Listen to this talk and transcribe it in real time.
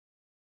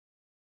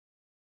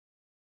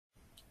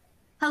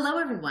Hello,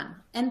 everyone,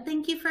 and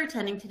thank you for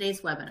attending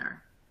today's webinar,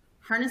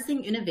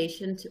 Harnessing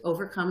Innovation to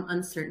Overcome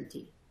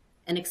Uncertainty,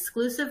 an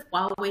exclusive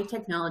Huawei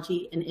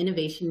Technology and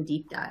Innovation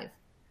Deep Dive,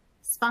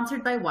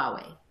 sponsored by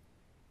Huawei.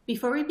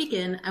 Before we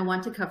begin, I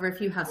want to cover a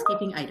few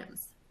housekeeping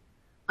items.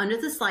 Under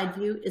the slide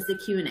view is the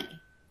Q&A.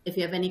 If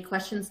you have any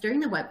questions during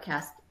the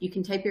webcast, you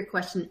can type your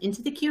question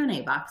into the Q&A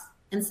box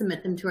and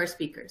submit them to our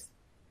speakers.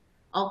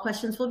 All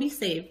questions will be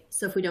saved,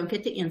 so if we don't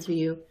get to answer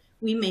you,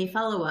 we may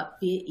follow up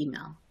via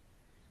email.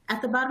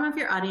 At the bottom of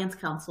your audience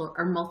console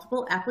are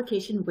multiple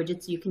application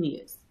widgets you can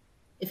use.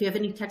 If you have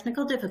any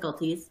technical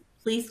difficulties,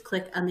 please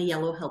click on the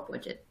yellow Help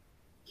widget.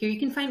 Here you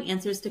can find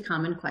answers to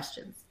common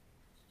questions.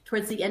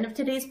 Towards the end of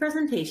today's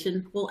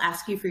presentation, we'll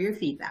ask you for your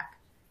feedback.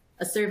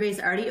 A survey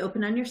is already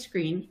open on your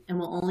screen and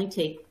will only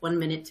take 1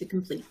 minute to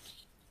complete.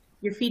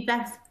 Your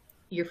feedback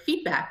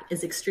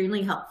is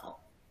extremely helpful.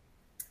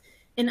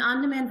 An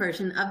on-demand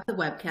version of the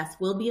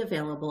webcast will be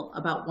available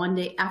about 1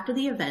 day after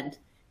the event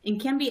and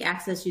can be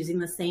accessed using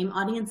the same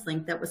audience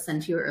link that was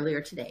sent to you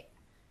earlier today.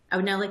 I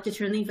would now like to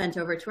turn the event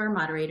over to our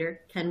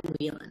moderator, Ken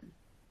Whelan.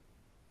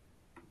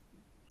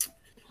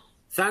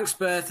 Thanks,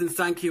 Beth, and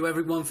thank you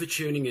everyone for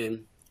tuning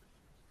in.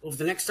 Over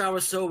the next hour or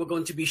so, we're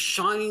going to be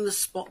shining the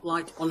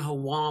spotlight on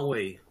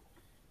Huawei.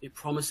 It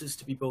promises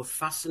to be both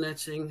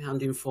fascinating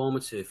and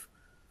informative.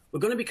 We're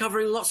going to be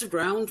covering lots of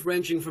ground,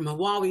 ranging from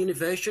Huawei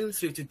innovation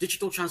through to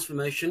digital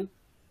transformation,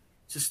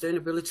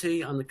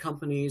 sustainability, and the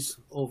company's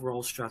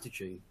overall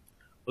strategy.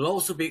 We'll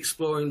also be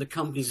exploring the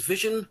company's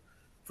vision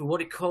for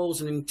what it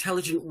calls an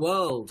intelligent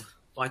world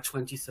by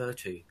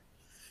 2030.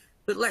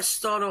 But let's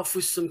start off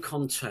with some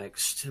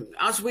context.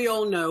 As we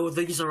all know,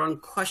 these are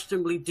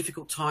unquestionably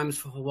difficult times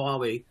for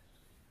Huawei.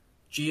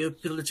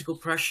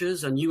 Geopolitical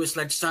pressures and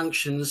US-led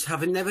sanctions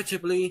have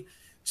inevitably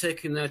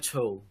taken their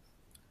toll.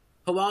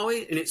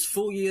 Huawei, in its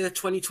full year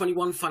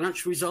 2021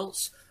 financial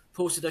results,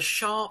 posted a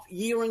sharp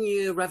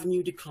year-on-year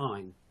revenue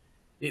decline.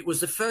 It was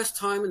the first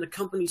time in the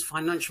company's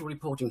financial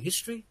reporting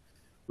history,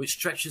 which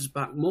stretches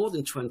back more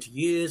than 20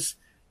 years,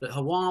 that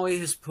Huawei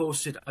has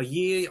posted a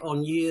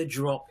year-on-year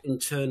drop in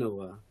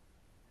turnover.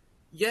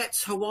 Yet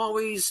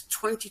Huawei's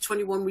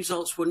 2021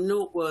 results were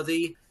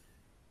noteworthy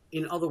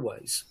in other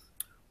ways.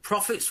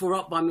 Profits were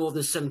up by more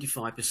than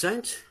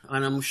 75%,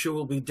 and I'm sure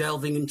we'll be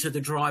delving into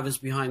the drivers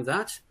behind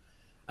that.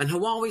 And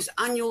Huawei's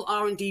annual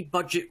R&D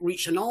budget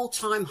reached an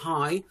all-time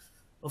high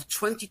of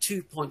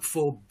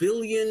 $22.4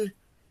 billion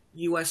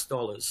US.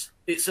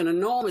 It's an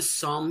enormous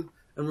sum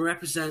and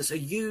represents a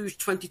huge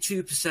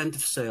 22%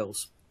 of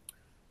sales.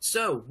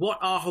 So what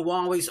are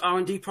Huawei's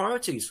R&D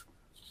priorities?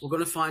 We're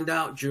going to find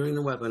out during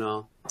the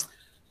webinar.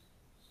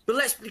 But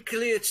let's be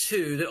clear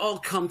too that all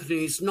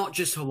companies, not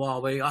just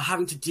Huawei, are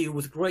having to deal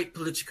with great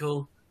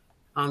political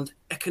and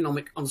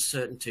economic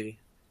uncertainty.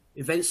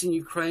 Events in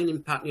Ukraine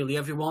impact nearly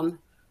everyone.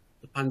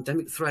 The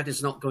pandemic threat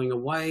is not going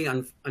away,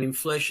 and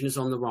inflation is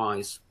on the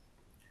rise.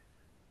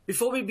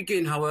 Before we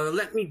begin, however,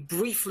 let me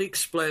briefly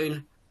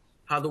explain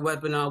how the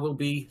webinar will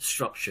be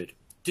structured.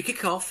 To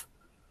kick off,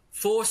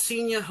 4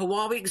 senior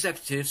Huawei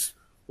executives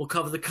will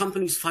cover the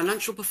company's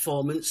financial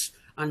performance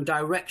and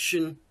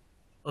direction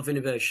of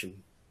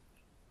innovation.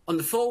 On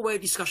the 4-way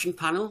discussion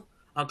panel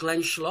are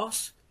Glenn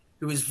Schloss,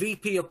 who is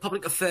VP of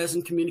Public Affairs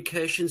and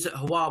Communications at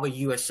Huawei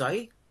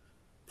USA,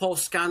 Paul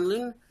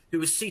Scanlon,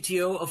 who is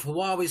CTO of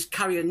Huawei's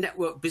Carrier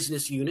Network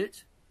Business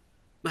Unit,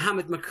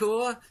 Mohammed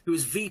Makour, who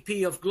is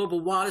VP of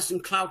Global Wireless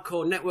and Cloud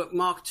Core Network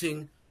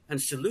Marketing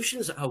and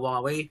Solutions at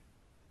Huawei,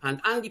 and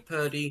Andy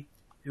Purdy,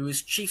 who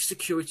is Chief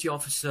Security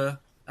Officer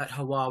at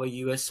Huawei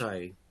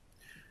USA.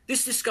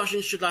 This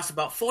discussion should last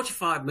about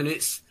 45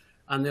 minutes,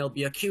 and there'll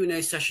be a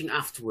Q&A session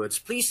afterwards.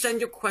 Please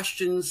send your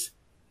questions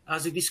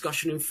as the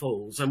discussion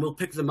unfolds, and we'll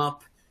pick them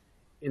up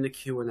in the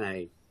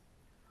Q&A.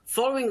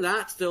 Following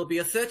that, there'll be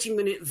a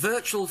 30-minute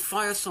virtual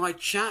fireside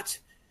chat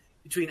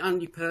between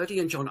Andy Purdy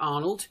and John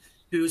Arnold,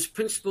 who is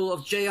principal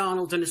of J.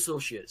 Arnold &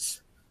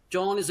 Associates.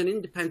 John is an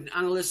independent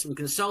analyst and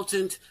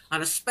consultant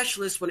and a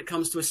specialist when it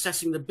comes to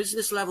assessing the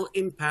business-level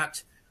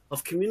impact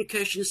of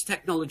communications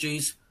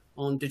technologies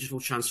on digital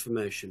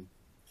transformation.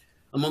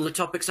 Among the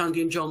topics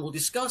Andy and John will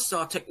discuss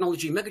are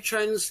technology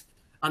megatrends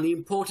and the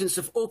importance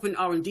of open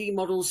R&D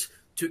models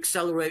to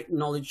accelerate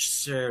knowledge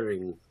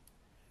sharing.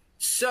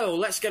 So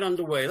let's get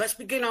underway. Let's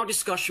begin our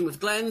discussion with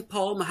Glenn,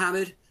 Paul,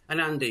 Mohammed,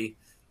 and Andy,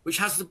 which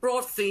has the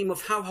broad theme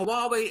of how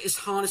Huawei is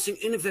harnessing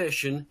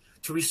innovation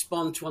to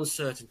respond to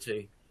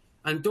uncertainty.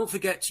 And don't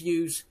forget to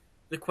use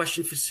the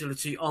question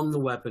facility on the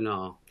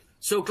webinar.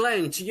 So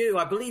Glenn, to you,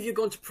 I believe you're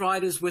going to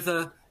provide us with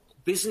a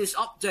business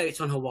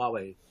update on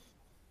Huawei.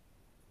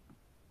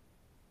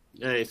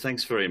 Hey,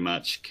 thanks very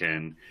much,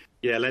 Ken.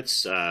 Yeah,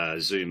 let's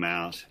zoom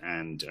out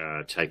and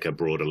take a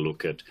broader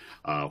look at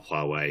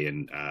Huawei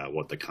and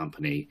what the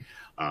company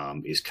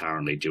is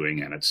currently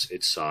doing and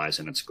its size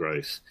and its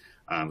growth.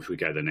 If we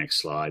go to the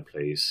next slide,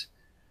 please.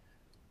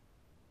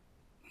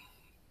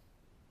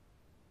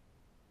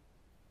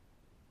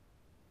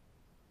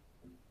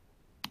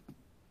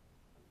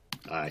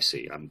 I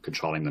see. I'm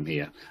controlling them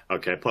here.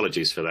 Okay,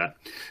 apologies for that.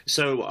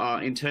 So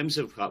in terms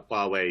of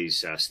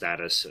Huawei's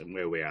status and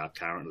where we are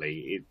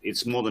currently,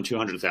 it's more than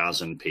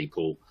 200,000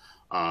 people.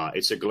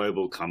 It's a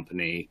global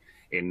company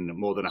in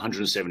more than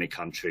 170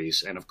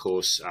 countries. And of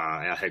course,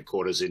 our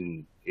headquarters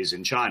is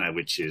in China,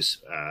 which is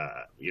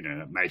a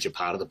major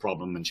part of the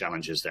problem and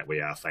challenges that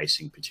we are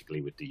facing,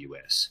 particularly with the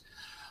US.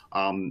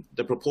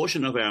 The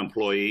proportion of our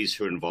employees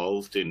who are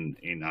involved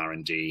in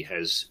R&D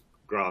has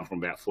grown from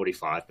about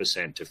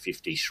 45% to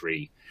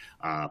 53%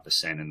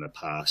 in the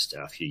past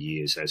few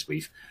years as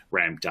we've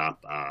ramped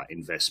up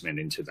investment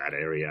into that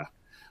area.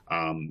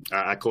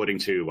 According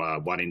to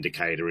one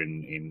indicator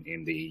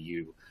in the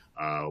EU,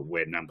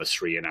 we're number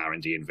 3 in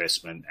R&D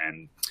investment,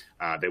 and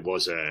there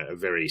was a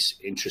very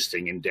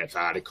interesting in-depth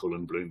article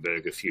in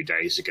Bloomberg a few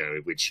days ago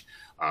which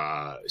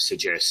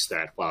suggests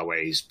that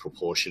Huawei's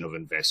proportion of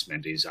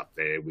investment is up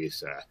there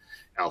with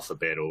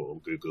Alphabet or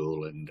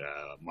Google and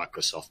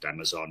Microsoft,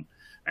 Amazon,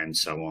 and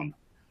so on.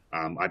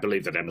 I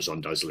believe that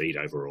Amazon does lead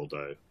overall,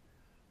 though.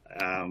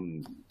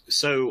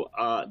 So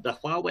the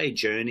Huawei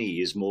journey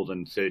is more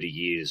than 30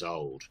 years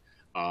old,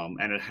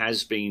 and it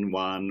has been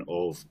one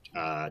of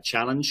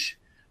challenge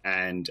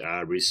and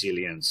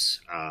resilience.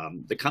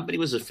 The company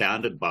was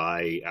founded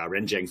by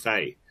Ren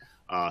Zhengfei,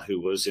 who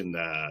was in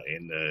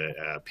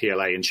the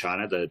PLA in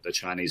China, the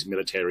Chinese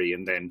military,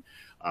 and then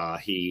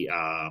he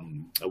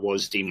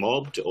was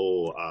demobbed,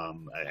 or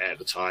at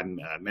the time,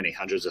 many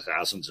hundreds of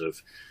thousands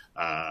of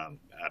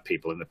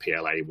people in the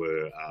PLA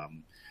were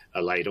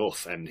laid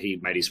off, and he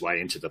made his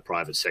way into the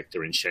private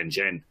sector in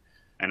Shenzhen.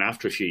 And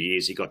after a few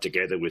years, he got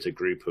together with a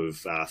group of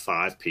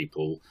 5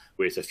 people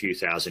with a few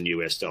thousand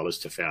US dollars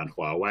to found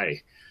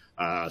Huawei.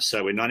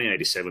 So in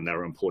 1987, they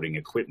were importing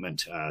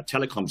equipment,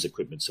 telecoms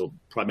equipment, so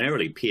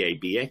primarily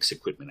PABX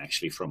equipment,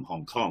 actually, from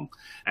Hong Kong,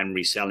 and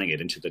reselling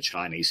it into the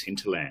Chinese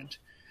hinterland.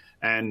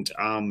 And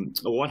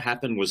what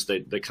happened was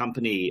that the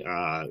company,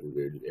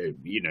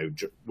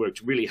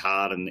 worked really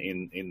hard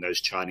in those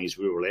Chinese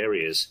rural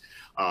areas,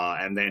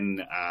 and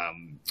then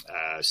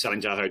selling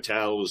to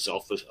hotels,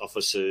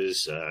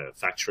 offices,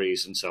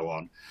 factories, and so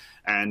on.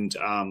 And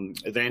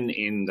then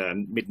in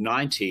the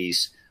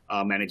mid-90s,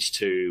 managed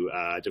to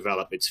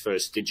develop its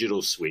first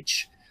digital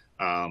switch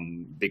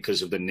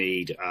because of the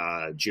need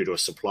due to a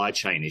supply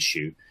chain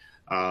issue.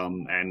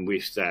 And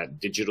with that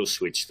digital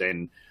switch,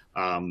 then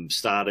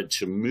started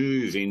to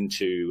move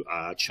into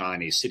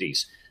Chinese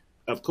cities.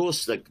 Of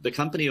course, the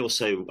company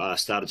also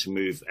started to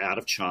move out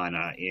of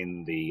China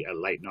in the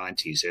late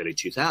 90s, early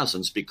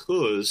 2000s,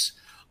 because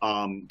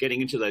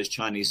getting into those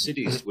Chinese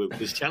cities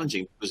was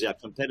challenging, because our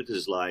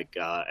competitors like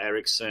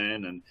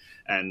Ericsson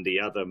and the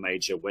other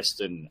major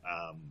Western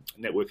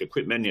network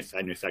equipment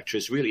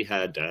manufacturers really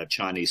had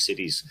Chinese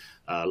cities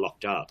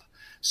locked up.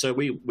 So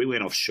we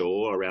went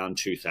offshore around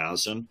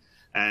 2000,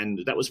 and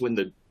that was when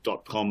the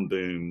 .com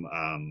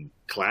boom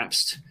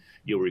collapsed,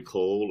 you'll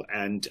recall.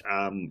 And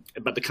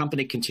but the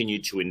company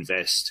continued to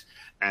invest.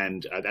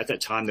 And at that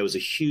time, there was a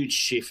huge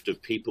shift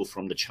of people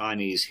from the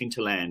Chinese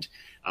hinterland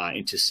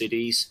into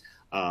cities.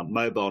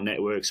 Mobile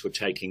networks were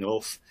taking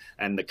off,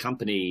 and the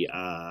company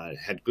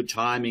had good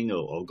timing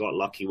or got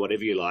lucky,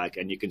 whatever you like.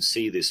 And you can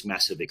see this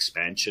massive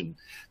expansion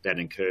that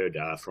occurred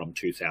from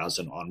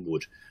 2000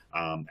 onward.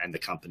 And the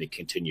company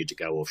continued to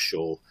go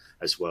offshore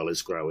as well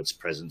as grow its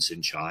presence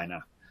in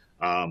China.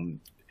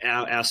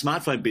 Our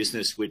smartphone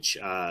business, which,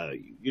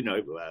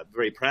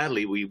 very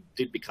proudly, we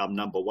did become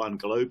number 1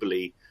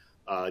 globally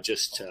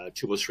just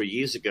 2 or 3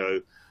 years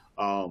ago.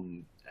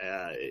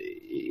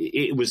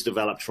 It was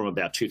developed from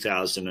about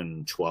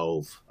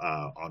 2012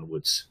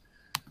 onwards.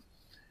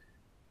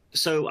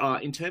 So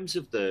in terms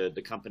of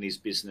the company's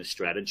business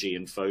strategy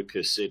and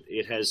focus,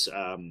 it has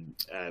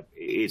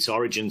its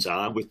origins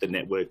are with the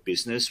network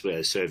business.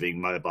 We're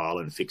serving mobile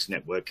and fixed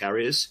network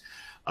carriers.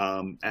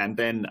 And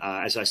then,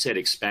 as I said,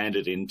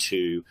 expanded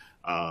into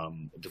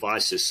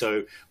devices.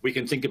 So we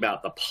can think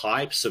about the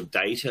pipes of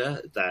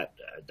data that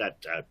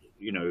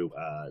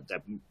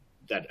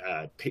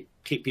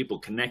keep people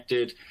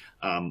connected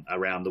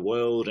around the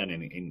world and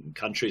in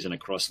countries and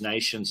across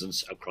nations and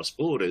across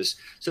borders.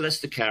 So that's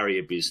the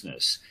carrier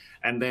business.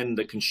 And then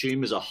the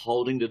consumers are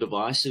holding the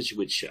devices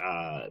which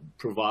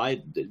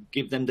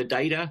give them the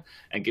data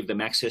and give them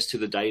access to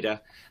the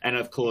data. And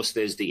of course,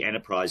 there's the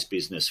enterprise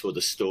business for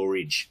the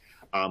storage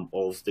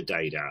of the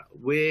data.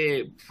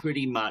 We're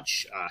pretty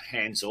much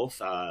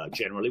hands-off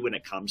generally when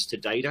it comes to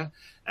data,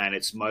 and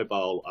it's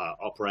mobile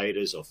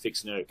operators or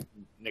fixed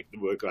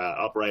network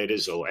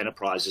operators or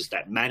enterprises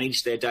that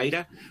manage their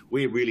data.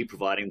 We're really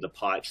providing the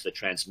pipes, the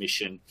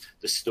transmission,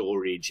 the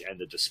storage, and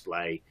the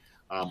display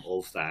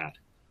of that.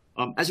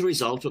 As a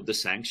result of the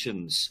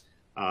sanctions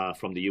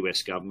from the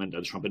US government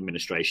and the Trump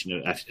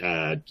administration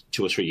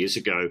 2 or 3 years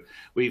ago,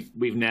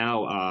 we've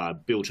now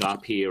built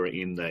up here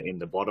in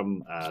the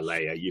bottom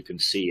layer. You can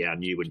see our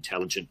new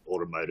intelligent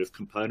automotive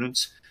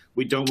components.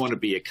 We don't want to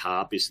be a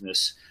car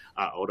business,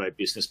 auto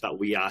business, but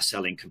we are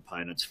selling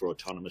components for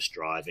autonomous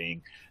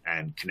driving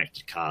and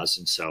connected cars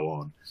and so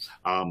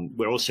on.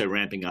 We're also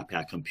ramping up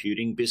our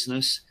computing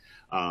business.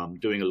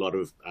 doing a lot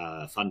of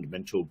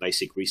fundamental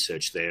basic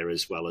research there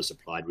as well as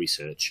applied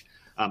research.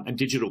 And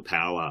digital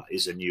power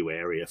is a new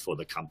area for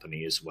the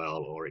company as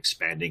well, or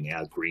expanding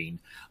our green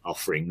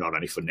offering, not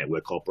only for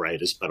network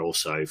operators, but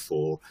also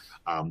for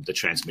the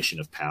transmission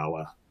of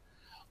power.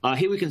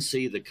 Here we can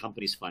see the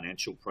company's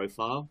financial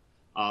profile.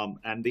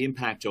 And the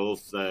impact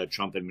of the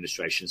Trump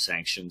administration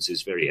sanctions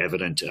is very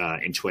evident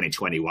in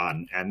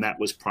 2021. And that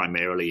was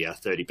primarily a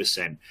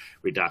 30%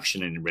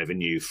 reduction in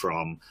revenue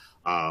from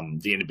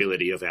the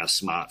inability of our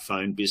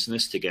smartphone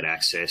business to get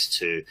access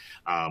to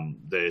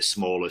the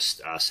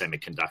smallest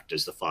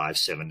semiconductors, the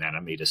 5-7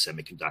 nanometer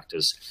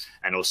semiconductors,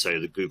 and also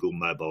the Google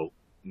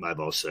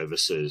mobile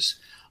services.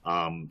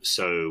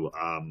 So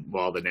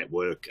while the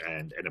network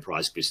and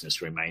enterprise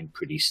business remain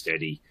pretty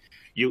steady,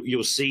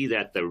 you'll see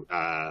that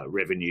the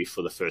revenue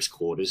for the first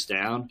quarter is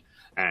down,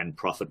 and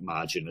profit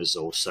margin is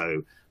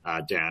also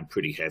down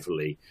pretty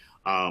heavily.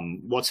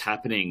 What's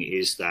happening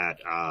is that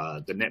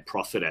the net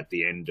profit at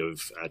the end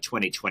of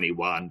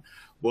 2021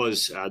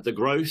 was the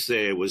growth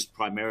there was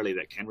primarily,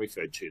 that Ken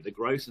referred to, the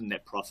growth in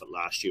net profit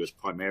last year was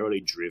primarily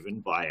driven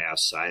by our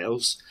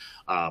sales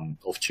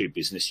of two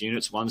business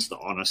units. One's the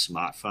Honor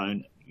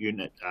smartphone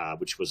unit,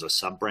 which was a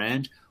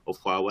sub-brand of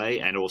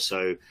Huawei, and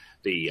also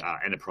the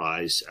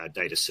enterprise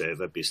data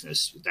server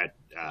business that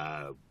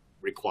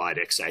required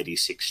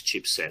x86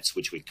 chipsets,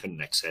 which we couldn't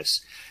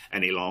access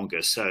any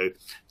longer. So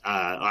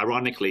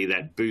ironically,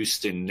 that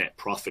boost in net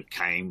profit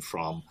came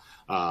from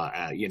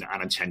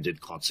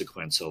unintended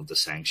consequence of the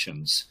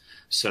sanctions.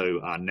 So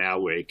now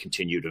we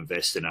continue to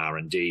invest in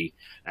R&D,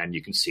 and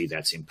you can see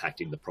that's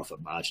impacting the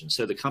profit margin.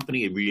 So the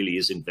company really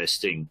is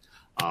investing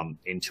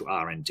into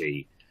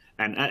R&D.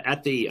 And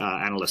at the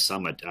Analyst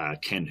Summit,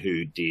 Ken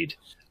Hu did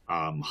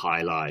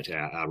highlight,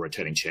 our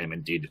rotating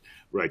chairman did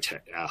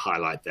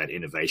highlight that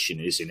innovation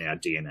is in our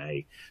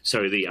DNA.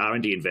 So the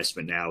R&D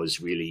investment now is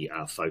really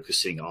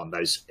focusing on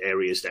those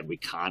areas that we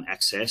can't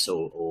access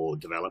or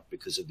develop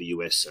because of the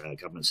US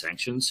government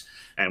sanctions.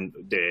 And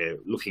they're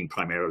looking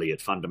primarily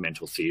at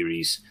fundamental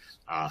theories,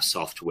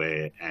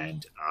 software,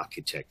 and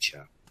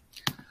architecture.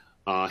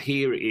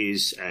 Here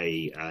is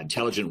a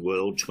Intelligent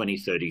World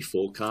 2030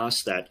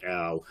 forecast that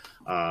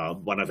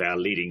one of our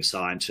leading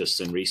scientists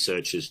and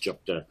researchers,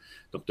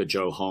 Dr.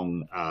 Joe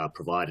Hong,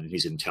 provided in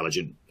his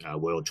Intelligent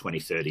World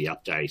 2030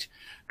 update.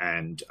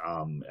 And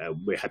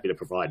we're happy to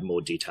provide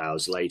more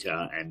details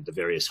later, and the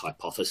various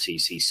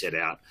hypotheses he set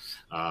out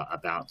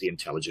about the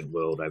intelligent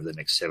world over the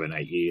next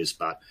 7-8 years.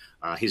 But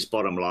his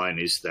bottom line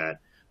is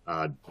that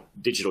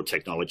digital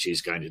technology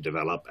is going to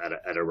develop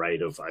at a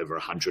rate of over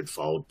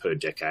 100-fold per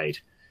decade.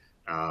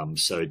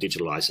 So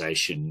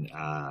digitalization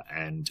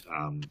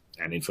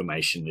and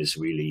information is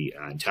really,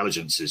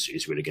 intelligence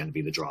is really going to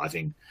be the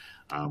driving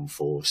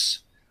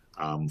force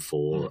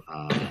for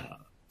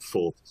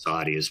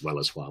society as well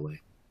as Huawei.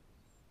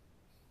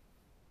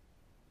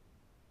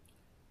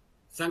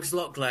 Thanks a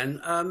lot, Glenn.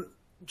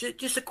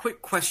 Just a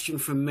quick question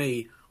from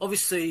me.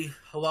 Obviously,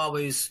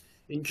 Huawei's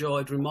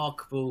enjoyed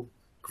remarkable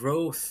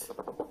growth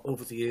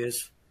over the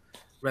years,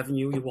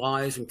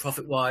 revenue-wise and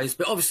profit-wise,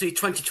 but obviously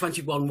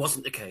 2021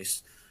 wasn't the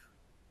case.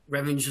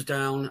 Revenues are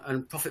down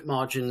and profit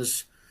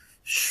margins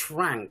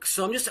shrank.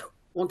 So I just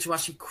want to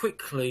ask you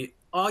quickly,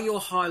 are your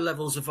high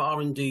levels of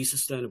R&D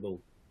sustainable?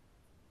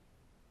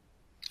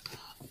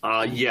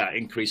 Yeah,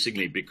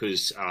 increasingly,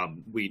 because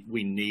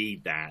we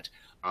need that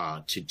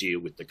to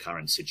deal with the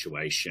current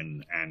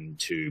situation and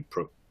to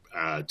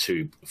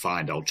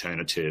find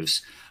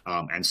alternatives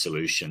and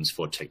solutions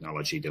for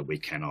technology that we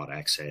cannot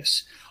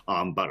access,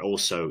 but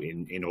also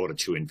in order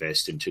to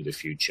invest into the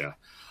future.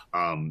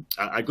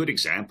 A good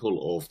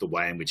example of the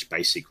way in which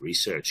basic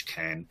research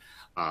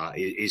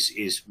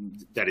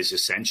is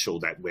essential,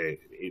 that we're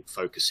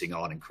focusing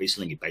on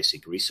increasingly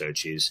basic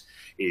research is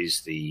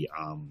the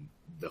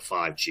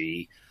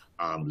 5G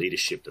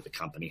leadership that the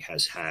company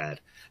has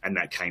had, and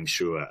that came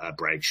through a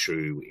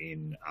breakthrough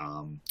in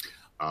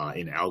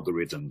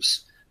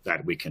algorithms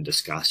that we can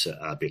discuss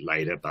a bit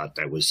later. But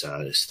there was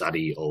a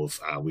study of,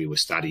 we were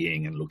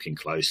studying and looking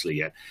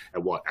closely at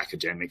what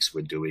academics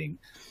were doing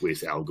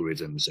with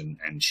algorithms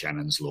and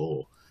Shannon's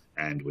law.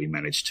 And we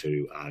managed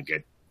to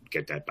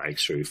get that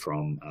breakthrough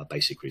from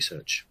basic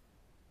research.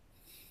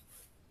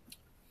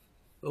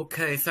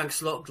 Okay,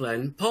 thanks a lot,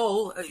 Glenn.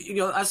 Paul,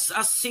 as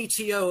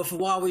CTO of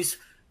Huawei's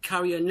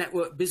Carrier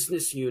Network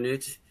Business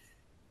Unit,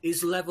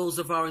 is levels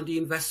of R&D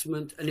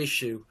investment an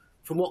issue?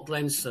 From what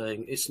Glenn's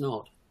saying, it's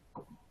not.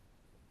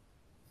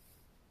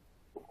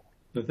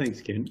 So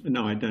thanks, Ken.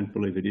 No, I don't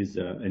believe it is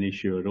an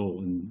issue at all.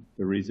 And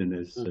the reason,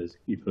 as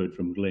you've heard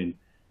from Glenn,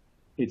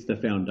 it's the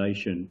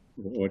foundation,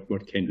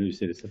 what Ken Hu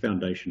said, it's the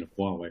foundation of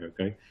Huawei,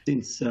 okay?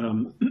 Since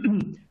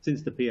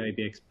the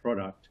PABX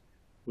product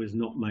was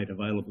not made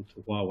available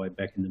to Huawei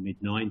back in the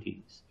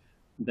mid-90s,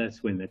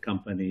 that's when the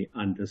company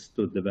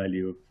understood the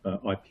value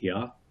of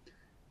IPR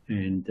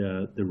and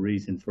the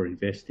reason for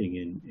investing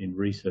in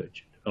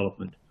research and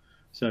development.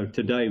 So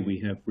today we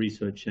have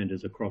research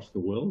centers across the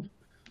world,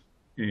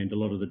 and a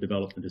lot of the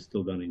development is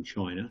still done in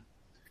China,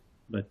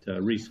 but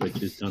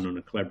research is done on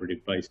a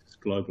collaborative basis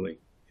globally.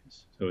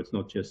 business. So it's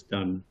not just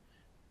done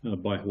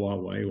by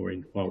Huawei or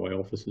in Huawei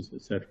offices,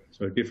 etc.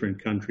 So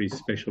different countries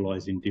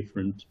specialize in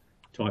different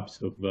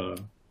types of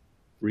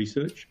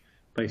research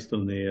based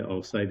on their,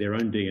 I'll say, their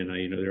own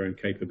DNA, their own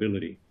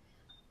capability.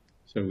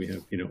 So we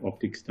have,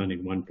 optics done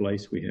in one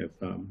place. We have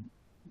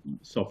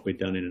software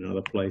done in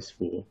another place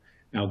for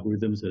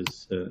algorithms,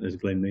 as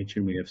Glenn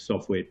mentioned. We have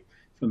software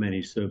for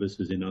managed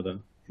services in other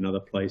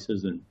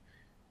places, and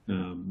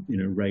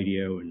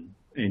radio and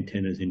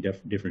antennas in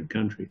different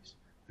countries.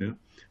 Yeah.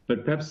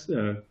 But perhaps,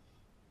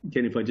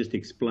 Ken, if I just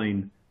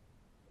explain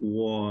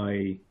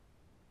why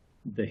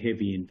the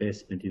heavy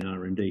investment in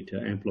R&D to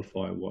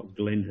amplify what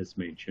Glenn has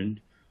mentioned.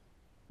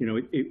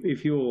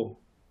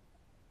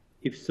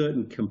 If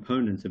certain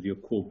components of your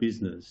core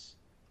business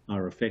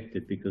are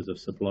affected because of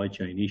supply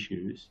chain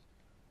issues,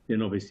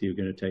 then obviously you're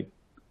going to take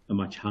a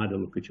much harder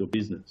look at your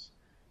business.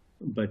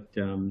 But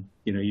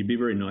you'd be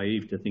very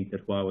naive to think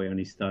that Huawei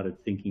only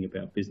started thinking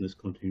about business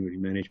continuity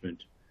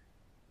management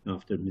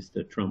after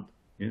Mr. Trump.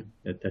 Yeah,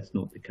 that's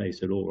not the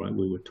case at all, right?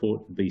 We were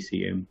taught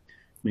BCM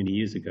many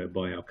years ago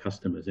by our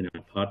customers and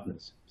our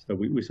partners. So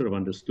we sort of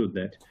understood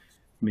that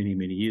many,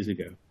 many years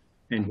ago.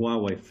 And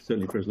Huawei,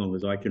 certainly for as long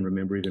as I can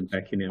remember, even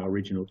back in our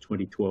original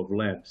 2012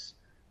 labs,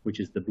 which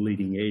is the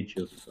bleeding edge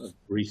of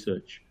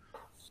research,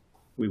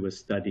 we were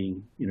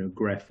studying,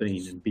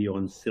 graphene and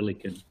beyond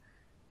silicon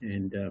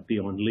and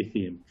beyond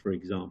lithium, for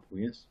example,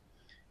 yes?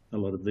 A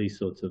lot of these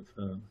sorts of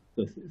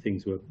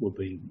things were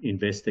being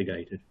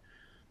investigated.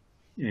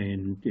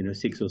 And,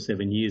 6 or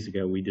 7 years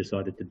ago, we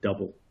decided to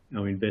double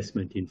our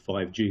investment in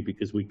 5G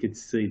because we could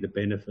see the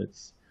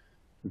benefits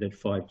that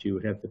 5G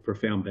would have, the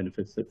profound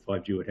benefits that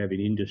 5G would have in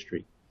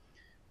industry.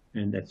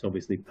 And that's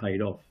obviously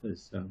paid off,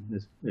 as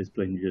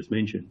Glenn just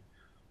mentioned.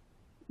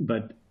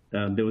 But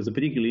there was a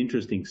particularly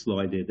interesting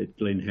slide there that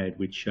Glenn had,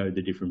 which showed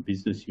the different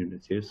business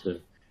units, yes?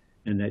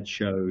 And that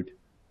showed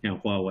how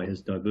Huawei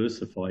has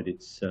diversified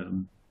its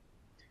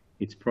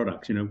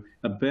products.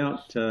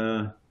 About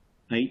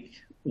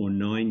 8 or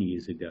 9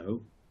 years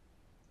ago,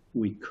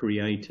 we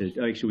created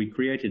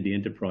the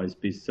enterprise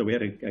business. So we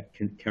had a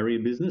carrier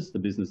business, the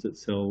business that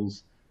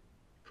sells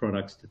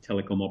products to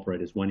telecom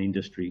operators, one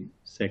industry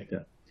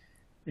sector.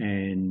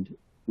 And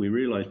we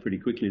realized pretty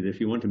quickly that if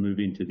you want to move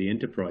into the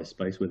enterprise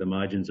space where the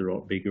margins are a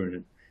lot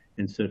bigger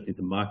and certainly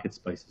the market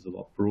space is a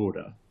lot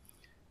broader,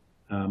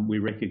 we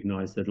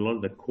recognized that a lot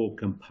of the core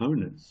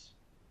components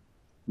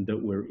that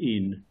were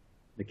in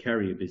the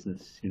carrier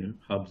business,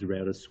 hubs,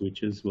 routers,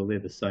 switches, well, they're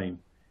the same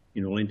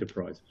in all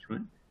enterprises,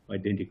 right?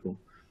 Identical.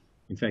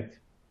 In fact,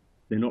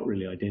 they're not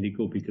really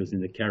identical because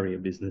in the carrier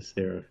business,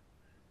 they're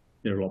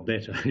a lot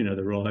better.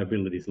 The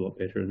reliability is a lot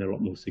better and they're a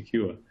lot more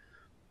secure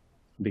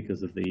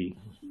because of the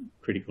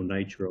critical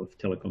nature of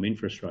telecom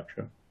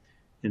infrastructure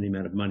and the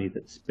amount of money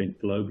that's spent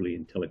globally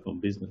in telecom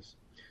business.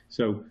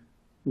 So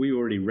we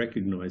already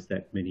recognized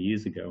that many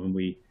years ago, and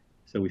we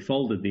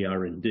folded the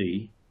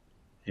R&D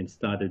and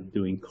started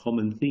doing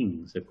common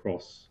things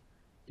across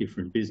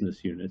different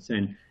business units.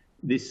 And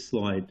this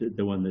slide,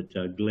 the one that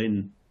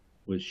Glenn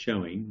was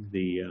showing,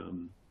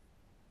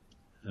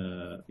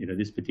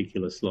 this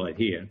particular slide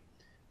here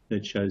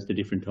that shows the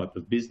different type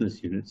of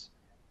business units.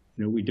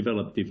 We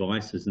developed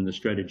devices, and the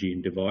strategy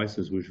in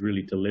devices was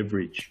really to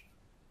leverage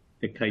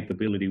the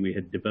capability we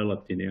had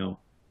developed in our,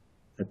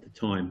 at the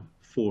time,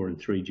 4 and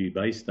 3G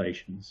base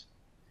stations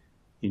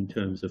in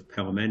terms of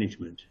power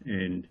management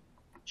and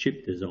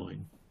chip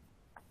design.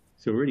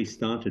 So we already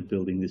started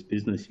building this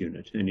business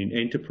unit, and in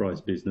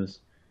enterprise business,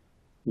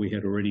 we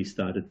had already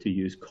started to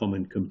use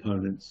common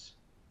components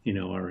in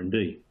our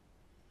R&D.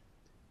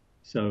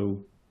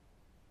 So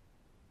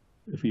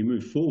if we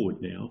move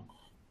forward now,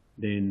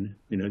 then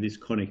this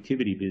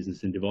connectivity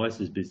business and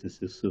devices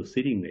business is still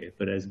sitting there.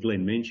 But as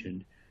Glenn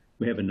mentioned,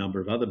 we have a number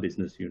of other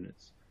business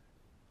units.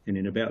 And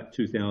in about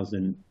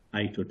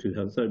 2008 or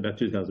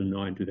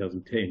 2009,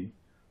 2010,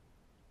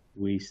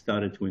 we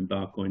started to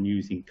embark on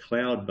using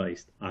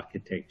cloud-based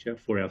architecture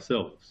for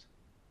ourselves.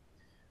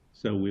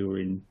 So we were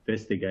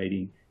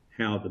investigating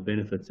how the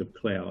benefits of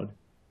cloud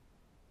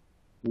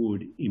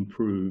would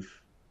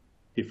improve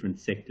different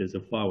sectors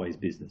of Huawei's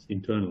business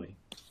internally.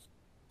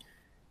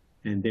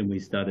 And then we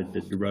started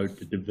the road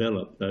to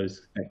develop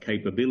that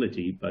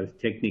capability, both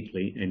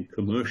technically and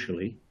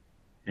commercially,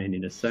 and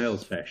in a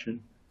sales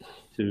fashion,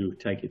 to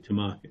take it to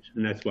market.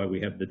 And that's why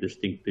we have the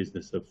distinct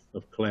business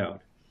of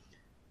cloud.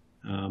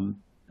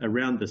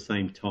 Around the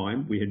same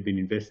time, we had been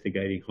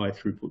investigating high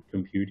throughput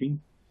computing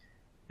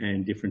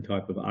and different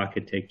type of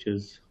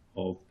architectures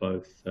of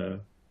both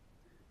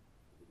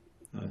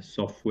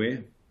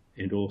software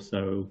and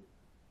also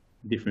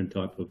different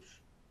type of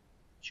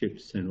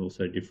chips and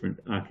also different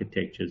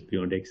architectures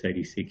beyond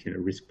x86,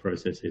 RISC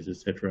processors,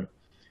 etc.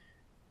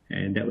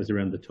 And that was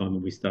around the time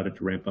when we started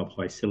to ramp up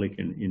high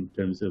silicon in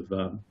terms of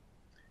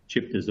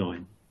chip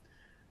design.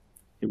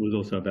 It was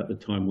also about the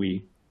time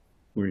we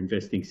were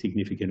investing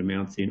significant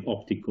amounts in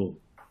optical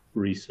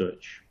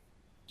research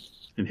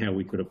and how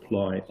we could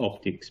apply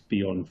optics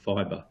beyond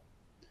fiber.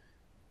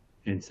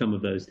 And some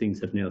of those things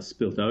have now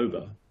spilt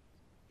over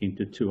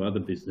into 2 other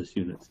business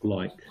units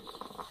like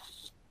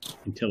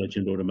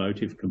intelligent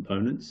automotive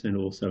components and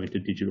also into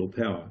digital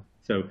power.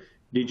 So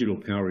digital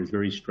power is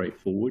very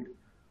straightforward.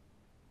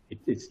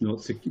 It's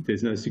not,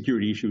 there's no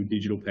security issue with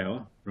digital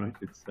power, right?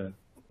 It's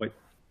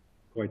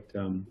quite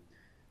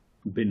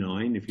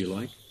benign, if you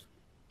like.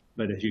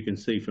 But as you can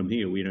see from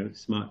here, we know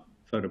smart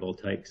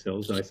photovoltaic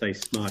cells. And I say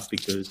smart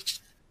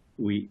because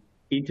we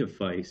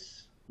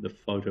interface the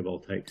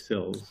photovoltaic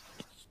cells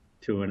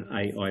to an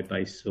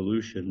AI-based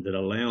solution that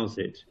allows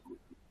it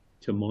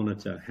to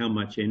monitor how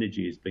much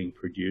energy is being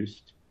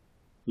produced,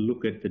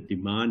 look at the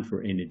demand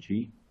for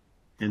energy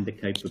and the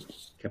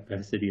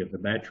capacity of the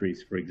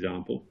batteries, for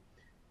example,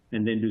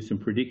 and then do some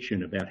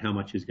prediction about how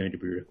much is going to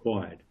be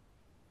required,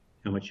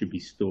 how much should be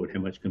stored, how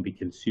much can be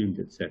consumed,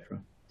 etc.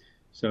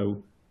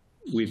 So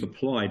we've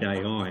applied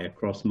AI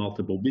across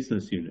multiple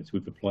business units.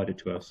 We've applied it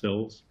to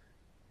ourselves,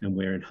 and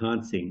we're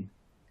enhancing,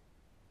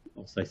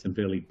 I'll say, some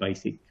fairly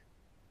basic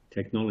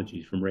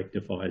technologies from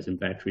rectifiers and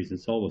batteries and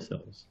solar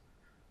cells.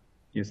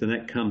 Yes, and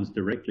that comes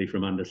directly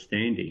from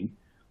understanding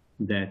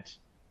that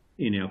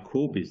in our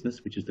core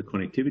business, which is the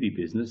connectivity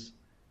business,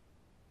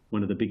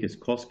 one of the biggest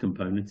cost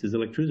components is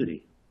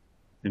electricity.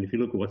 And if you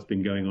look at what's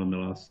been going on the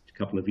last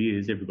couple of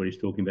years, everybody's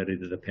talking about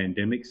either the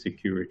pandemic,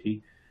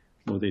 security,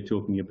 or they're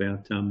talking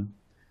about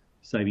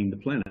saving the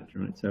planet,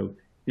 right? So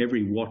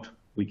every watt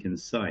we can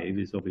save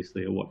is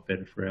obviously a watt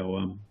better for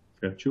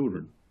our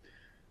children.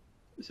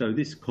 So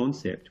this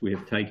concept we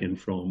have taken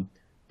from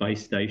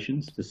base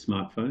stations to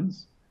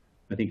smartphones.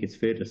 I think it's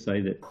fair to say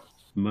that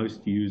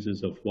most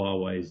users of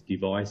Huawei's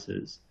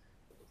devices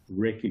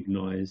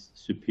recognize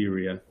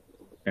superior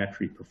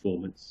battery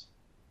performance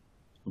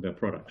of our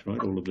products,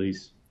 right? All of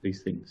these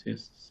things,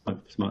 yes,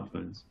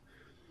 smartphones.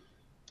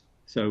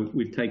 So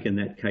we've taken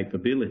that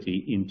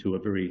capability into a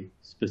very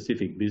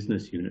specific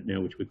business unit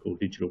now, which we call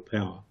digital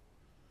power.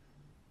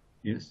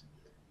 Yes,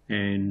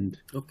 and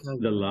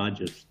the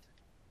largest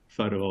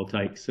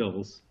photovoltaic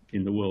cells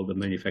in the world are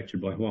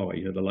manufactured by Huawei.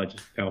 You know, the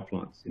largest power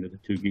plants, you know, the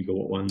 2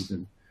 gigawatt ones,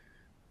 and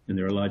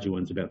there are larger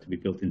ones about to be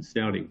built in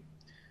Saudi.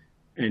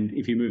 And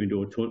if you move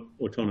into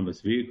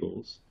autonomous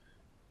vehicles,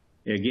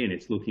 again,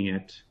 it's looking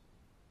at,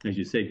 as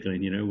you said,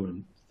 Glenn, you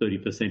know,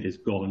 30% is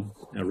gone,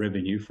 our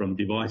revenue from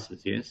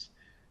devices, yes,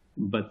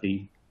 but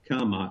the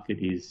car market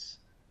is,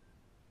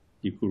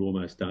 you could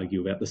almost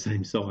argue, about the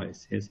same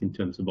size, yes, in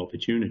terms of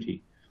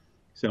opportunity.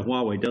 So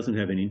Huawei doesn't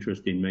have an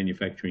interest in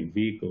manufacturing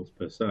vehicles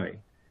per se,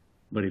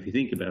 but if you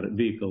think about it,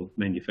 vehicle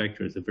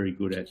manufacturers are very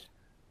good at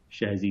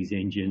chassis,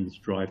 engines,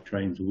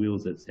 drivetrains,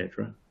 wheels,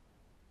 etc.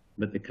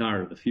 But the car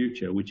of the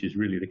future, which is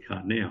really the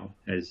car now,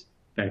 has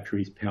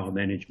batteries, power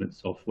management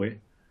software,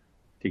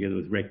 together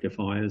with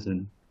rectifiers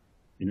and,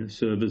 you know,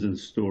 servers and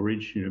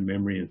storage, you know,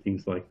 memory and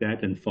things like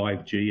that, and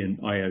 5G and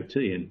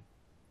IoT. And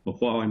well,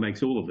 Huawei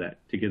makes all of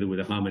that together with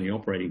a Harmony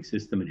operating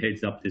system and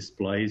heads-up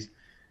displays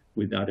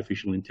with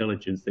artificial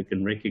intelligence that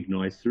can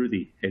recognize through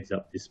the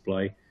heads-up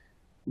display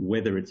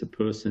whether it's a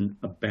person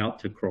about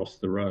to cross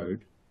the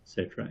road,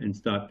 etc., and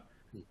start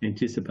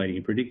anticipating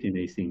and predicting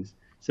these things.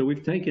 So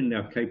we've taken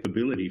our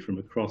capability from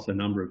across a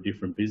number of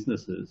different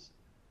businesses,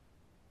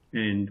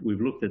 and we've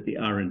looked at the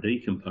R&D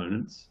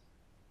components,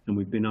 and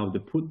we've been able to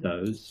put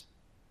those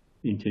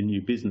into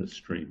new business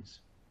streams.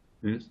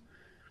 Yes?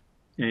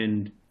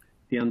 And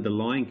the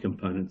underlying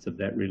components of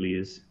that really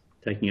is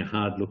taking a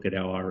hard look at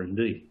our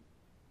R&D.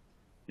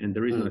 And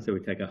the reason I say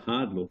we take a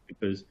hard look,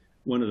 because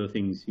one of the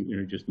things you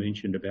know just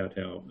mentioned about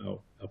our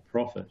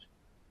profit,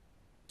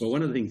 well,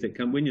 one of the things that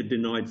come when you're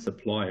denied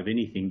supply of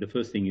anything, the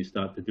first thing you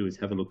start to do is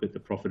have a look at the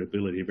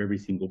profitability of every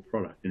single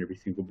product in every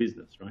single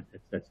business, right?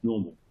 That's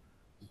normal.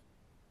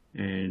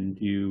 And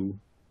you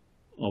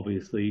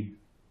obviously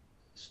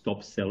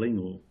stop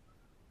selling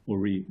or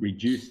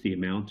reduce the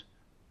amount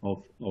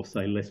of, I'll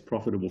say, less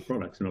profitable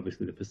products, and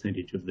obviously the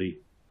percentage of the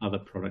other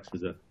products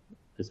as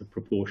a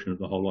proportion of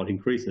the whole lot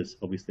increases.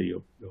 Obviously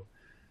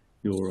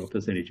your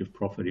percentage of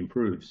profit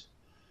improves.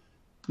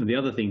 And the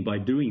other thing, by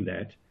doing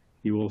that,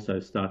 you also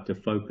start to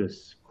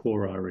focus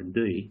core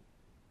R&D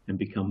and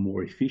become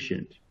more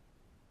efficient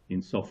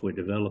in software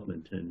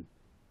development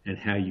and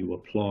how you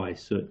apply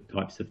certain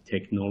types of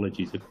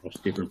technologies across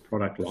different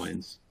product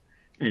lines,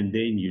 and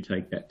then you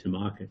take that to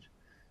market.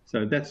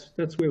 So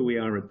that's where we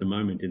are at the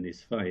moment in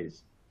this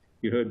phase.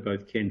 You heard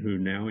both Ken Hu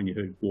now, and you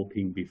heard Guo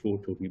Ping before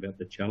talking about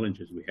the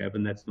challenges we have,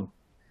 and that's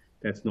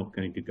not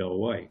going to go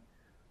away.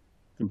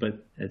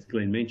 But as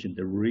Glenn mentioned,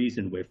 the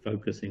reason we're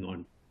focusing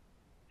on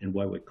and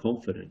why we're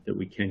confident that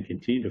we can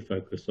continue to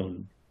focus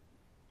on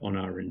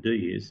R&D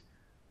is,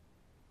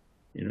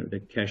 you know, the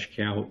cash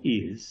cow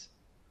is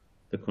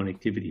the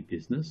connectivity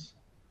business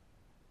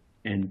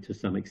and to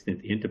some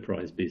extent the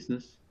enterprise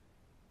business.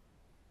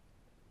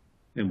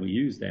 And we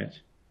use that,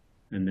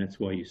 and that's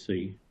why you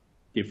see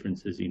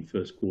differences in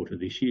first quarter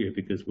this year,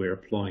 because we're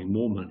applying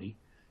more money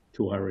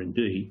to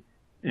R&D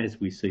as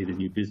we see the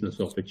new business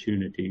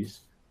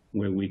opportunities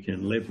where we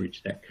can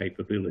leverage that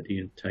capability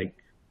and take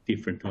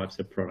different types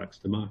of products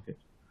to market.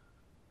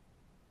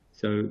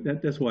 So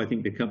that's why I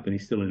think the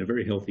company's still in a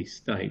very healthy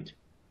state,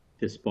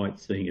 despite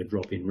seeing a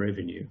drop in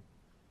revenue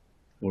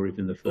or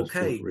even the first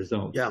quarter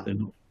results. Yeah.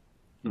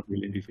 not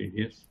really interfering.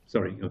 Yes.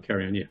 Sorry, I'll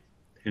carry on. Yeah.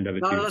 Hand over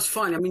to you. No, that's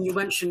fine. I mean, you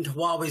mentioned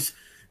Huawei's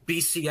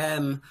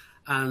BCM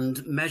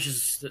and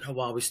measures that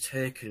Huawei's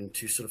taken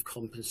to sort of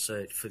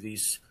compensate for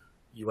these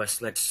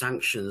US-led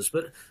sanctions.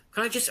 But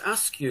can I just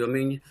ask you, I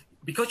mean,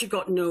 because you've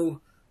got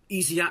no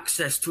easy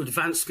access to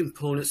advanced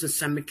components and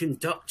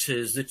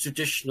semiconductors, the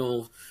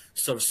traditional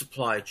sort of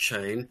supply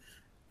chain,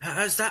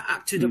 has that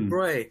acted a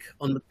brake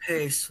on the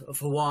pace of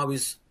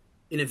Huawei's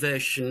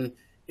innovation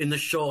in the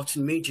short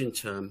and medium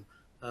term?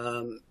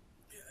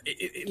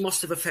 It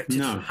must have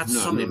affected, had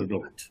some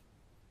impact.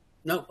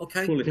 No,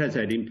 okay. Well, it has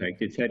had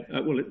impact. It's had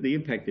the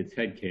impact it's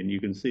had, Ken.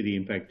 You can see the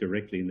impact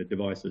directly in the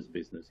devices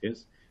business.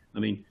 Yes, I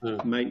mean,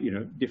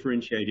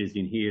 differentiators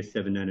in here,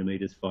 7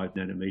 nanometers, 5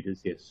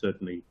 nanometers. Yes,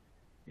 certainly,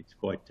 it's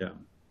quite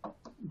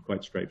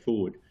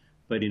straightforward.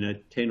 But in a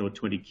 10 or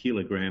 20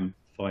 kilogram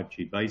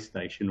 5G base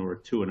station or a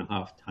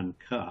 2.5-ton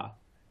car,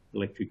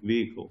 electric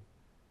vehicle,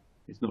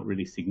 it's not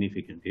really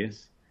significant.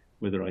 Yes,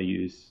 whether I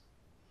use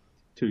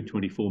 2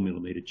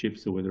 24mm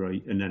chips or whether a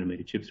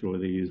nanometer chips or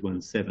whether I use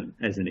 1.7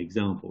 as an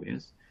example,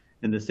 yes?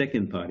 And the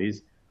second part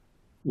is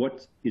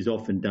what is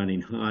often done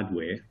in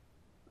hardware,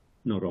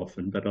 not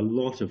often, but a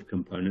lot of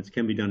components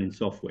can be done in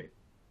software,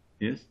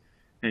 yes?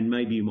 And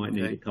maybe you might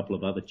need a couple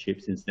of other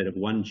chips instead of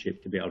one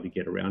chip to be able to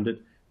get around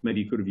it.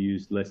 Maybe you could have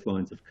used less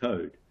lines of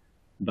code.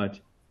 But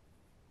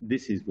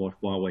this is what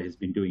Huawei has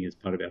been doing as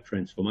part of our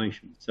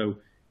transformation. So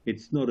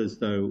it's not as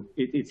though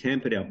it's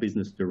hampered our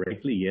business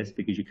directly, yes,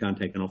 because you can't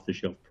take an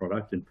off-the-shelf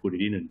product and put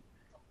it in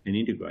and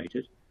integrate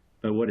it.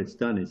 But what it's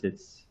done is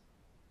it's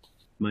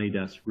made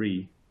us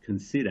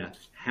reconsider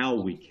how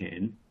we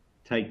can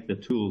take the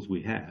tools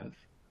we have,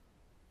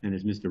 and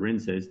as Mr. Wren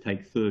says,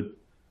 take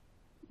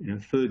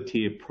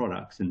third-tier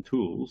products and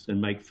tools and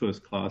make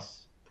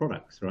first-class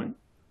products, right?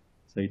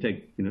 So you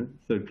take,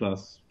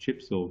 third-class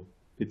chips or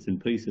bits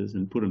and pieces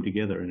and put them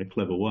together in a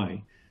clever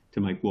way to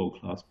make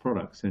world-class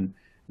products. And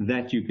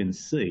that you can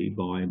see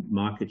by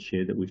market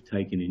share that we've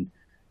taken in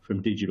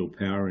from digital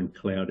power and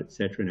cloud, et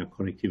cetera, in our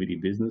connectivity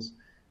business,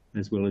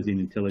 as well as in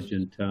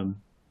intelligent,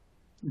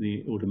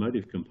 the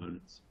automotive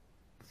components.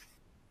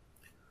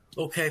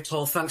 Okay,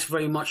 Paul, thanks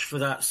very much for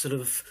that sort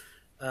of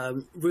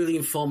really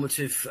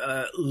informative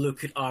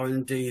look at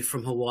R&D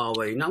from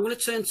Huawei. Now I'm going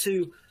to turn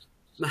to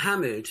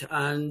Mohammed,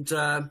 and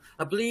I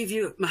believe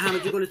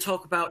Mohammed, you're going to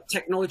talk about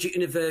technology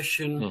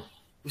innovation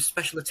with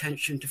special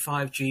attention to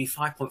 5G,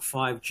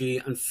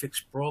 5.5G, and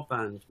fixed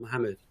broadband.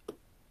 Mohammed.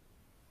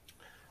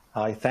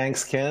 Hi,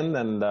 thanks, Ken,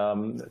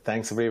 and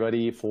thanks,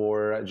 everybody,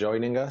 for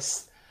joining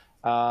us.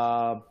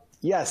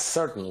 Yes,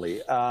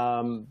 certainly.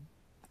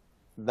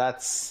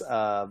 That's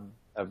a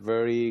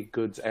very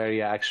good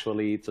area,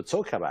 actually, to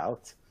talk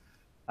about.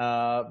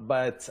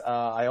 But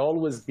I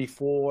always,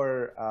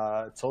 before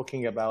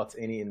talking about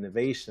any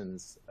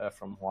innovations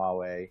from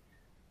Huawei,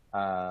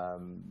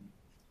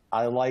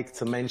 I like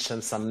to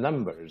mention some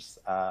numbers,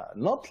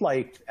 not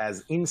like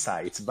as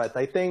insights, but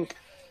I think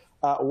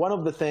one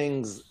of the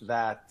things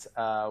that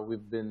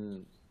we've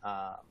been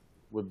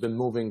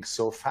moving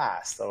so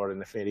fast, or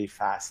in a very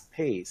fast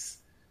pace,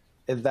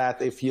 is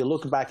that if you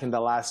look back in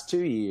the last 2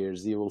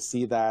 years, you will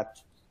see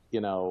that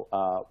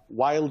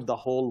while the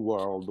whole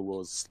world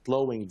was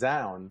slowing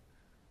down,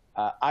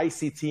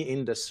 ICT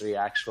industry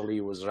actually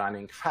was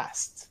running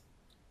fast.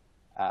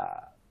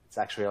 It's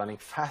actually running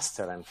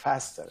faster and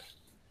faster.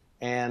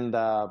 And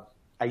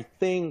I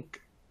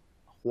think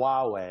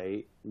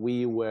Huawei,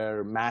 we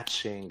were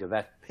matching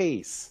that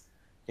pace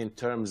in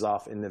terms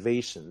of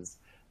innovations.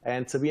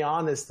 And to be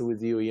honest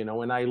with you,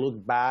 when I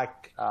look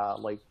back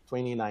like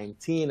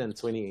 2019 and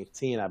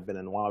 2018, I've been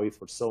in Huawei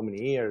for so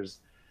many years,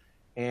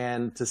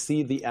 and to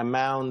see the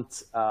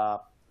amount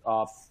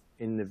of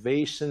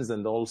innovations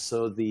and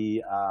also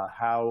the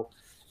how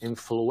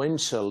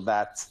influential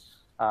that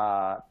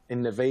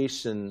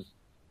innovation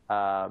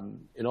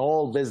in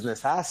all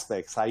business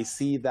aspects, I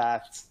see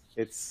that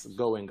it's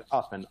going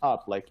up and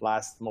up. Like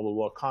last Mobile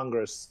World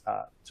Congress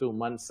 2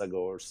 months ago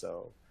or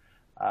so,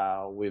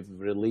 we've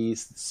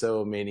released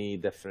so many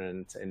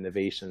different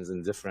innovations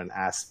in different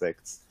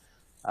aspects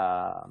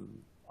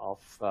of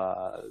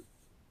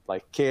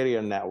like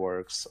carrier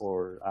networks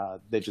or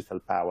digital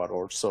power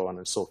or so on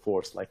and so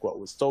forth, like what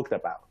was talked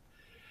about.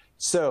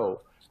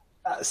 So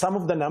some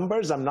of the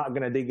numbers, I'm not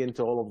going to dig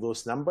into all of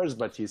those numbers,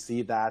 but you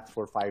see that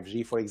for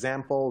 5G, for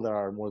example, there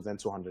are more than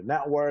 200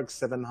 networks,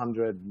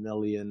 700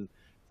 million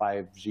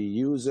 5G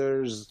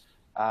users,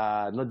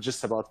 not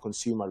just about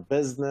consumer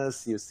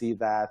business. You see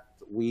that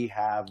we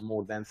have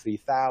more than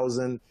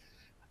 3,000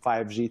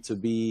 5G to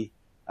be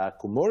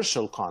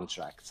commercial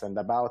contracts, and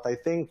about, I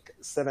think,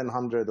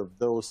 700 of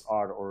those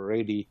are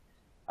already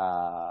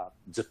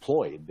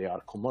deployed. They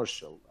are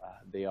commercial.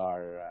 They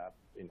are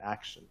in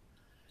action.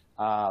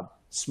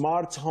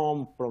 Smart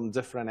home from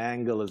different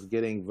angles is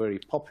getting very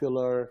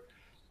popular.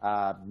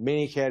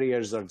 Many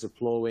carriers are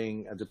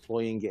deploying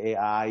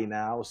AI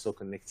now, so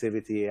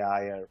connectivity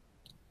AI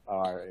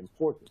are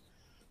important.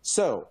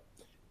 So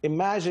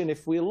imagine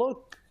if we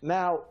look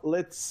now,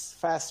 let's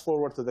fast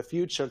forward to the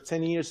future,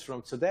 10 years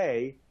from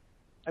today,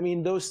 I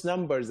mean, those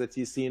numbers that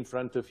you see in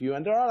front of you,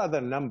 and there are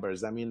other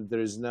numbers. I mean,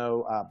 there is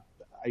no,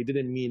 I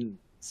didn't mean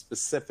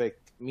specific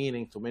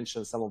meaning to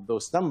mention some of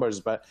those numbers,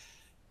 but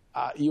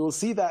you will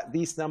see that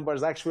these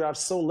numbers actually are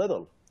so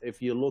little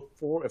if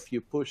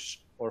you push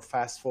or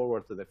fast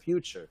forward to the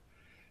future.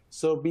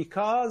 So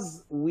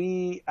because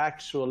we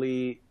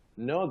actually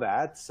know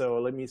that, so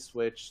let me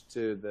switch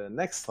to the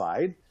next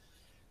slide.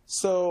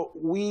 So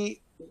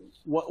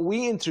what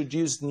we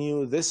introduced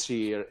new this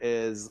year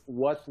is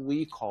what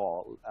we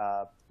call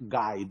a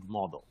guide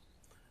model.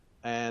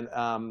 And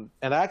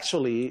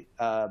actually,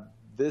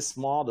 this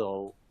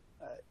model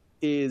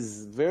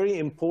is very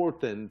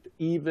important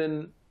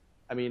even,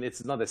 I mean,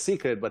 it's not a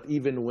secret, but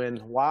even when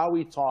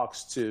Huawei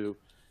talks to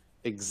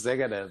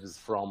executives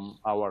from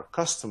our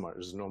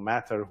customers, no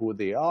matter who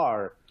they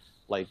are,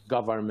 like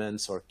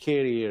governments or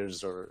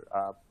carriers or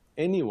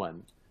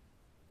anyone,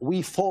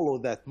 we follow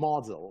that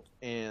model,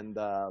 and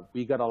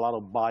we got a lot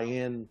of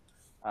buy-in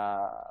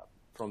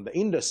from the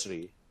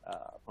industry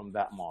from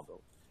that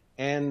model.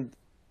 And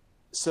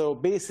so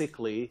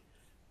basically,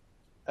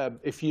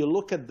 if you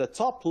look at the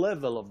top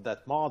level of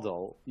that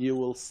model, you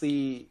will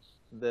see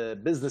the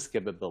business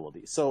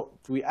capability. So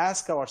if we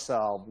ask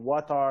ourselves,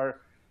 what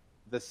are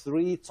the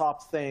 3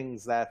 top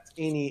things that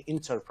any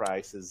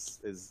enterprise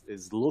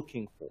is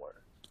looking for?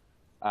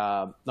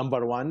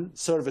 Number 1,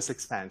 service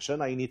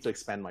expansion. I need to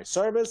expand my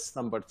service.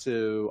 Number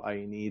 2,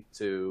 I need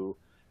to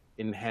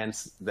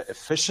enhance the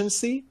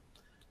efficiency.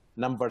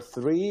 Number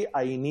 3,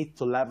 I need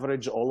to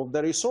leverage all of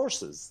the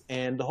resources.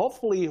 And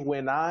hopefully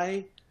when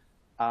I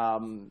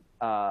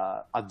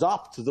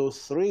adopt those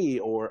 3,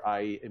 or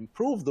I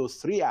improve those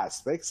 3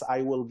 aspects,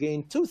 I will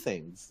gain 2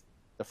 things.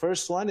 The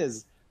first one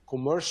is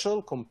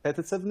commercial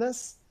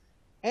competitiveness.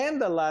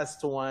 And the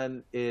last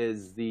one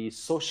is the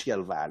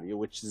social value,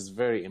 which is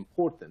very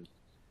important,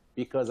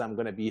 because I'm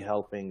going to be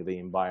helping the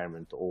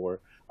environment or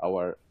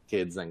our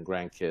kids and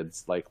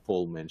grandkids, like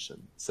Paul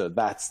mentioned. So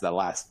that's the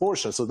last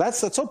portion. So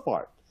that's the top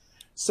part.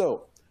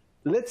 So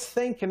let's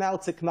think now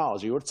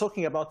technology. We're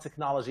talking about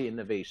technology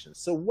innovation.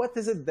 So what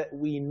is it that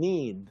we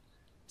need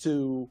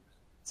to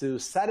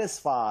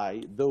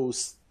satisfy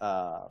those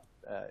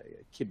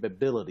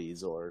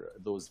capabilities or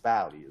those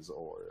values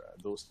or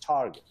those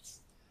targets?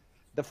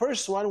 The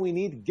first one, we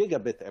need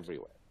gigabit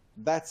everywhere.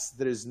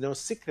 There is no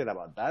secret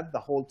about that. The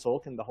whole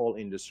talk in the whole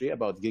industry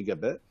about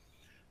gigabit.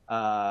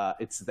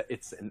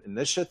 It's an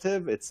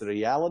initiative. It's a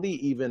reality.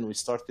 Even we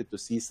started to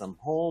see some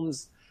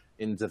homes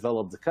in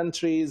developed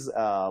countries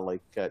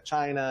like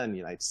China and the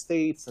United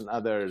States and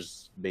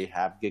others. They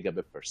have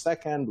gigabit per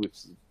second. We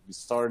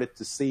started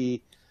to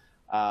see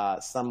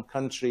some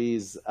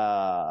countries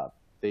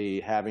they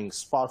having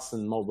spots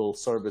in mobile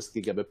service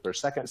gigabit per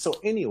second. So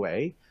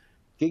anyway,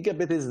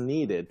 gigabit is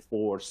needed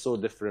for so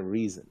different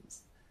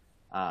reasons.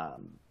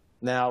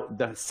 Now,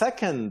 the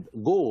second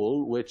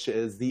goal, which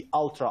is the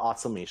ultra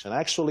automation.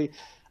 Actually,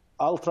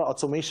 ultra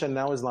automation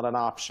now is not an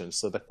option.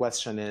 So the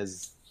question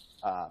is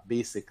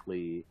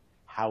basically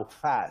how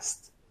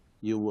fast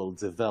you will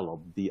develop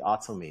the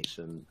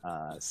automation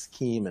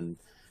scheme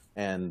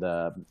and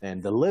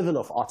the level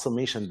of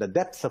automation, the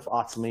depth of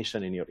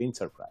automation in your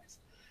enterprise.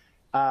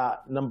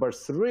 Number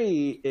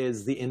 3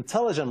 is the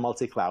intelligent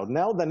multi-cloud.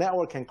 Now the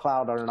network and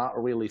cloud are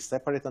not really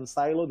separate and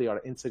siloed. They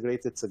are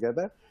integrated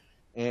together.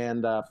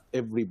 And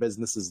every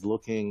business is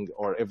looking,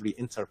 or every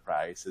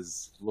enterprise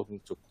is looking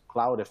to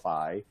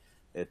cloudify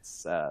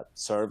its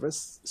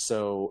service.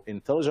 So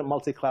intelligent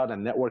multi-cloud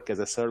and network as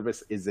a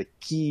service is a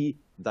key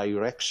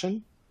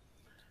direction.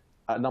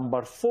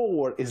 Number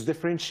 4 is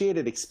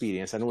differentiated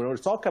experience. And when we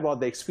talk about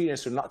the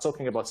experience, we're not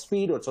talking about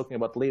speed, we're talking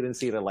about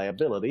latency,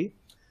 reliability.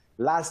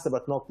 Last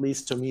but not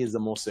least, to me, is the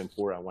most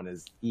important one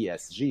is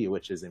ESG,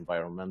 which is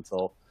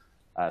environmental,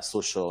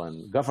 social,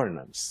 and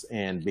governance,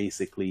 and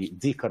basically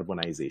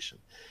decarbonization.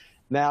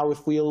 Now,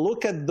 if we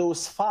look at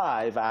those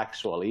 5,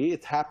 actually,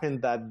 it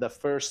happened that the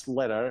first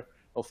letter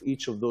of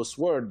each of those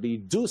words, they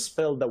do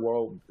spell the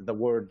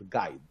word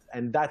guide.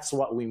 And that's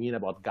what we mean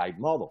about guide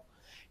model.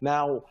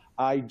 Now,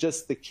 I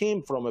just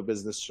came from a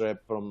business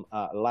trip from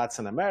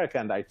Latin America,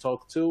 and I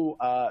talked to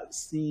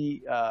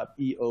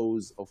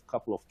CEOs of a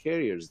couple of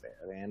carriers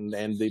there.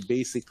 And they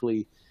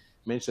basically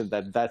mentioned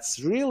that that's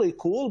really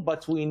cool,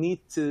 but we need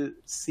to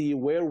see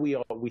where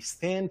we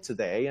stand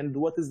today and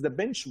what is the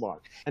benchmark.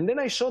 And then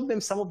I showed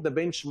them some of the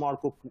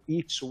benchmark of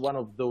each one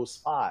of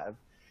those 5.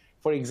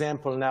 For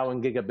example, now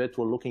in gigabit,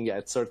 we're looking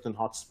at certain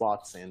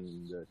hotspots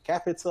in the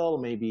capital.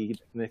 Maybe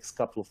next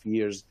couple of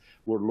years,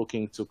 we're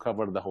looking to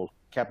cover the whole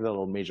capital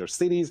or major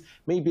cities.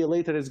 Maybe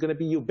later it's going to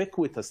be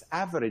ubiquitous,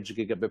 average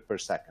gigabit per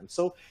second.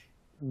 So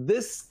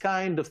this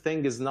kind of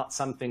thing is not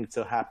something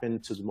to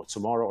happen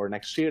tomorrow or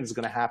next year. It's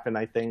going to happen,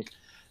 I think,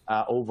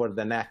 over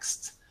the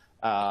next,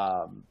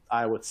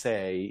 I would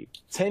say,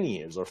 10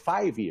 years or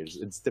 5 years.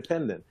 It's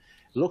dependent.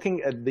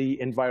 Looking at the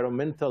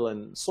environmental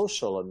and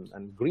social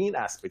and green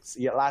aspects,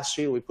 last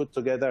year we put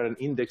together an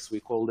index.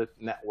 We called it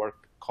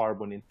Network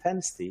Carbon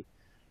Intensity,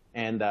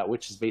 and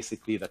which is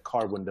basically the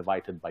carbon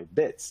divided by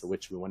bits,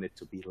 which we want it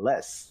to be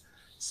less.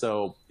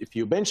 So if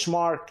you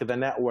benchmark the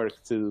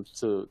network to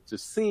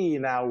see,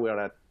 now we're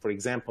at, for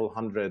example,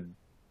 100,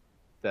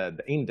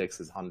 the index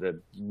is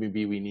 100,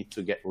 maybe we need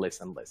to get less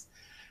and less.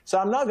 So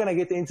I'm not going to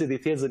get into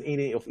details on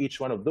any of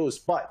each one of those,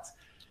 but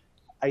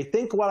I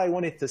think what I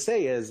wanted to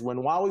say is when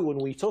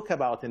we talk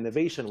about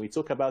innovation, we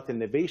talk about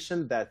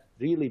innovation that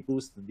really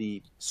boosts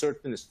the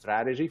certain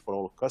strategy for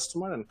our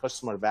customer and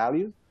customer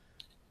value,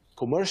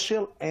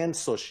 commercial and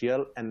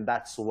social, and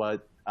that's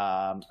what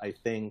I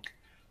think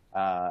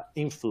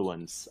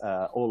influence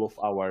all of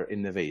our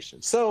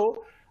innovation.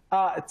 So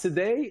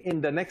today,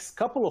 in the next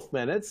couple of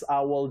minutes, I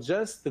will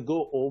just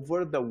go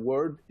over the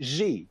word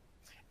G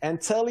and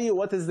tell you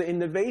what is the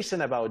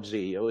innovation about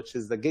G, which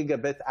is the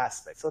gigabit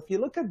aspect. So if you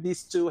look at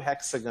these two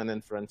hexagons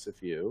in front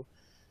of you,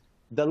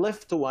 the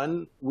left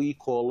one, we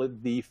call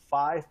it the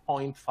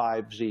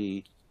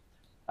 5.5G,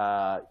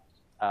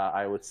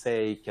 I would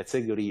say,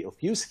 category of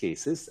use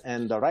cases.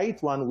 And the right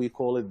one, we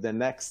call it the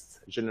next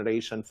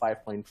generation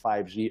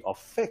 5.5G of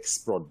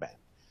fixed broadband.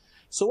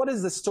 So what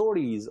is the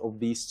stories of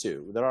these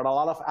two? There are a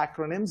lot of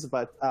acronyms,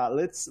 but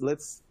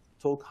let's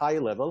talk high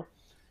level.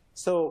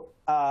 So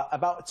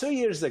about 2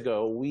 years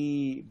ago,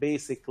 we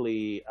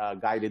basically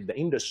guided the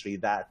industry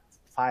that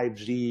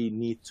 5G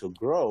need to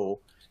grow,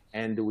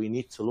 and we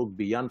need to look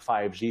beyond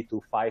 5G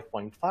to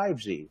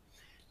 5.5G.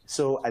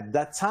 So at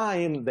that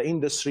time, the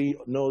industry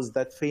knows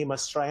that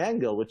famous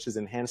triangle, which is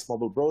enhanced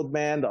mobile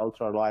broadband,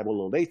 ultra reliable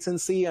low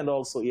latency, and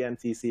also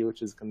EMTC,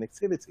 which is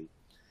connectivity.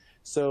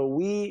 So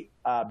we,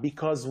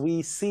 because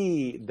we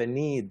see the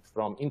need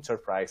from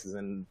enterprises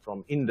and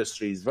from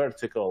industries,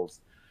 verticals,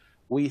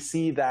 we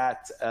see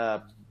that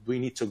we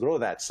need to grow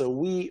that. So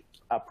we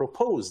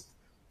proposed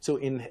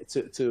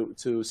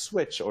to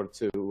switch or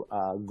to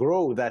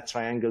grow that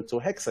triangle to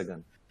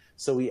hexagon.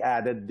 So we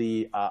added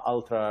the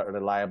ultra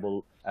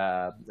reliable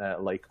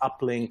like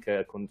uplink,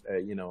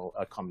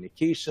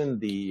 communication,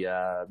 the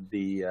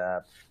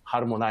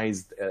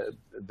harmonized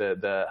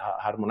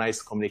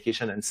harmonized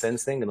communication and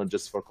sensing, and not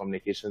just for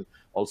communication,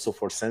 also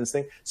for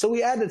sensing. So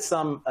we added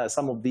some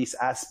of these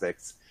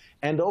aspects.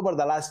 And over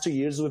the last 2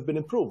 years, we've been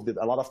improved.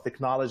 A lot of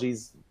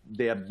technologies,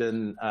 they have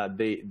been,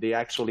 they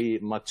actually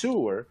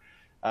mature.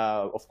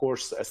 Of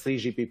course,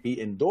 3GPP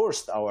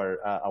endorsed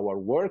our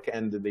work,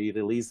 and they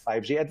released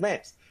 5G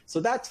Advanced. So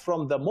that's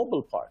from the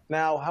mobile part.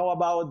 Now, how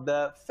about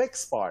the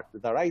fixed part,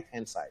 the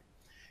right-hand side?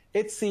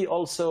 Etsy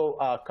also,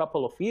 a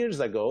couple of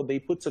years ago, they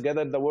put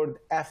together the word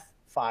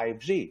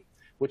F5G,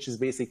 which is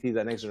basically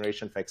the next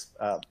generation fixed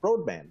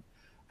broadband.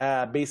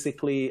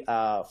 Basically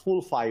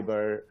full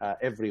fiber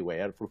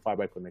everywhere, full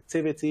fiber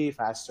connectivity,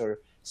 faster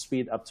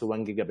speed up to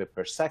 1 gigabit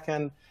per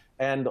second,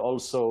 and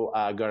also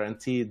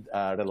guaranteed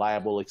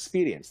reliable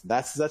experience.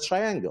 That's the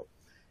triangle.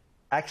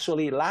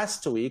 Actually,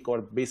 last week,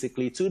 or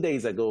basically 2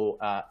 days ago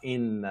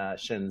in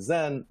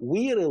Shenzhen,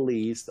 we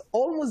released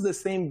almost the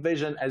same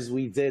vision as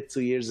we did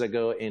 2 years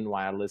ago in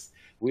wireless.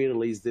 We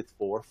released it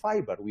for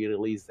fiber. We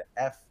released the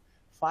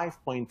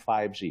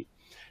F5.5G.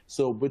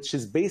 So, which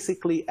is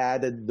basically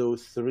added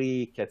those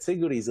three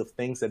categories of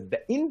things that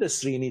the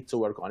industry needs to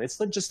work on. It's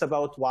not just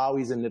about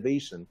Huawei's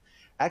innovation.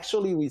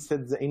 Actually, we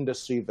set the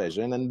industry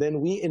vision, and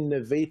then we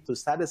innovate to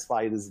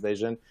satisfy this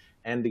vision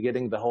and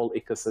getting the whole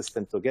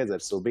ecosystem together.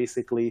 So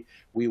basically,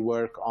 we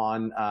work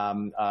on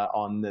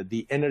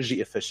the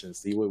energy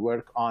efficiency. We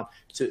work on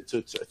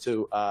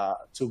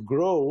to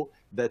grow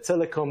the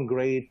telecom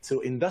grade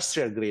to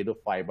industrial grade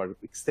of fiber,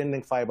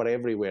 extending fiber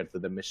everywhere, to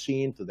the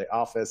machine, to the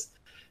office,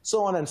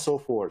 so on and so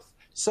forth.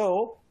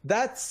 So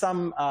that's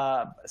some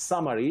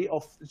summary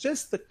of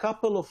just a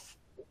couple of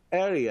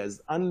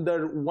areas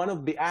under one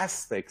of the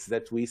aspects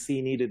that we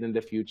see needed in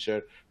the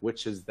future,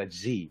 which is the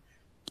G.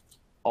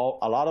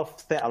 A lot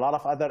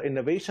of other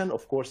innovation.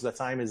 Of course, the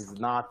time is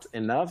not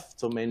enough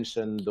to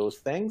mention those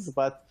things,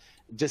 but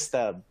just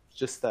a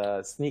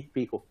sneak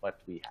peek of what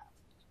we have.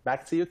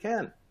 Back to you,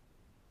 Ken.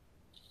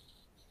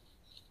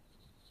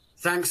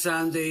 Thanks,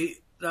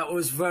 Andy. That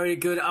was very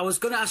good. I was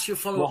going to ask you a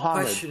follow-up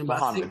question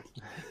about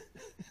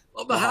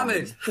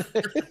Mohammed.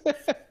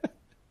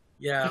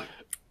 Yeah.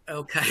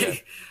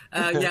 Okay.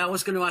 Yeah, I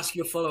was going to ask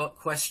you a follow-up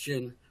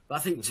question, but I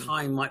think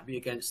time might be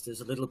against us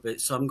a little bit.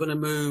 So I'm going to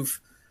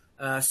move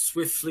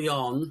swiftly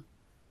on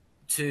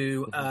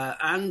to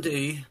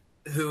Andy,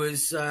 who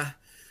is...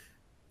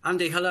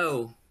 Andy,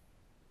 hello.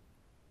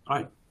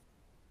 Hi.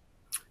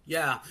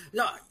 Yeah.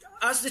 Now,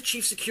 as the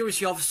Chief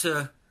Security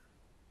Officer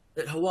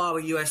at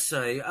Huawei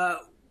USA,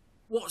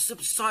 what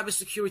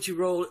cybersecurity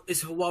role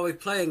is Huawei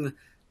playing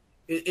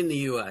in the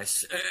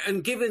US?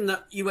 And given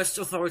that US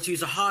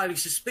authorities are highly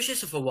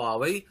suspicious of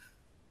Huawei,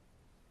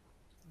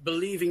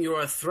 believing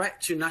you're a threat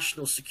to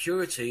national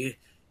security,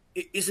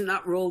 isn't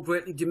that role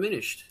greatly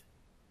diminished?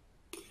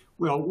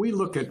 Well, we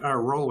look at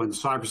our role in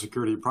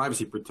cybersecurity and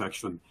privacy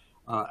protection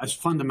as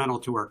fundamental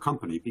to our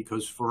company,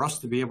 because for us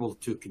to be able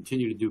to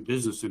continue to do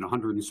business in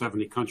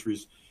 170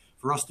 countries,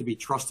 for us to be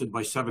trusted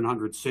by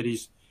 700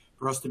 cities,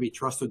 for us to be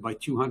trusted by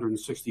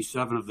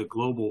 267 of the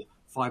global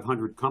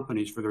 500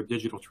 companies for their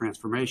digital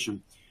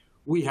transformation,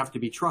 we have to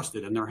be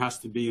trusted, and there has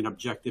to be an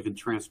objective and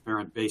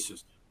transparent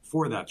basis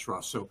for that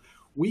trust. So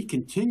we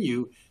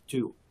continue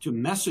to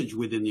message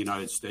within the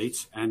United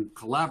States and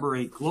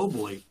collaborate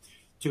globally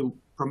to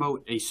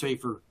promote a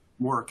safer,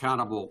 more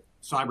accountable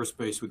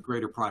cyberspace with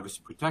greater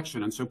privacy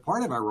protection. And so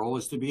part of our role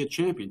is to be a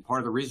champion. Part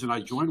of the reason I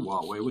joined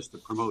Huawei was to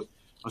promote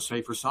a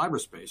safer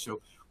cyberspace.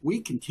 So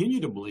we continue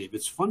to believe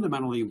it's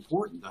fundamentally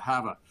important to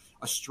have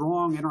a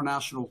strong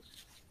international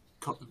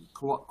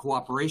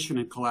cooperation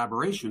and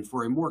collaboration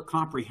for a more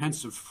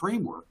comprehensive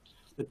framework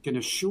that can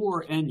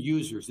assure end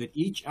users that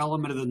each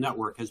element of the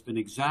network has been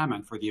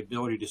examined for the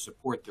ability to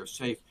support their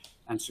safe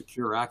and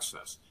secure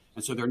access.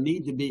 And so there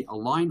need to be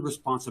aligned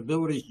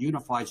responsibilities,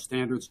 unified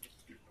standards,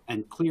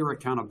 and clear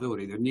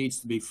accountability. There needs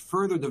to be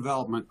further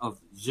development of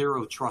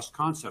zero trust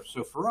concepts.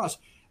 So for us,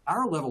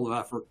 our level of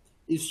effort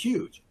is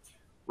huge.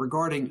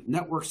 Regarding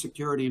network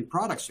security and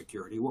product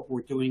security, what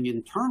we're doing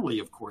internally,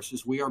 of course,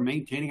 is we are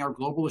maintaining our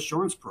global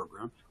assurance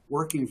program,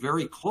 working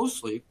very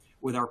closely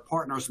with our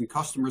partners and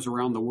customers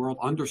around the world,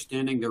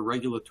 understanding their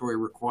regulatory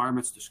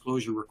requirements,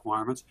 disclosure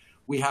requirements.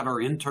 We have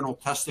our internal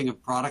testing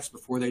of products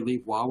before they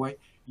leave Huawei,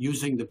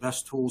 using the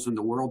best tools in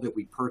the world that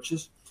we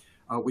purchase.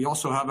 We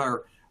also have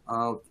our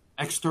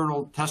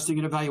external testing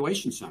and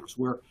evaluation centers,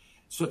 where,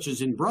 such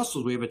as in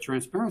Brussels, we have a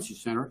transparency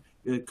center.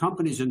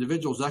 Companies,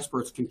 individuals,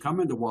 experts can come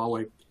into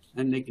Huawei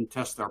and they can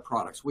test our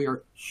products. We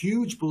are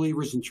huge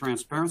believers in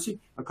transparency.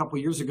 A couple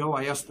of years ago,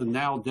 I asked the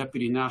now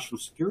Deputy National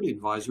Security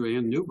Advisor,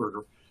 Ann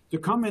Neuberger, to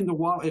come into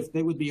Huawei, if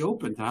they would be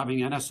open to having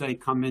NSA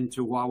come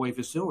into Huawei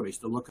facilities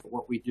to look at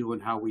what we do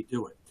and how we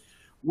do it.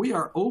 We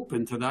are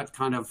open to that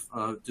kind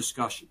of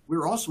discussion.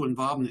 We're also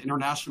involved in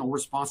international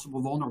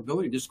responsible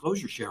vulnerability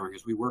disclosure sharing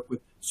as we work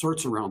with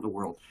certs around the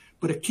world.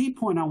 But a key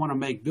point I want to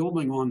make,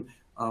 building on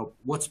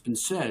what's been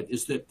said,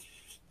 is that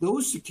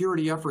those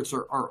security efforts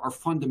are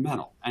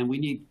fundamental, and we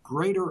need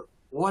greater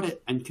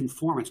audit and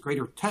conformance,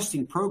 greater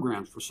testing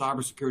programs for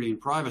cybersecurity and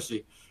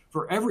privacy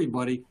for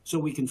everybody, so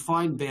we can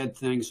find bad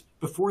things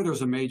before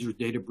there's a major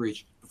data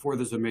breach, before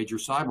there's a major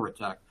cyber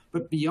attack.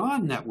 But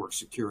beyond network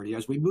security,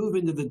 as we move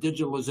into the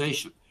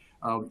digitalization,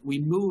 we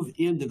move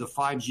into the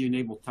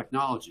 5G-enabled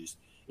technologies,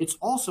 it's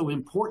also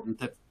important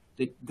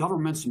that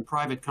governments and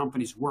private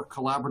companies work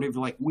collaboratively,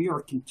 like we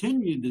are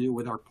continuing to do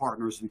with our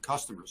partners and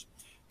customers,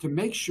 to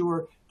make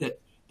sure that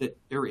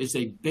there is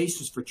a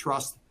basis for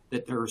trust,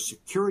 that there are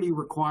security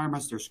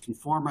requirements, there's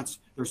conformance,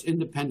 there's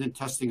independent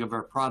testing of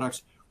our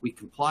products. We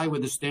comply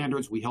with the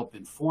standards, we help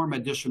inform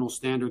additional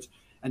standards,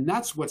 and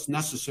that's what's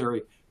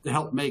necessary to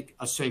help make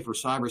a safer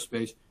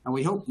cyberspace. And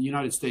we hope the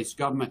United States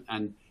government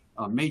and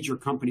major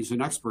companies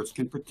and experts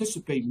can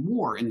participate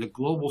more in the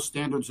global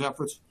standards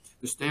efforts,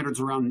 the standards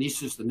around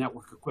NISIS, the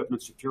Network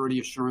Equipment Security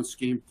Assurance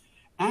Scheme,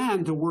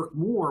 and to work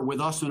more with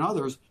us and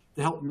others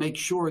to help make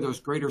sure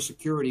there's greater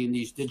security in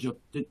these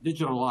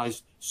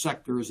digitalized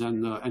sectors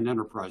and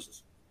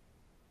enterprises.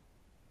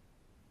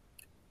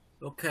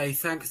 Okay,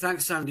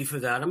 thanks, Andy, for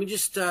that. I mean,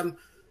 just I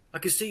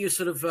can see you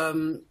sort of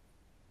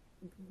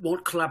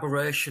want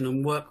collaboration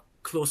and work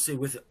closely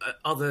with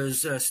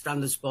others,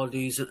 standards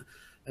bodies,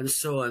 and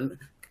so on.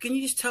 Can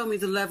you just tell me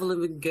the level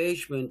of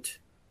engagement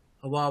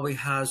Huawei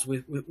has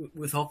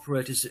with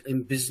operators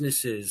and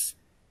businesses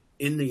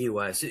in the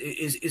US?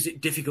 Is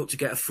it difficult to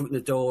get a foot in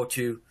the door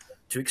to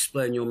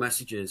explain your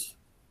messages?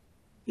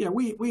 Yeah,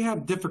 we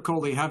have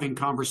difficulty having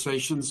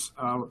conversations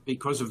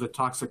because of the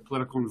toxic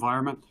political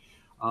environment.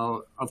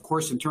 Of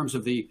course, in terms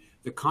of the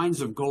kinds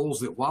of goals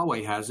that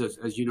Huawei has,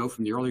 as you know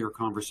from the earlier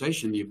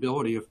conversation, the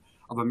ability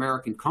of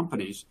American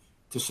companies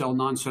to sell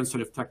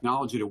non-sensitive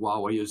technology to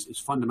Huawei is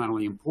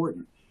fundamentally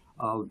important.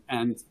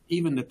 And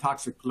even the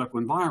toxic political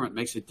environment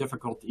makes it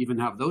difficult to even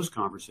have those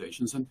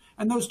conversations.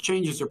 And those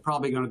changes are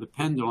probably going to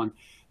depend on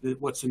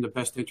what's in the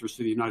best interest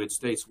of the United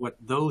States, what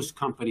those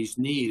companies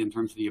need in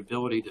terms of the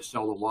ability to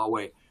sell to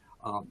Huawei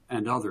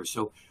and others.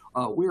 So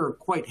we are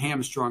quite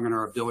hamstrung in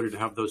our ability to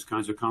have those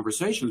kinds of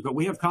conversations. But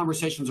we have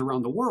conversations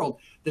around the world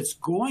that's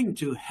going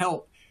to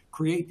help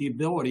create the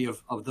ability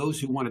of those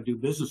who want to do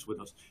business with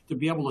us to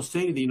be able to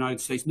say to the United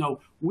States, no,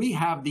 we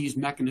have these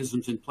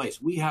mechanisms in place.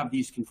 We have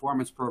these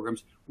conformance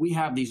programs. We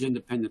have these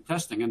independent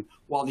testing. And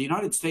while the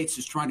United States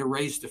is trying to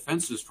raise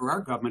defenses for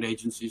our government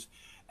agencies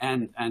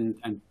and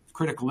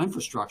critical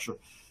infrastructure,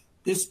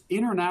 this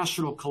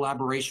international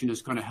collaboration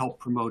is going to help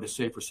promote a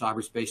safer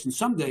cyberspace. And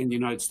someday in the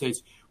United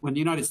States, when the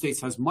United States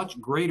has much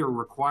greater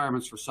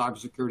requirements for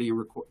cybersecurity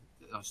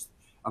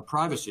and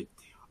privacy,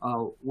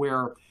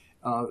 where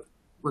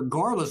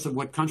regardless of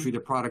what country the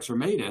products are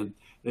made in,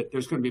 that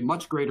there's going to be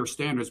much greater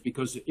standards,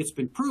 because it's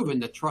been proven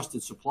that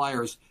trusted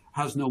suppliers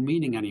has no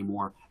meaning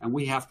anymore, and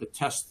we have to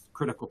test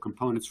critical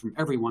components from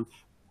everyone.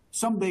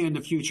 Someday in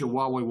the future,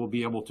 Huawei will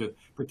be able to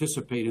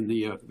participate in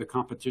the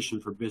competition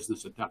for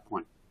business at that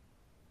point.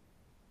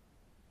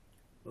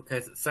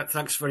 Okay,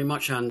 thanks very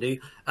much,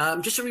 Andy.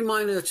 Just a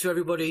reminder to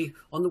everybody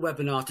on the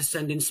webinar to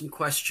send in some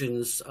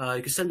questions.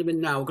 You can send them in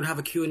now. We're going to have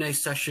a Q&A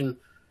session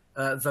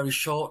very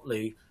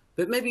shortly.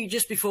 But maybe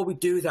just before we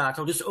do that,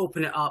 I'll just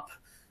open it up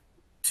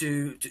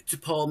to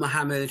Paul,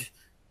 Mohammed,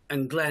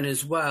 and Glenn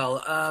as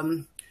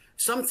well.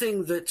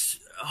 Something that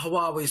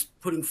Huawei is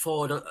putting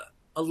forward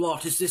a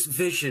lot is this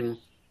vision,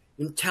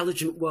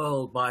 intelligent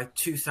world by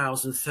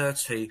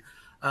 2030.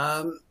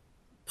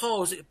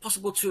 Paul, is it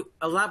possible to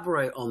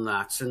elaborate on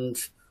that? And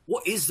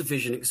what is the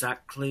vision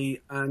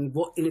exactly, and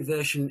what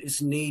innovation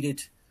is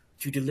needed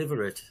to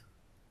deliver it?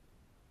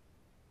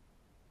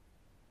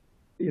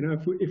 You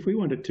know, if we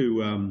wanted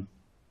to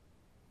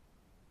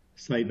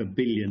save 1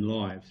 billion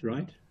lives,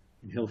 right,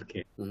 in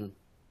healthcare,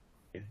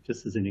 yeah,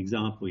 just as an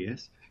example,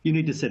 yes, you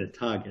need to set a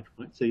target,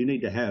 right? So you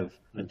need to have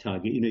a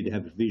target, you need to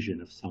have a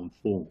vision of some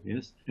form,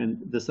 yes? And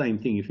the same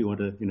thing if you want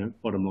to, you know,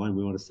 bottom line,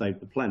 we want to save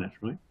the planet,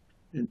 right?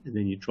 And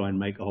then you try and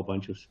make a whole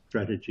bunch of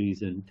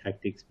strategies and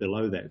tactics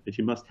below that, but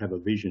you must have a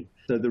vision.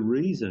 So the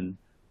reason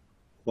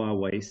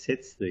Huawei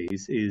sets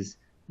these is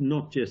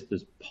not just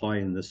as pie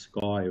in the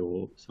sky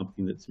or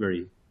something that's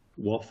very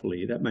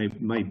waffly. That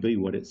may be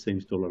what it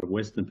seems to a lot of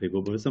Western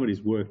people, but as somebody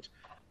who's worked,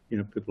 you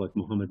know, people like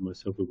Mohammed and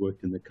myself who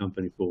worked in the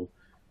company for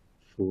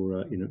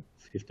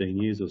 15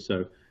 years or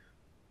so,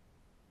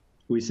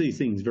 we see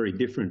things very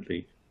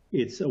differently.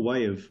 It's a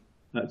way of,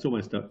 it's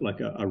almost like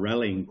a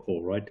rallying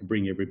call, right, to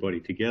bring everybody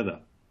together.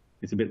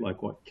 It's a bit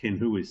like what Ken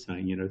Hu is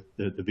saying, you know,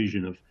 the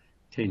vision of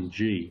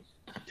 10G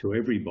to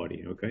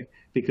everybody, okay?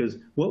 Because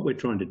what we're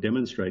trying to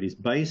demonstrate is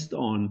based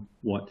on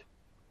what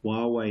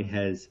Huawei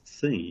has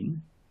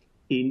seen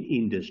in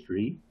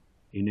industry,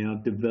 in our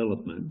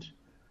development,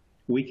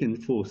 we can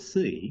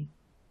foresee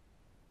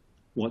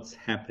what's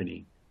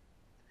happening.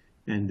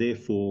 And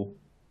therefore,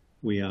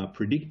 we are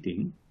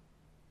predicting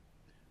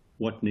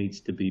what needs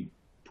to be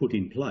put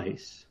in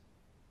place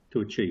to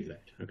achieve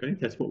that, okay?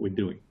 That's what we're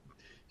doing.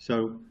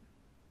 So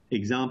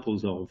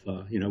examples of,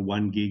 you know,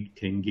 1 gig,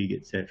 10 gig,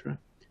 etc.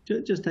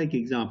 Just take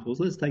examples.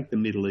 Let's take the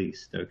Middle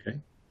East, okay?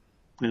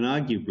 And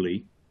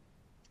arguably,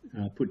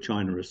 put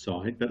China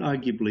aside, but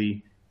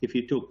arguably, if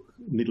you took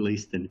Middle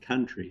Eastern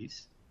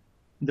countries,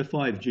 the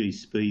 5G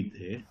speed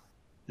there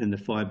and the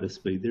fiber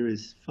speed there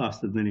is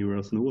faster than anywhere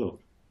else in the world.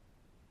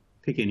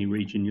 Pick any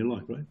region you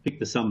like, right? Pick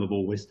the sum of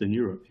all Western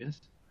Europe, yes?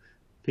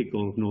 Pick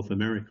all of North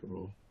America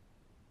or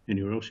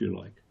anywhere else you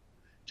like,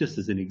 just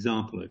as an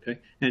example, okay?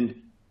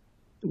 And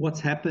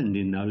what's happened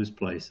in those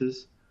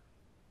places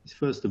is,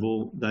 first of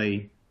all,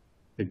 the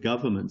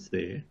governments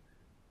there,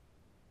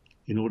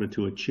 in order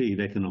to achieve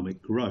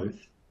economic growth,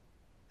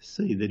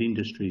 see that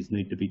industries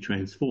need to be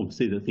transformed,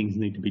 see that things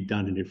need to be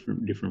done in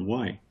a different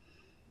way.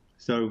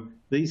 So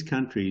these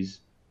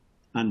countries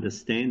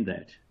understand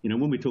that. You know,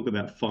 when we talk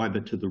about fiber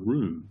to the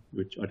room,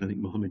 which I don't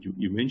think, Mohammed,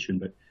 you mentioned,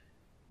 but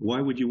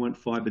why would you want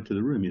fiber to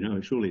the room? You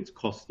know, surely it's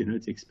cost, you know,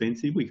 it's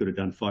expensive. We could have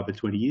done fiber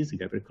 20 years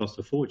ago, but it cost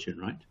a fortune,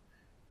 right?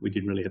 We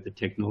didn't really have the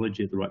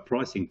technology at the right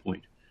pricing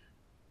point.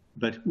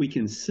 But we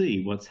can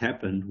see what's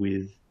happened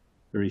with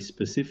very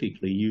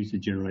specifically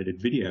user-generated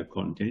video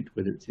content,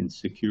 whether it's in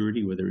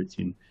security, whether it's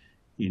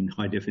in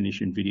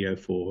high-definition video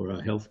for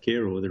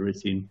healthcare, or whether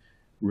it's in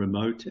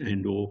remote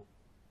and or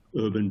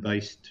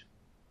urban-based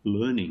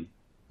learning,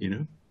 you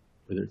know,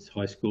 whether it's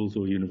high schools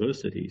or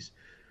universities.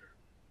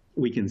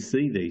 We can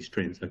see these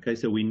trends, okay?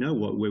 So we know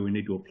where we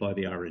need to apply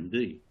the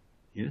R&D,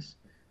 yes?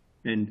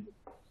 And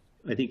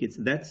I think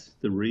that's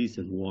the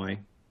reason why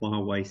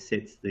Huawei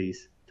sets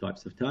these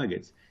types of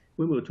targets.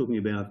 When we were talking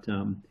about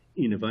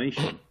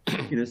innovation,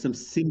 you know,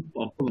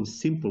 I'll call them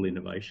simple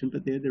innovation,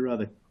 but they're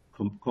rather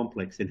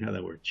complex in how they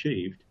were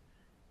achieved.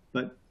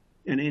 But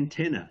an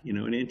antenna, you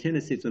know, an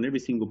antenna sits on every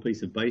single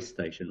piece of base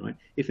station, right?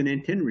 If an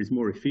antenna is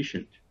more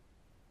efficient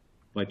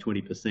by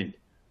 20%,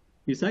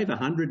 you save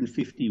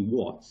 150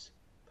 watts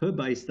per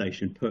base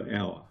station per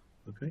hour,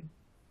 okay?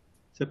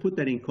 So put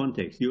that in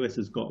context. US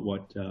has got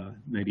what,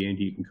 maybe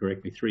Andy, you can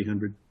correct me,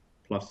 300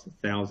 plus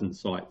 1,000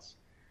 sites.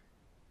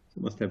 So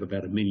it must have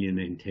about 1 million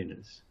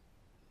antennas.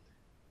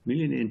 1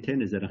 million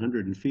antennas at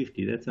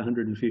 150, that's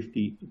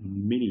 150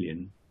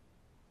 million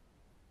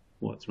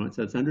watts, right?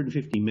 So it's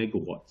 150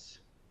 megawatts.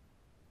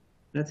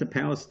 That's a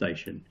power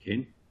station,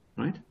 Ken,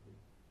 right?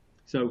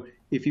 So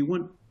if you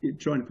want,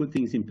 trying to put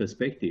things in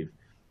perspective,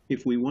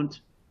 if we want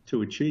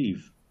to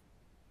achieve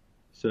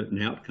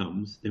certain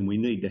outcomes, then we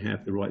need to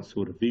have the right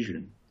sort of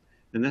vision.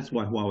 And that's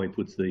why Huawei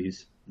puts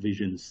these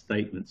vision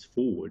statements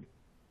forward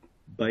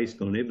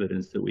based on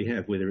evidence that we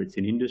have, whether it's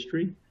in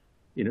industry,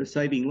 you know,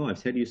 saving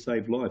lives. How do you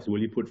save lives?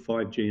 Well, you put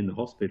 5G in the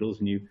hospitals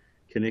and you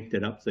connect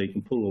it up so you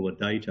can pull all the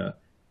data,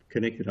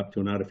 connect it up to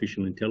an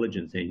artificial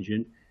intelligence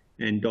engine,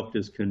 and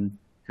doctors can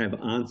have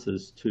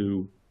answers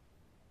to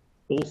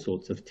all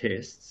sorts of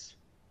tests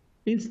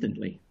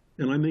instantly.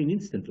 And I mean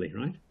instantly,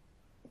 right?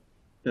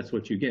 That's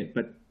what you get.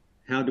 But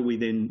how do we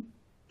then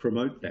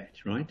promote that,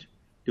 right?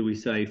 Do we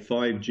say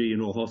 5G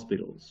in all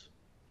hospitals?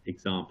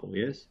 Example,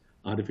 yes?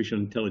 Artificial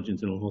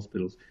intelligence in all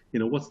hospitals. You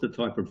know, what's the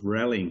type of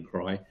rallying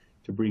cry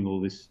to bring all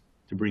this,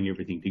 to bring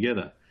everything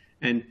together?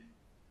 And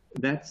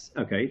that's,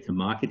 okay, it's a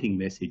marketing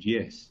message,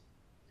 yes.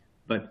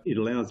 But it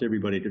allows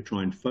everybody to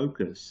try and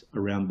focus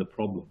around the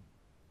problem,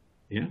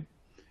 yeah?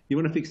 You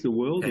want to fix the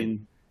world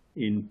in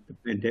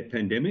the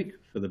pandemic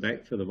for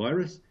the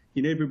virus,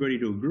 you need everybody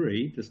to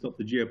agree to stop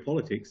the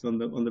geopolitics on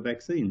the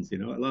vaccines. You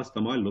know, last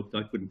time I looked,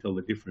 I couldn't tell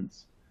the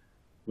difference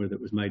whether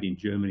it was made in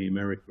Germany,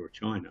 America, or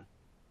China.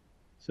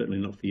 certainly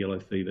not for yellow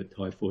fever,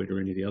 typhoid, or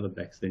any of the other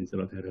vaccines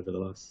that I've had over the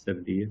last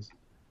 70 years.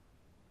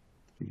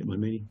 You get my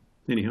meaning?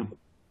 Anyhow.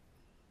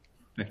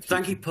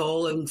 Thank you,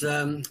 Paul.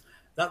 And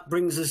that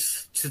brings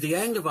us to the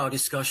end of our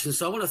discussion.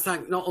 So I want to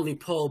thank not only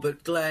Paul,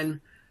 but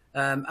Glenn,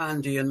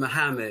 Andy, and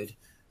Mohammed.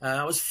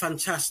 That was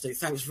fantastic.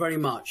 Thanks very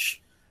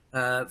much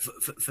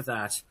for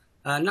that.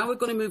 Now we're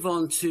going to move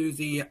on to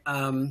the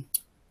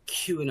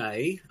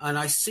Q&A. And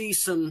I see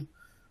some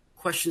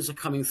questions are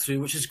coming through,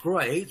 which is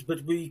great,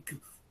 but we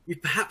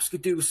perhaps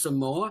could do some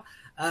more.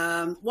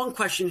 One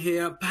question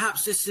here,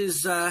 perhaps this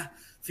is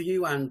for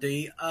you,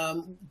 Andy.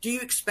 Do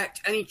you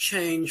expect any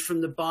change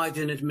from the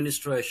Biden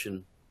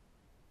administration?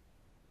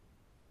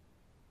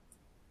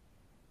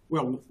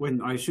 Well,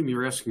 when I assume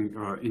you're asking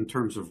in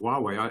terms of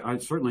Huawei, I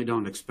certainly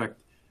don't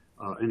expect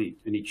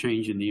any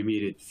change in the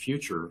immediate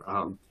future.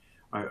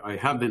 I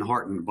have been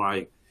heartened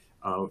by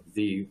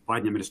the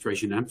Biden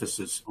administration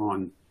emphasis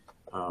on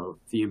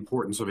the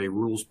importance of a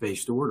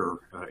rules-based order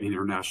in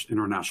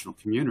international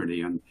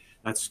community, and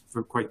that's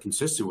quite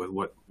consistent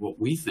with what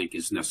we think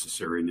is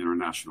necessary in the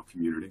international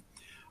community.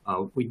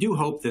 We do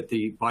hope that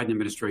the Biden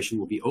administration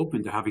will be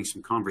open to having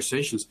some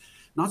conversations,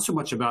 not so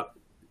much about,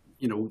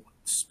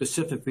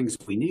 specific things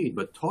we need,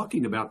 but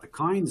talking about the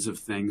kinds of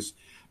things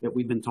that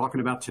we've been talking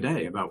about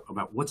today,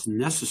 about what's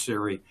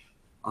necessary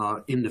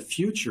in the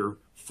future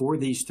for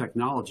these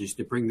technologies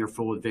to bring their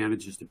full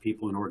advantages to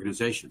people and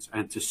organizations,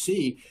 and to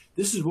see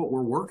this is what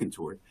we're working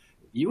toward.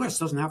 The U.S.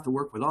 doesn't have to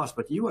work with us,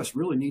 but the U.S.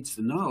 really needs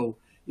to know,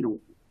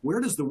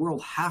 where does the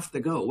world have to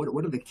go?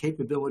 What are the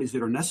capabilities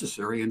that are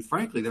necessary? And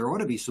frankly, there ought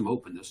to be some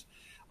openness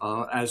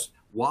as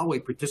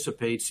Huawei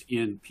participates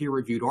in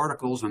peer-reviewed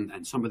articles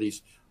and some of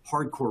these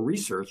hardcore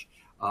research.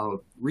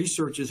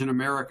 Researchers in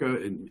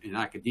America, in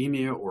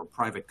academia or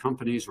private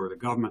companies or the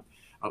government,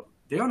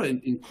 they ought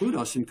to include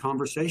us in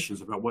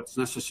conversations about what's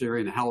necessary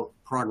and how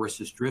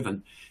progress is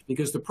driven,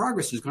 because the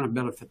progress is going to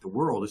benefit the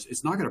world.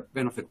 It's not going to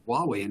benefit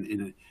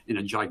Huawei in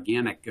a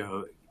gigantic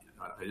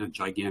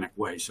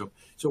way. So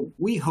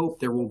we hope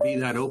there will be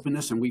that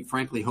openness, and we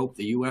frankly hope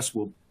the U.S.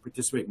 will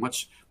participate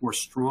much more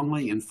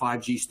strongly in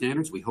 5G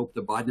standards. We hope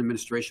the Biden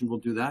administration will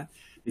do that,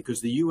 because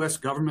the U.S.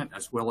 government,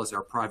 as well as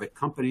our private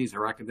companies,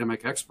 our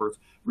academic experts,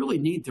 really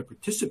need to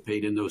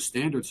participate in those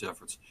standards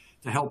efforts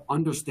to help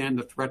understand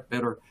the threat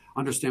better,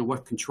 understand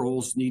what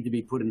controls need to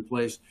be put in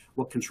place,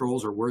 what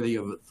controls are worthy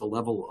of the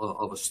level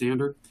of a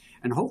standard.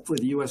 And hopefully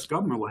the U.S.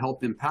 government will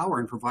help empower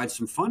and provide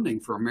some funding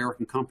for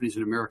American companies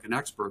and American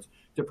experts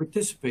to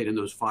participate in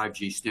those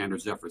 5G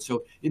standards efforts.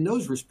 So in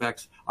those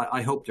respects,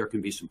 I hope there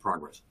can be some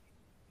progress.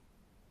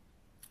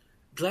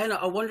 Glenn,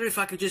 I wonder if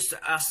I could just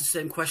ask the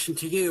same question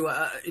to you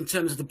in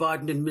terms of the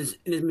Biden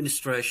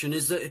administration.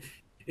 Is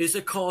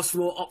there cause for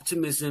more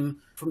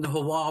optimism from the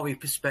Huawei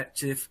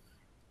perspective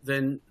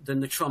than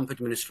the Trump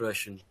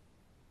administration?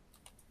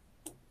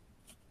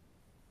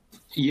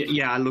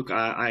 Yeah. Look,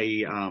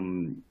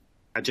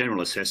 a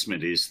general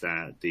assessment is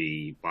that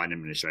the Biden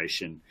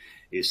administration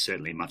is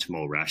certainly much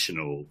more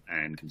rational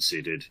and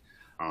considered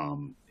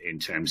in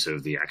terms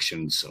of the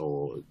actions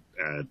or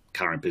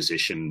current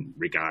position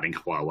regarding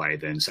Huawei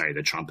than, say,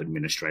 the Trump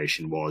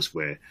administration was,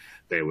 where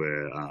there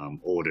were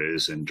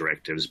orders and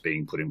directives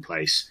being put in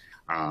place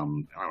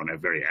on a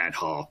very ad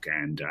hoc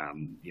and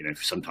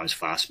sometimes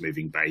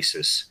fast-moving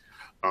basis.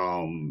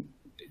 In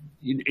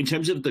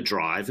terms of the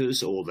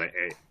drivers or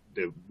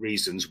the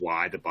reasons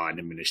why the Biden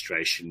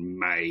administration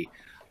may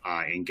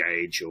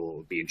engage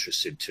or be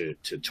interested to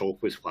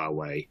talk with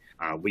Huawei,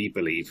 we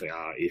believe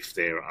if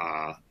there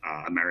are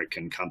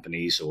American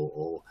companies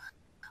or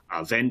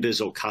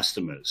vendors or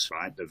customers,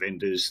 right? The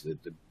vendors,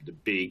 the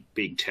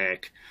big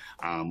tech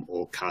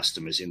or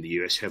customers in the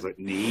US have a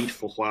need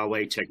for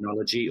Huawei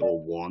technology or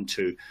want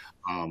to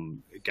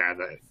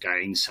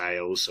gain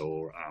sales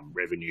or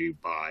revenue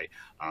by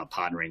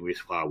partnering with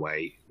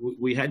Huawei.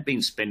 We had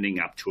been spending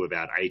up to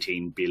about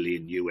 $18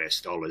 billion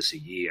a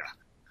year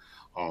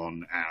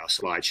on our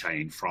supply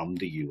chain from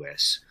the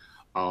US.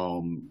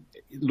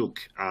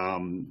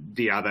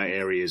 The other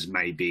areas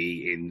may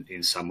be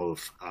in some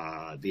of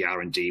the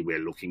R&D we're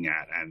looking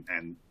at,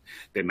 and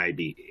there may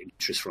be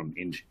interest from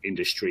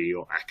industry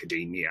or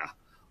academia.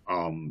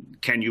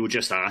 Ken, you were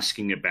just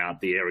asking about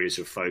the areas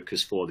of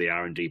focus for the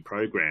R&D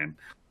program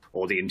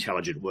or the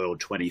Intelligent World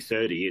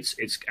 2030.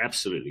 It's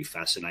absolutely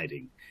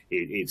fascinating.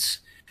 It's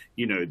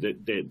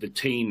the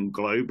team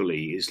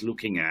globally is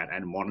looking at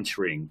and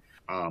monitoring.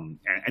 And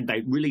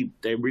they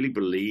really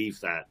believe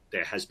that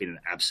there has been an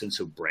absence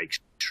of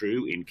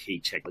breakthrough in key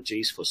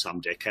technologies for some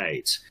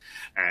decades.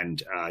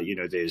 And,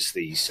 there's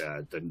these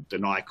the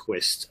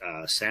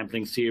Nyquist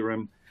sampling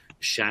theorem,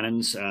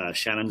 Shannon's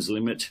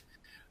limit,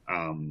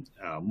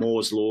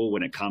 Moore's law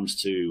when it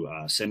comes to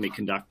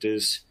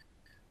semiconductors,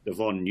 the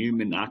von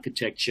Neumann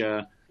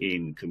architecture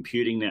in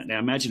computing. Now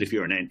imagine if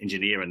you're an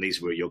engineer and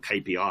these were your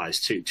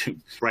KPIs to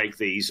break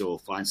these or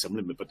find some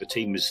limit, but the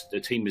team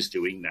is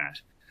doing that.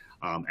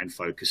 And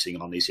focusing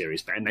on these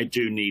areas. And they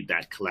do need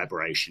that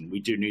collaboration.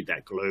 We do need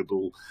that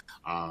global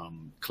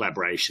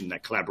collaboration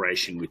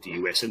with the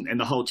US, and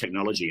the whole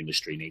technology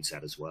industry needs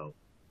that as well.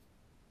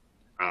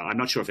 I'm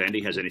not sure if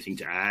Andy has anything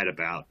to add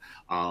about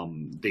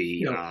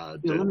the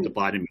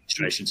Biden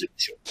administration's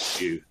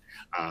view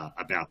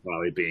about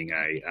Huawei being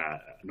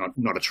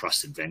not a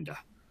trusted vendor.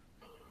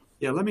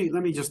 Yeah, let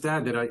me just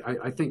add that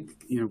I think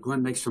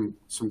Glenn makes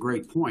some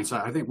great points.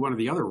 I think one of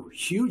the other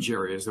huge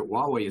areas that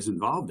Huawei is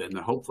involved in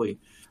that hopefully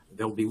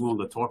they'll be willing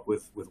to talk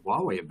with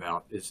Huawei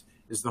about is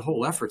the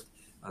whole effort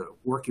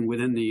working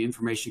within the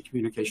information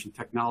communication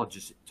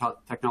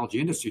technology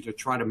industry to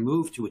try to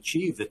move to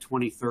achieve the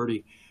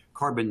 2030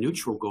 carbon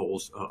neutral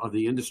goals of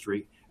the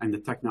industry and the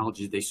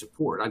technologies they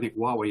support. I think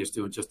Huawei is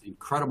doing just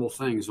incredible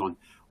things on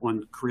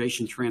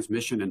creation,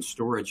 transmission, and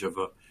storage of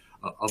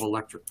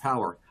electric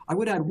power. I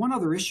would add one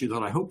other issue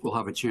that I hope we'll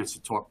have a chance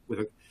to talk with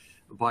the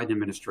Biden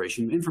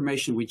administration.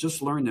 Information we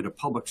just learned in a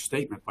public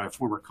statement by a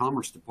former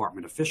Commerce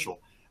Department official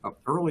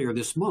earlier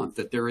this month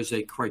that there is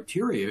a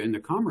criteria in the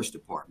Commerce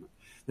Department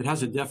that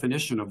has a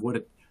definition of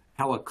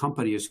how a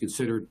company is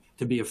considered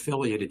to be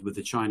affiliated with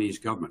the Chinese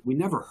government. We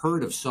never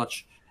heard of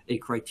such a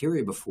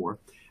criteria before.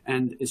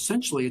 And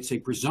essentially, it's a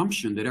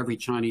presumption that every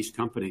Chinese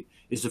company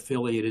is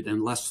affiliated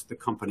unless the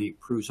company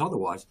proves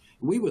otherwise.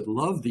 We would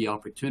love the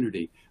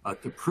opportunity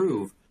to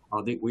prove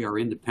that we are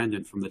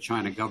independent from the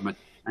China government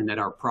and that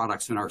our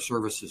products and our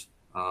services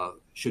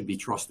should be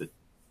trusted.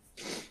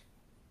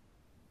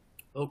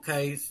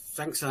 Okay,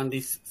 thanks,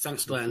 Andy.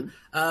 Thanks, Glenn.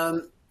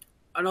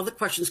 Another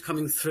question's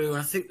coming through, and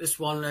I think this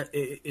one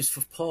is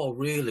for Paul,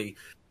 really.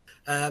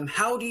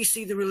 How do you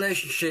see the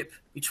relationship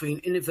between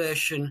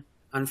innovation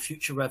and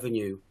future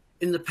revenue?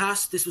 In the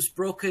past, this was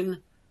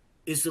broken.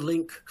 Is the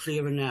link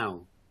clearer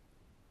now?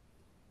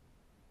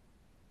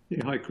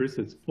 Yeah, hi, Chris.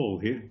 It's Paul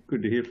here.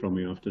 Good to hear from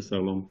you after so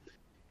long.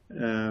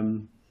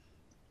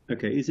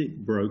 Okay, is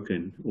it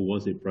broken or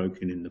was it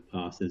broken in the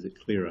past? Is it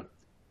clearer?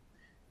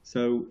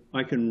 So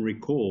I can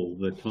recall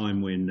the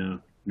time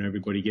when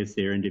everybody gets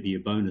their end of year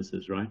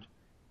bonuses, right?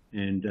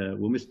 And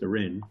well, Mr.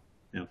 Wren,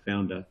 our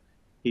founder,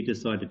 he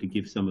decided to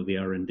give some of the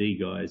R&D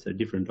guys a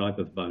different type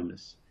of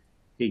bonus.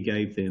 He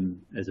gave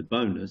them as a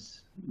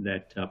bonus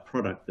that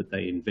product that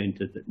they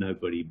invented that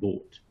nobody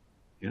bought.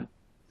 Yeah,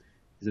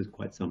 this is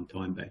quite some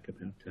time back,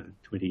 about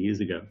 20 years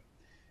ago.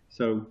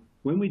 So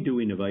when we do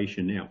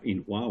innovation now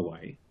in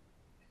Huawei,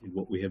 and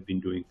what we have been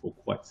doing for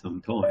quite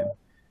some time,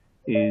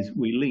 is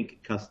we link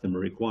customer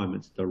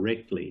requirements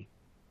directly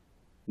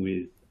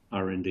with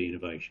R&D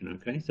innovation.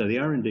 Okay, so the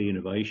R&D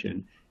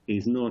innovation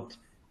is not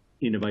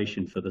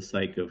innovation for the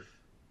sake of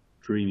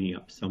dreaming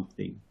up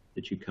something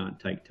that you can't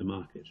take to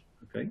market.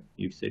 Okay,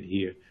 you've said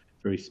here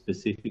very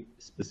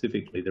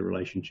specifically the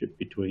relationship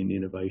between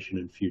innovation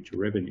and future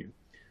revenue.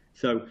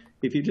 So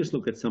if you just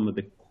look at some of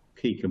the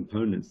key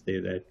components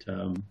there that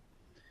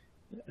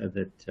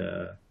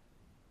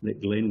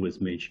Glenn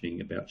was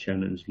mentioning about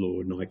Shannon's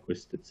law,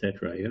 Nyquist,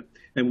 etc. Yeah,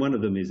 and one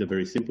of them is a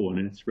very simple one,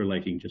 and it's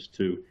relating just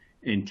to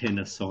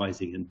antenna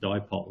sizing and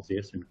dipoles,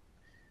 yes, and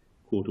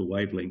quarter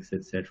wavelengths,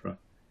 etc.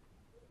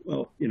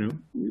 Well,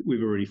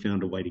 we've already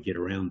found a way to get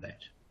around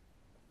that.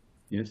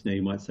 Yes, now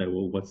you might say,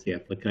 well, what's the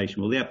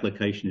application? Well, the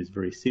application is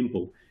very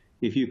simple.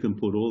 If you can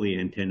put all the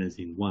antennas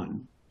in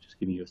one, just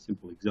giving you a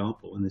simple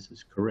example, and this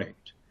is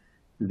correct,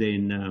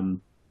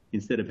 then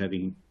instead of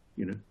having,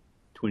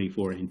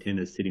 24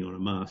 antennas sitting on a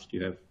mast,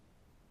 you have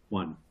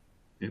one,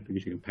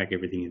 because you can pack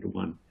everything into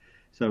one.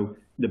 So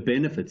the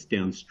benefits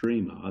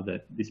downstream are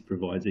that this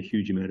provides a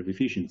huge amount of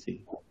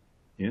efficiency,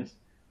 yes?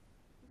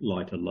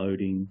 Lighter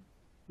loading,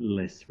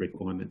 less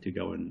requirement to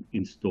go and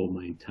install,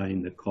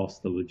 maintain, the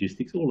cost, the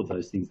logistics, all of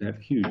those things. They have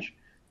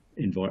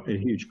a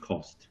huge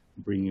cost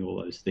bringing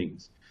all those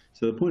things.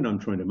 So the point I'm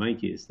trying to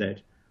make is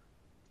that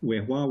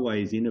where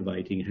Huawei is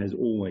innovating, has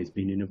always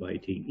been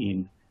innovating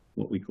in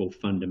what we call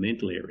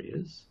fundamental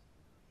areas.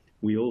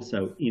 We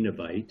also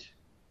innovate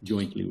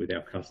jointly with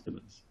our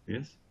customers,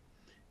 yes?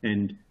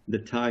 And the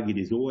target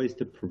is always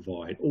to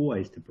provide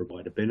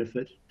a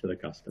benefit to the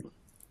customer.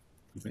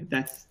 Okay,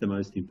 that's the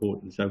most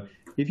important. So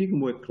if you can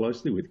work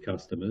closely with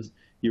customers,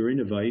 your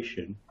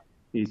innovation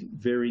is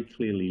very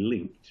clearly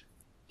linked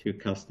to your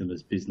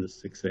customers' business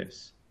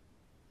success.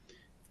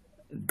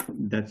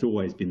 That's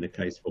always been the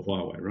case for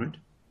Huawei, right?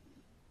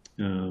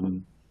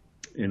 And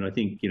I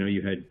think,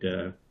 you had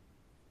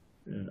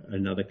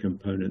another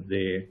component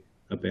there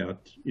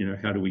about,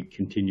 how do we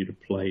continue to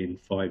play in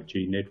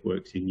 5G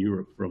networks in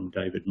Europe from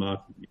David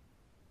Martin,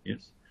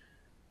 yes?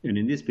 And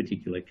in this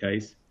particular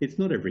case, it's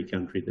not every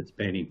country that's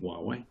banning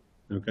Huawei,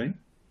 okay?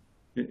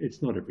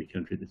 It's not every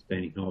country that's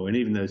banning Huawei. And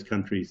even those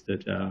countries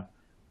that are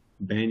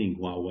banning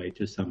Huawei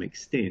to some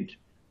extent,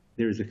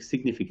 there is a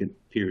significant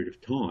period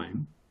of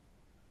time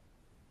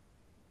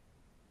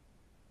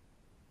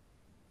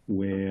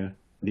where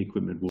the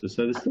equipment will.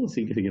 So there's still a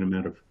significant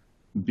amount of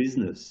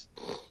business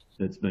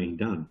that's being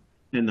done.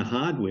 And the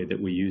hardware that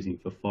we're using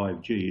for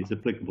 5G is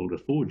applicable to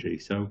 4G.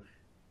 So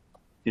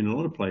in a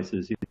lot of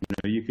places,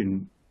 you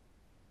can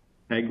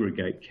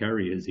aggregate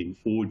carriers in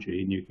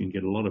 4G and you can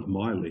get a lot of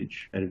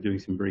mileage out of doing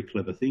some very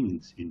clever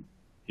things in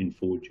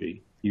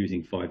 4G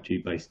using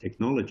 5G based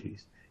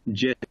technologies,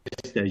 just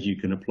as you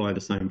can apply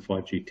the same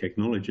 5G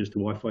technologies to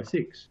Wi-Fi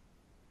 6.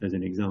 as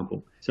an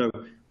example. So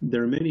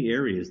there are many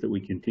areas that we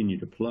continue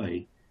to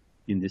play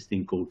in this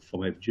thing called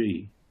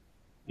 5G,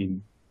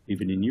 even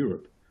in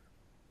Europe.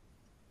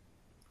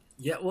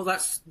 Yeah, well,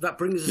 that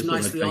brings us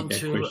nicely on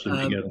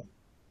to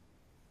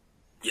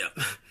yeah.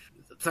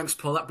 Thanks,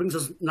 Paul. That brings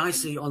us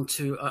nicely on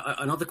to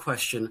another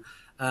question,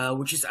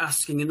 which is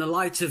asking, in the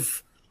light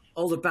of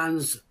all the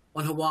bans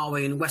on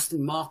Huawei in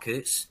Western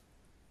markets,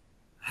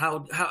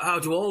 how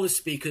do all the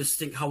speakers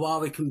think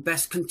Huawei can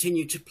best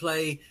continue to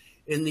play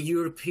in the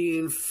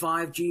European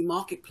 5G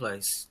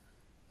marketplace?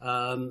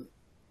 Are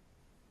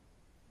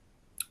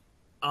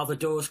the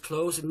doors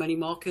closed in many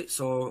markets,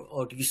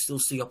 or do you still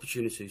see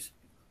opportunities?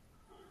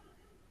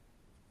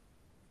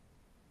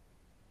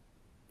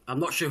 I'm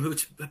not sure who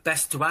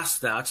best to ask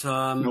that.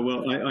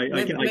 Well,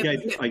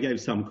 I gave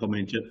some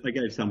comment. I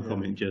gave some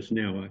comment just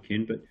now,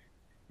 Ken. But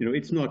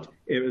it's not.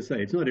 As I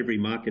say, it's not every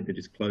market that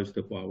is closed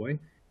to Huawei.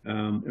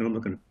 And I'm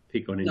not going to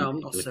pick on any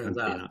particular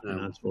country and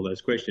answer all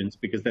those questions,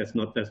 because that's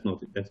not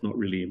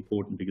really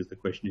important, because the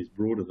question is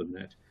broader than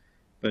that.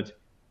 But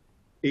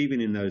even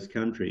in those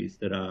countries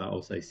that are,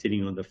 I'll say,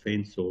 sitting on the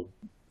fence or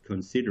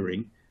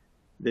considering,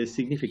 there's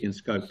significant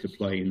scope to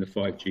play in the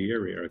 5G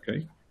area.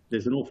 Okay.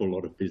 There's an awful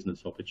lot of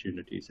business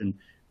opportunities, and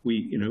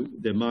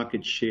the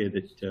market share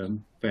that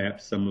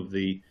perhaps some of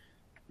the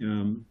what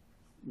do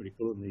you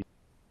call it,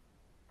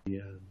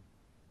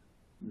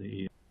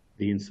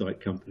 the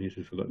insight companies,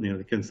 we forgot now,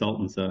 the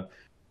consultants are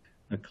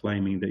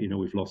claiming that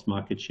we've lost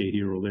market share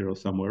here or there or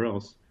somewhere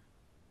else.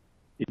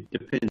 It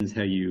depends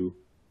how you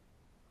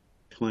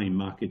claim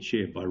market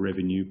share, by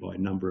revenue, by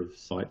number of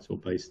sites or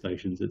base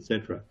stations,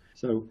 etc.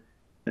 So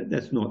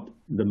that's not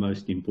the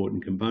most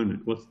important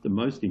component. What's the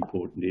most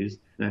important is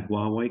that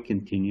Huawei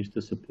continues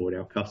to support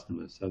our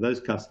customers. So those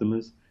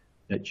customers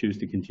that choose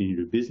to continue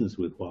to do business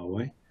with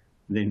Huawei,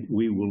 then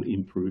we will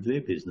improve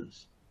their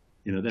business.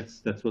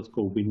 That's what's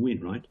called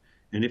win-win, right?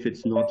 And if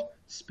it's not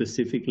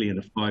specifically in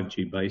a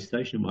 5G base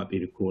station, it might be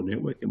in a core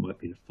network, it might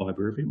be in a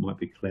fiber area, it might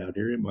be cloud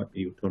area, it might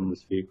be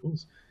autonomous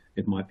vehicles,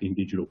 it might be in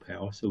digital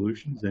power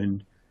solutions,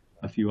 and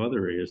a few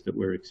other areas that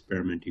we're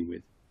experimenting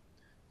with.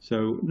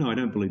 So, no, I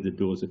don't believe the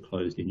doors are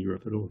closed in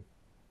Europe at all.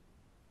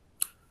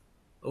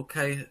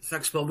 Okay,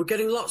 thanks, Paul. We're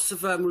getting lots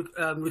of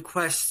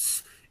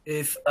requests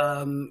if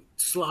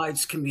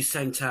slides can be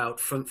sent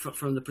out from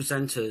the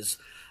presenters.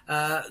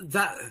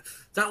 That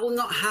will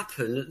not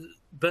happen,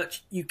 but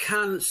you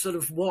can sort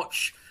of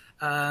watch.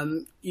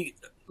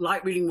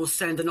 Light Reading will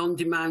send an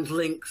on-demand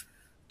link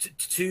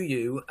to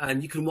you,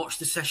 and you can watch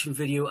the session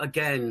video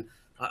again.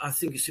 I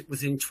think it's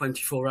within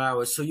 24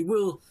 hours. So you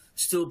will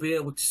still be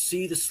able to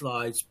see the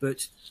slides,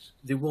 but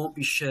they won't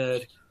be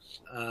shared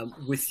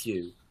with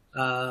you.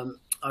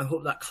 I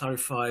hope that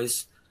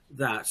clarifies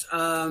that.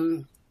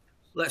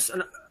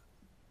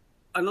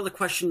 Another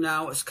question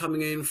now is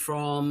coming in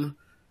from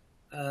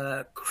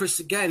Chris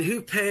again.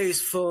 Who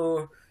pays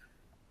for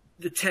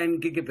the 10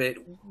 gigabit?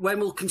 When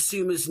will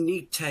consumers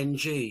need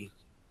 10G?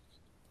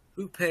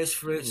 Who pays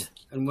for it,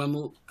 and when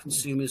will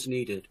consumers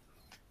need it?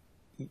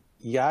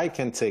 Yeah, I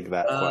can take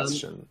that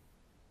question.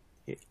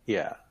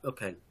 Yeah.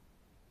 Okay.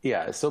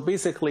 Yeah, so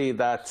basically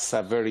that's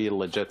a very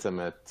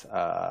legitimate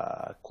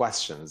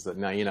questions.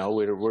 Now,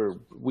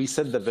 we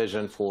set the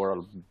vision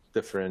for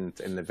different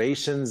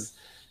innovations,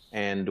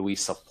 and we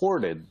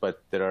support it,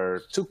 but there are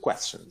two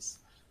questions.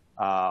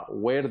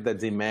 Where the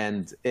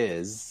demand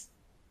is,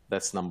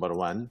 that's number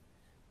one,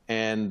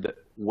 and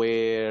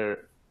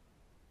where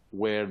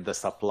the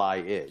supply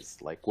is.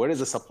 Like, where is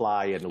the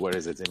supply and where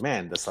is the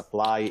demand? The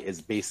supply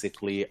is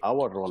basically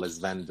our role as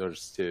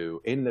vendors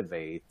to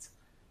innovate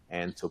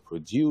and to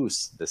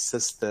produce the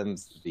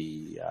systems,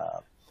 the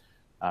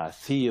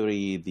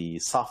theory, the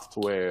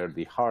software,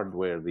 the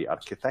hardware, the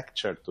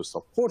architecture to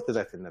support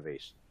that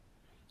innovation.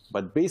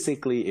 But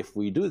basically, if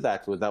we do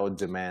that without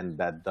demand,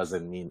 that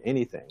doesn't mean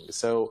anything.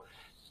 So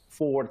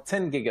for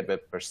 10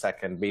 gigabit per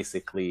second,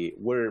 basically,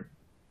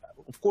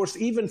 of course,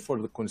 even for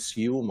the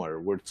consumer,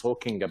 we're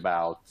talking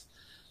about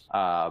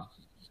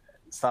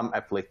some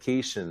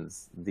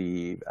applications,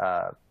 the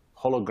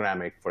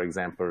hologramic, for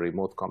example,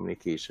 remote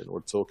communication.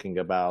 We're talking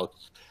about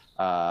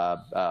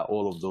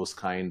all of those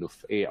kind of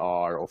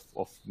AR,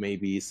 of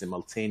maybe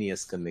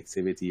simultaneous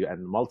connectivity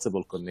and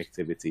multiple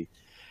connectivity.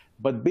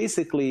 But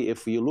basically,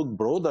 if you look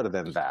broader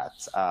than that,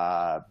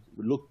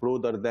 look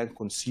broader than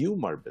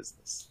consumer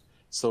business.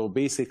 So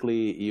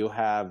basically, you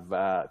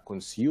have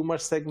consumer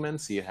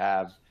segments, you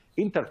have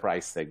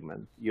enterprise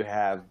segment, you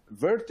have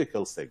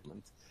vertical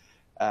segment.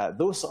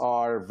 Those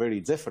are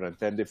very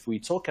different. And if we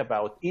talk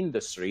about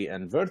industry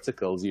and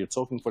verticals, you're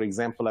talking, for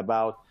example,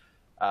 about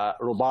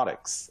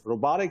robotics.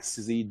 Robotics,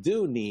 they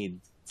do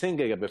need 10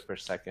 gigabit per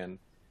second,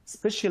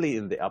 especially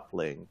in the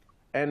uplink.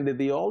 And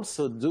they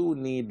also do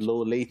need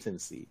low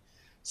latency.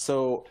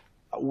 So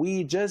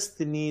we just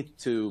need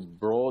to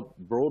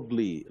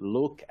broadly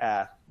look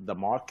at the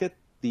market,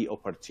 the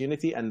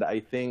opportunity, and I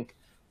think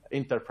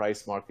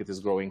enterprise market is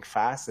growing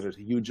fast. There's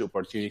a huge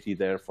opportunity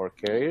there for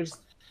carriers,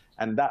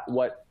 and that's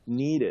what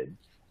needed.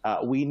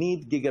 We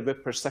need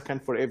gigabit per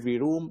second for every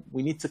room.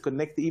 We need to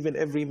connect even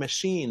every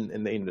machine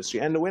in the industry.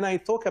 And when I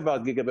talk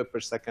about gigabit per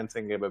second,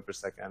 10 gigabit per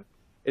second,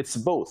 it's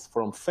both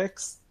from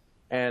fixed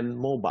and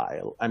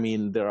mobile. I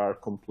mean, there are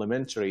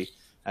complementary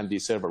and they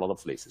serve a lot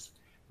of places.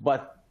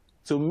 But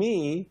to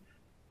me,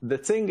 the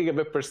 10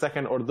 gigabit per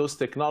second or those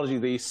technology,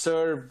 they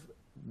serve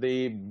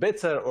the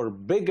better or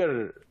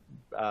bigger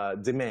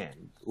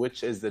demand,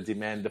 which is the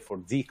demand for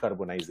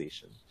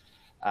decarbonization.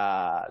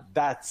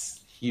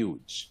 That's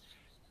huge.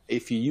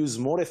 If you use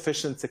more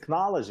efficient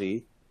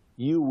technology,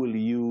 you will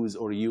use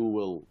or you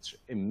will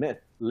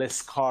emit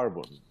less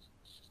carbon.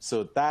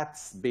 So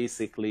that's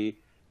basically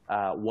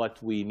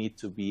what we need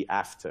to be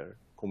after: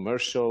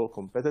 commercial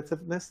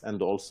competitiveness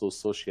and also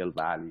social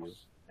value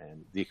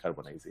and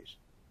decarbonization.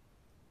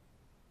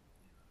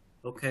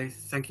 Okay,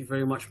 thank you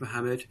very much,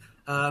 Mohammed.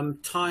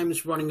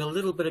 Time's running a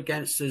little bit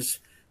against us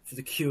for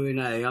the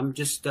Q&A. I'm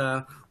just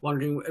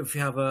wondering if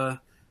you have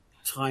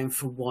time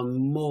for one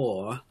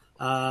more.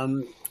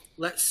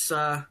 Let's,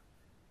 I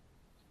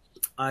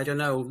don't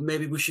know,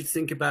 maybe we should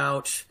think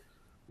about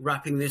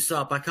wrapping this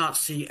up. I can't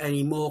see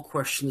any more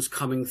questions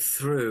coming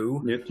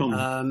through. Yeah,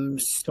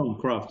 Tom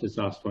Kraft has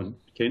asked one.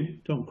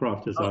 Ken? Tom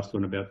Kraft has asked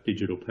one about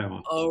digital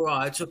power. All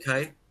right,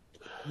 okay.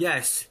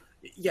 Yes,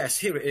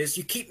 here it is.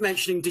 You keep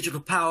mentioning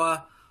digital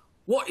power.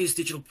 What is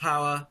digital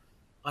power?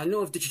 I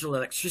know of digital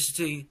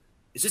electricity.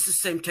 Is this the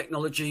same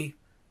technology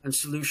and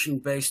solution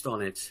based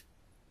on it?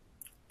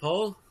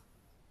 Paul?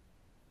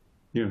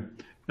 Yeah.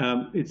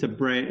 It's a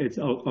brand.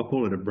 I'll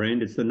call it a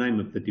brand. It's the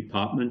name of the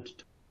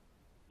department,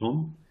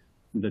 Tom,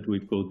 that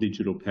we've called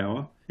digital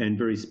power. And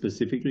very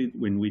specifically,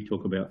 when we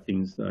talk about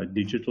things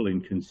digital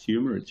and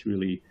consumer, it's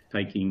really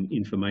taking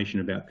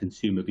information about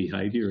consumer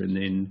behavior and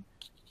then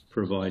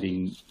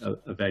providing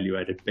a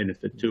value-added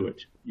benefit to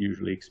it,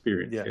 usually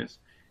experience. Yeah. Yes.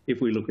 If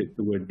we look at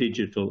the word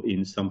digital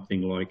in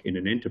something like in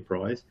an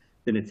enterprise,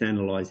 then it's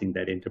analyzing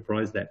that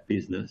enterprise, that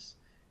business,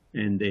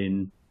 and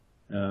then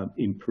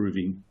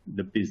improving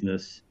the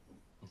business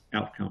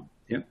outcome.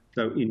 Yeah.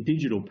 So in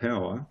digital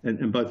power,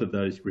 and both of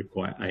those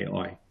require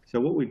AI. So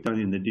what we've done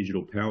in the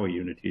digital power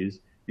unit is,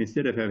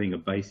 instead of having a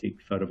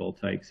basic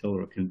photovoltaic cell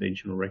or a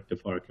conventional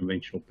rectifier,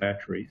 conventional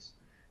batteries,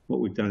 what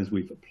we've done is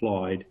we've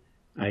applied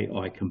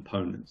AI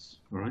components.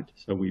 All right.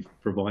 So we've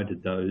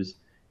provided those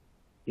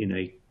in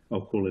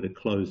I'll call it a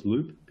closed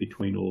loop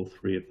between all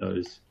three of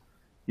those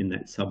in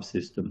that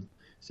subsystem.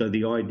 So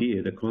the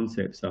idea, the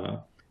concepts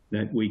are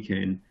that we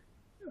can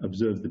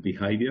observe the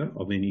behavior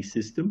of any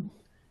system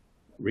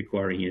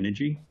requiring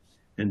energy,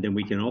 and then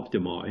we can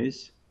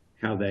optimize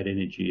how that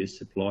energy is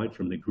supplied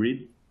from the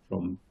grid,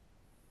 from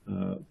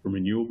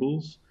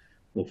renewables,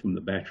 or from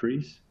the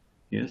batteries,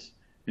 yes,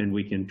 and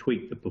we can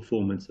tweak the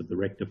performance of the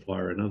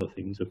rectifier and other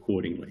things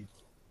accordingly,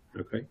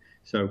 okay?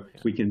 So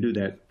we can do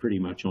that pretty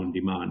much on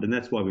demand, and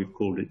that's why we've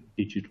called it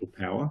digital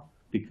power,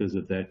 because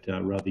of that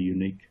rather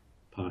unique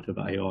part of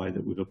AI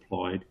that we've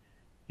applied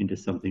into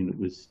something that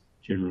was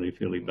generally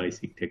fairly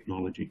basic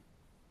technology.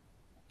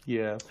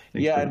 Yeah,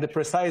 and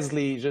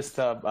precisely just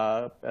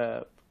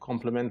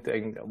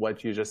complementing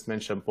what you just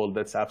mentioned, Paul,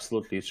 that's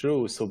absolutely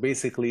true. So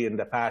basically in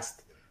the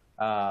past,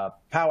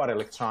 power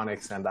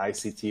electronics and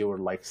ICT were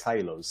like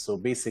silos. So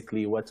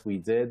basically what we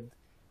did,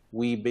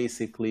 we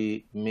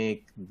basically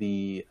make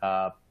the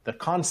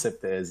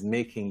concept is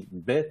making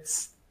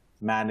bits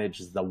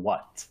manage the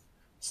what.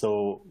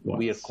 So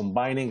we are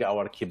combining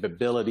our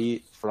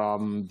capability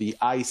from the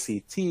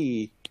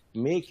ICT,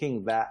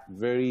 making that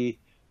very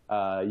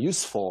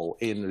useful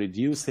in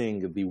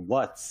reducing the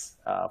watts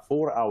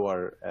for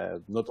our,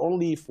 not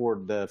only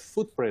for the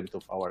footprint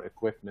of our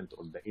equipment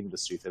or the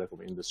industry,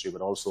 telecom industry,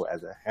 but also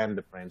as a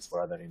handprints for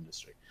other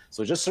industry.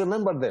 So just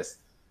remember this,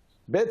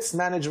 bits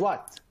manage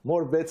what?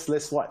 More bits,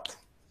 less what?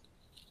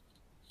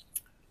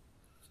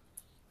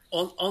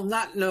 On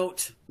that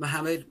note,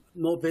 Mohammed,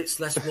 more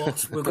bits, less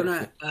watts. We're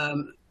gonna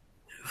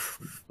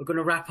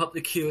wrap up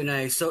the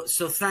Q&A. So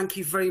thank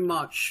you very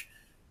much.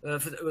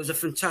 It was a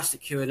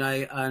fantastic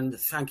Q&A, and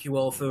thank you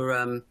all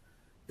for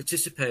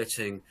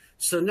participating.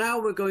 So now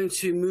we're going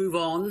to move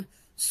on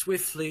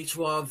swiftly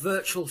to our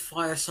virtual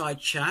fireside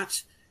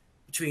chat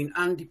between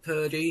Andy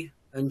Purdy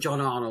and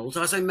John Arnold.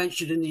 As I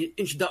mentioned in the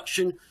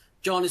introduction,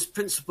 John is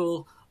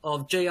principal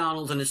of J.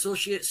 Arnold &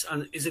 Associates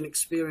and is an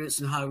experienced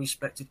and highly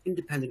respected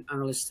independent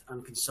analyst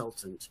and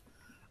consultant.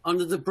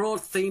 Under the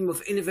broad theme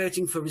of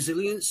innovating for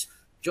resilience,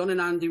 John and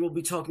Andy will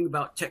be talking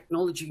about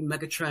technology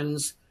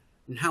megatrends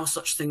and how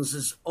such things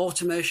as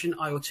automation,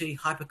 IoT,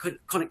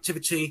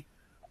 hyperconnectivity,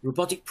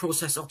 robotic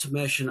process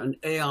automation, and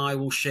AI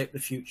will shape the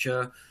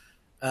future.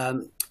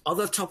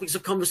 Other topics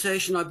of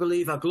conversation, I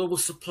believe, are global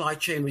supply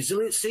chain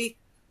resiliency,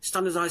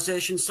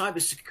 standardization,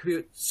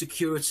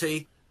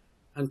 cybersecurity,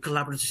 and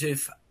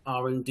collaborative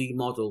R&D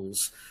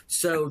models.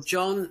 So,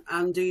 John,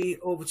 Andy,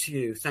 over to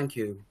you. Thank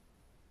you.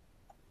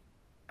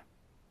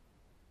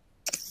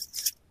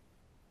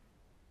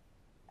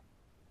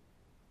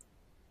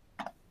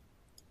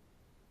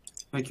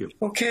 Thank you.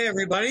 Okay,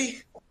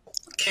 everybody.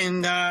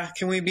 Can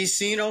we be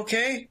seen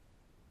okay?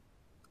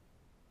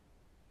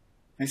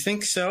 I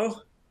think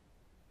so.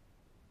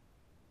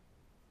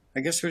 I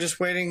guess we're just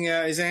waiting.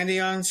 Is Andy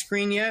on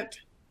screen yet?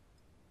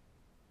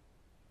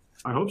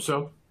 I hope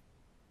so.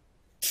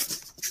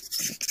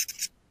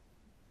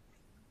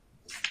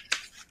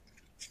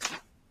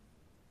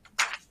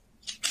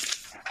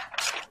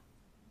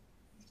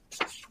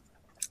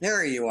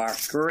 There you are.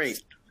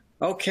 Great.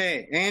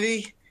 Okay,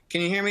 Andy,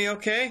 can you hear me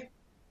okay?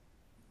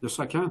 Yes,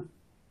 I can.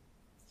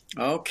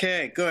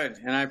 Okay, good.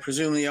 And I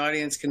presume the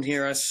audience can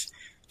hear us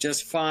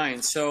just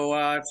fine.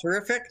 So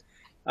terrific.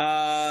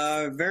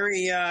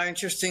 Very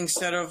interesting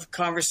set of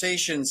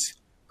conversations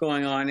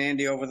going on,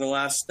 Andy, over the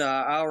last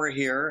hour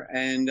here.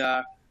 And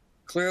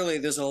clearly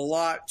there's a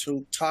lot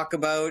to talk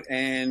about,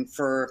 and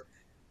for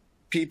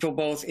people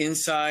both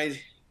inside,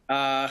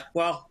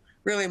 well,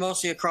 really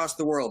mostly across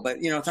the world,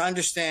 but, to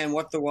understand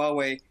what the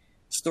Huawei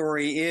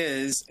story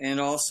is and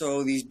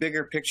also these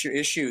bigger picture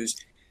issues.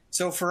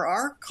 So for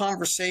our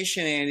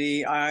conversation,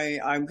 Andy,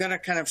 I'm going to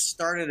kind of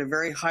start at a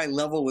very high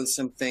level with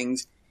some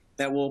things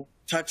that will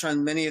touch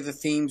on many of the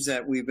themes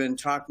that we've been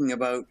talking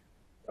about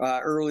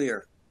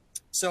earlier.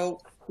 So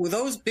with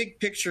those big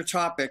picture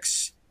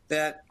topics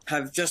that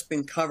have just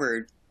been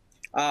covered,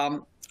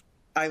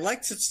 I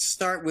like to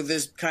start with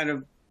this kind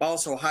of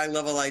also high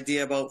level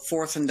idea about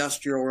fourth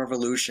industrial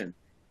revolution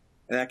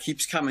that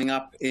keeps coming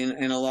up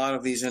in a lot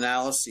of these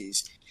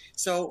analyses.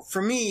 So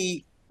for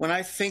me, when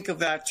I think of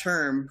that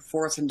term,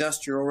 fourth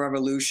industrial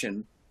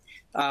revolution,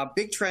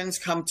 big trends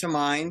come to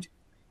mind,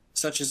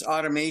 such as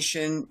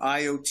automation,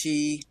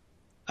 IoT,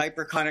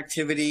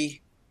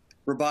 hyperconnectivity,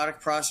 robotic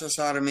process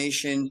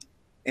automation,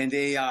 and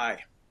AI.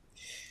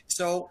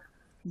 So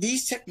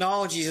these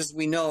technologies, as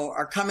we know,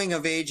 are coming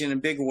of age in a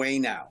big way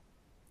now,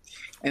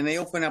 and they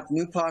open up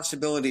new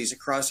possibilities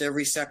across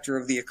every sector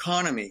of the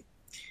economy.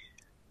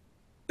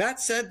 That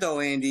said, though,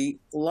 Andy,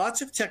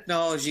 lots of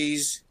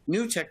technologies,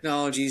 new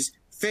technologies,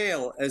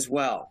 fail as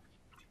well.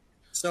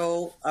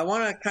 So I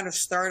want to kind of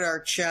start our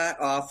chat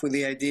off with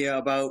the idea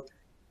about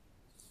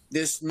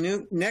this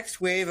new next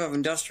wave of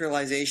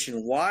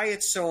industrialization, why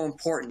it's so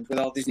important with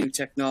all these new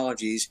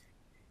technologies,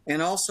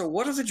 and also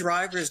what are the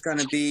drivers going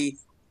to be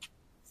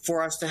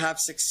for us to have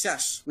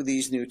success with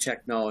these new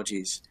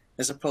technologies,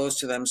 as opposed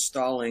to them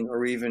stalling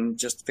or even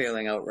just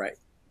failing outright.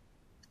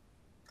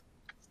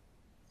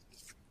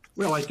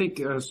 Well, I think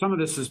some of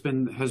this has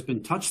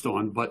been touched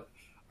on, but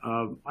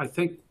I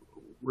think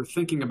we're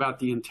thinking about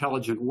the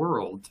intelligent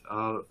world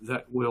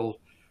that will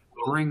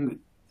bring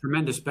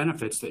tremendous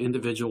benefits to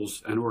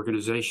individuals and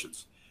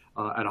organizations.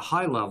 At a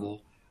high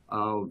level,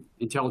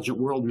 intelligent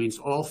world means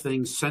all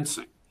things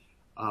sensing.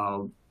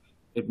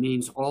 It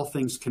means all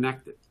things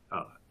connected,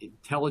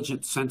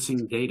 intelligent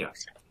sensing data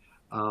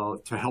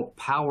to help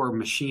power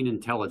machine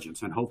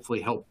intelligence and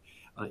hopefully help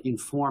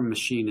inform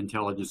machine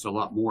intelligence a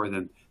lot more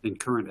than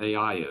current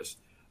AI is.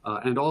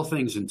 And all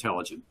things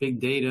intelligent,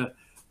 big data,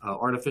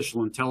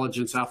 artificial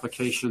intelligence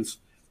applications.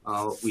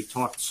 We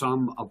talked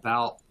some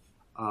about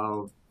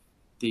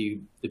the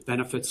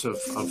benefits of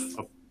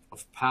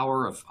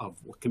power, of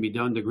what can be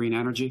done to green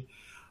energy.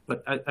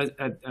 But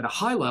at a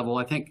high level,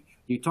 I think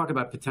you talk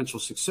about potential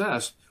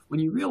success when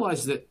you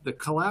realize that the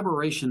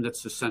collaboration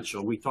that's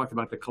essential. We talked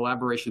about the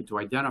collaboration to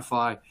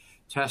identify,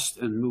 test,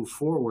 and move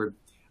forward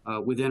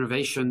with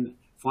innovation,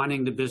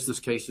 finding the business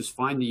cases,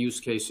 find the use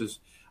cases,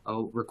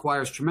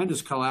 requires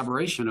tremendous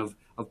collaboration of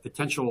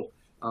potential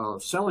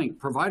selling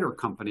provider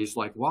companies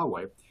like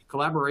Huawei,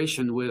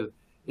 collaboration with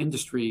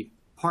industry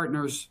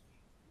partners,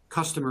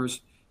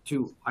 customers,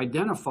 to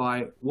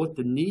identify what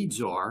the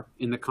needs are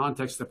in the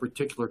context of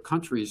particular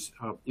countries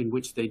in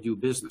which they do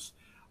business,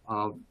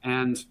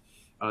 and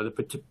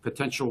the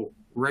potential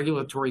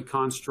regulatory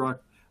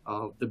construct,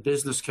 the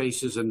business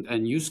cases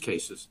and use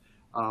cases.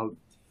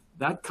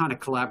 That kind of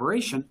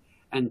collaboration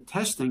and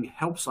testing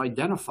helps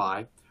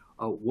identify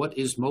what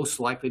is most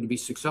likely to be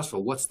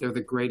successful, what's there the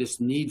greatest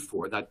need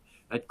for. That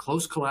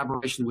close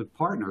collaboration with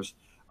partners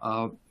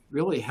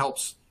really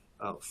helps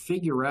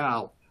figure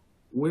out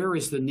where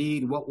is the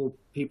need, what will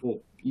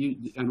people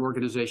and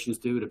organizations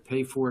do to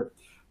pay for it.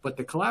 But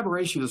the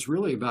collaboration is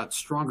really about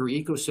stronger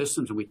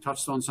ecosystems, and we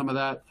touched on some of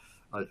that,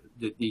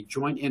 the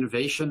joint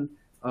innovation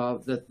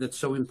that's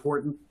so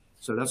important.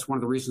 So that's one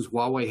of the reasons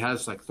Huawei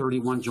has like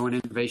 31 joint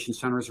innovation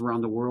centers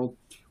around the world.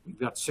 We've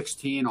got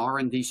 16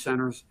 R&D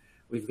centers.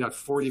 We've got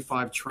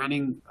 45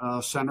 training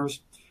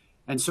centers.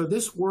 And so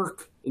this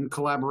work in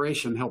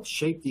collaboration helps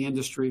shape the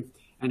industry,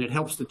 and it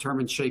helps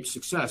determine shape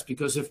success.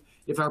 Because if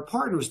our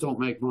partners don't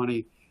make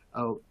money,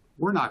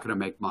 we're not going to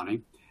make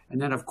money.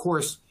 And then, of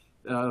course,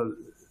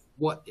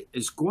 what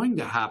is going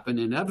to happen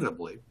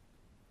inevitably,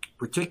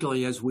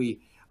 particularly as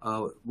we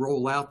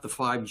roll out the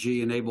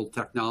 5G-enabled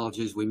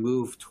technologies, we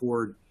move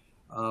toward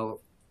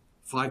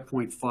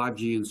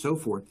 5.5G and so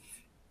forth,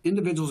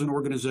 individuals and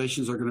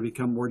organizations are going to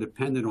become more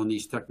dependent on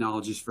these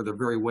technologies for their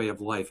very way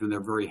of life and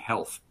their very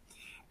health.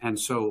 And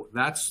so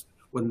that's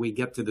when we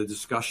get to the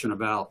discussion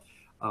about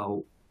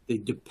the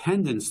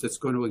dependence that's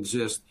going to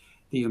exist,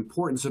 the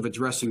importance of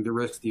addressing the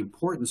risk, the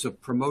importance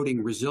of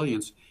promoting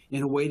resilience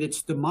in a way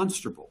that's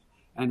demonstrable.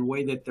 and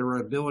way that there are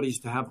abilities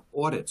to have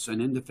audits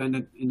and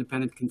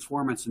independent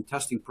conformance and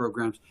testing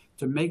programs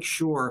to make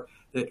sure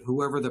that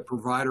whoever the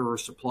provider or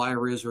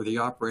supplier is or the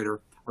operator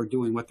are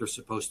doing what they're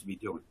supposed to be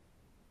doing.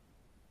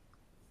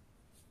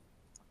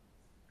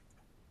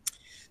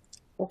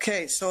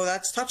 Okay, so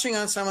that's touching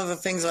on some of the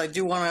things I'm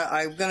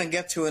going to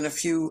get to in a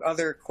few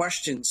other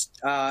questions,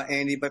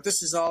 Andy, but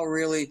this is all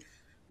really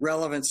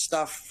relevant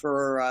stuff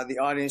for the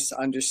audience to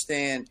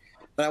understand.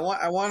 But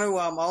I want to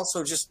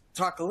also just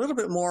talk a little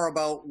bit more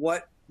about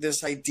what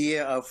this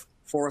idea of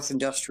fourth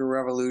industrial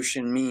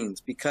revolution means,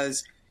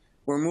 because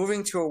we're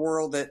moving to a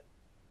world that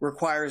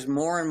requires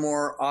more and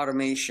more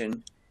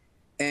automation,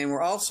 and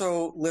we're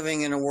also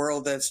living in a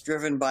world that's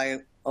driven by,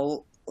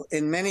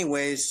 in many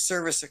ways,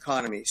 service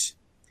economies.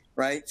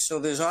 Right? So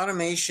there's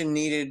automation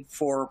needed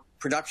for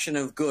production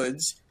of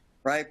goods,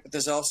 right? But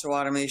there's also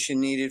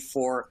automation needed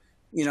for,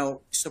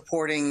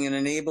 supporting and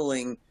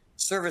enabling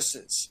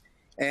services.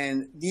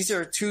 And these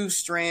are two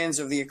strands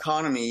of the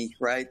economy,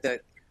 right,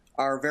 that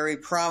are very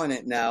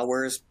prominent now,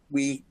 whereas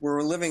we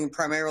were living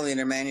primarily in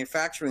a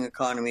manufacturing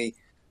economy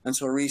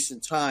until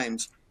recent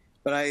times.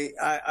 But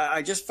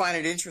I just find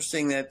it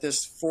interesting that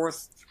this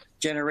fourth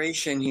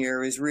generation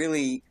here is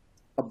really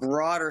a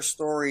broader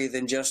story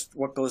than just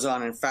what goes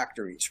on in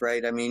factories,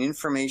 right? I mean,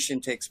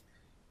 information takes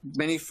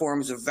many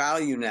forms of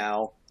value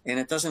now, and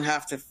it doesn't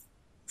have to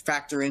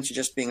factor into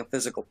just being a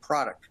physical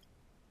product.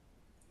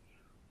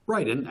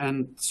 Right,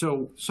 and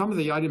so some of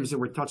the items that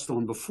were touched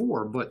on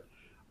before, but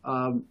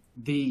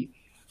the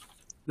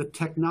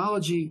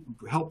technology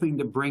helping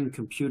to bring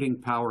computing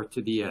power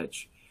to the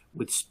edge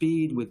with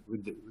speed, with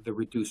the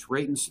reduced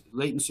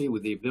latency,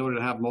 with the ability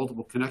to have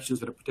multiple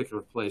connections at a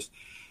particular place,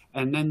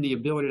 and then the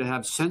ability to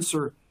have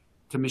sensor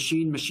to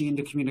machine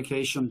to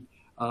communication,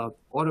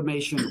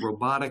 automation,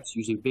 robotics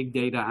using big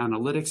data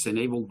analytics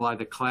enabled by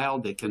the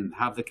cloud. They can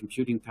have the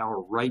computing power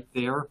right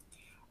there.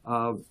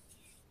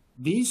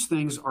 These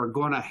things are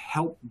going to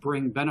help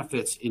bring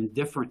benefits in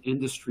different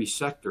industry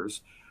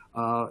sectors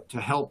to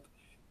help,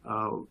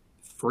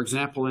 for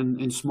example,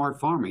 in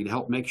smart farming, to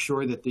help make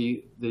sure that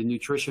the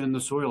nutrition in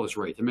the soil is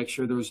right, to make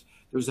sure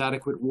there's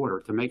adequate water,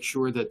 to make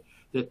sure that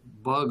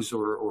bugs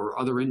or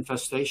other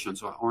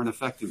infestations aren't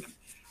affecting them.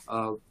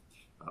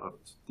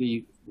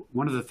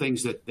 One of the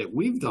things that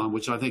we've done,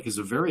 which I think is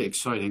a very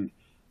exciting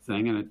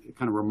thing, and it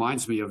kind of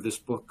reminds me of this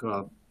book,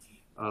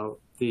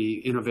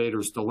 The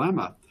Innovator's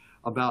Dilemma,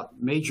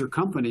 about major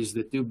companies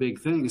that do big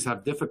things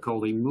have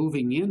difficulty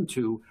moving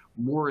into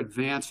more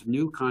advanced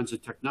new kinds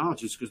of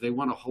technologies because they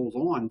want to hold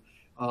on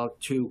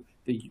to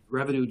the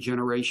revenue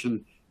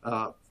generation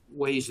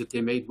ways that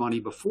they made money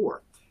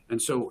before.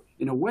 And so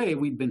in a way,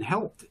 we've been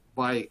helped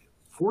by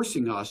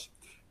forcing us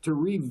to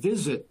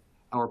revisit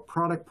our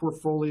product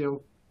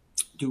portfolio,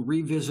 to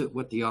revisit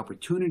what the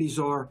opportunities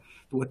are,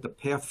 what the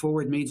path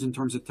forward means in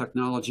terms of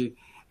technology,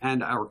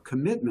 and our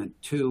commitment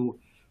to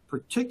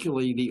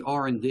particularly the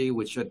R&D,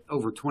 which at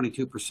over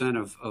 22%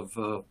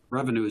 of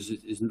revenue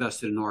is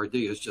invested in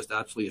R&D, is just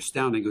absolutely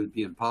astounding. It would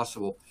be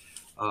impossible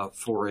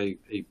for a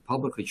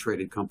publicly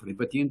traded company.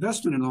 But the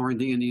investment in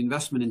R&D and the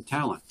investment in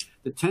talent,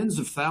 the tens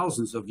of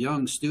thousands of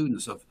young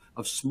students,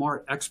 of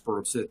smart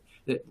experts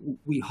that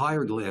we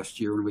hired last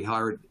year and we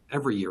hired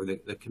every year,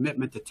 the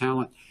commitment to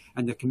talent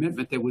and the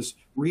commitment that was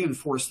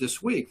reinforced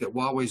this week that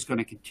Huawei is going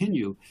to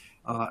continue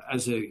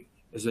as a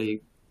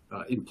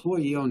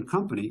employee-owned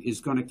company,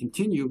 is going to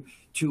continue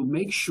to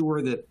make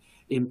sure that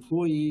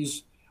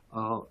employees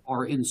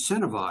are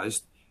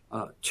incentivized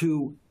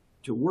to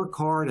work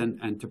hard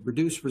and to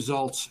produce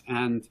results,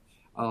 and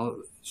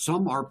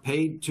some are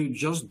paid to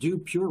just do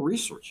pure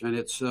research, and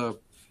it's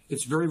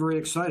very, very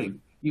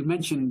exciting. You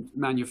mentioned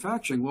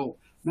manufacturing. Well,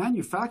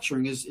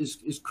 manufacturing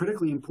is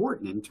critically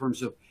important in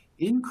terms of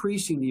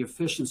increasing the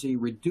efficiency,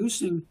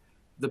 reducing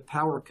the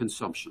power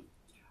consumption,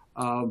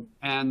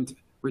 and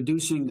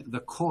reducing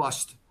the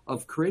cost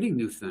of creating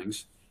new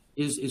things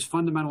is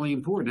fundamentally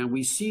important. And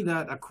we see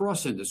that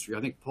across industry.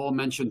 I think Paul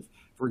mentioned,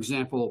 for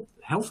example,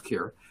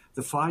 healthcare.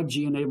 The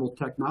 5G-enabled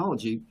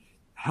technology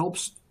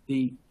helps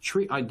the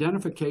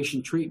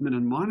identification, treatment,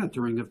 and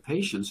monitoring of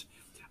patients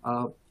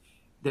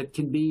that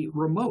can be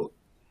remote.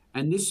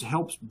 And this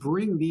helps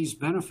bring these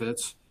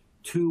benefits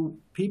to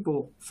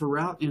people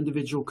throughout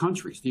individual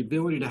countries. The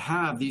ability to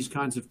have these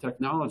kinds of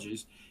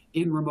technologies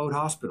in remote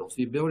hospitals,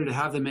 the ability to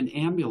have them in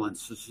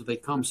ambulances so they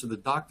come so the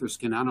doctors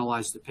can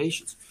analyze the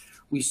patients.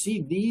 We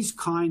see these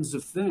kinds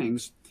of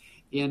things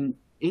in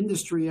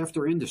industry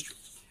after industry.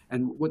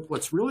 And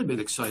what's really been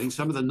exciting,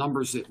 some of the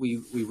numbers that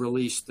we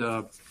released,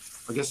 I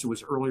guess it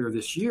was earlier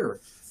this year,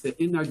 that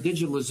in our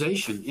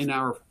digitalization, in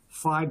our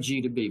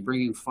 5G to B,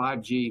 bringing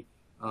 5G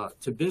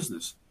to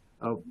business,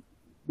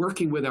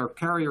 working with our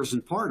carriers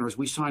and partners,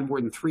 we signed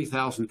more than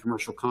 3,000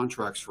 commercial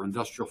contracts for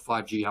industrial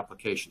 5G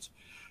applications.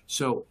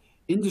 So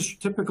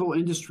typical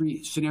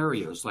industry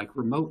scenarios like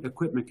remote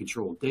equipment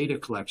control, data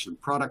collection,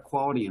 product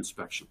quality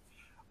inspection,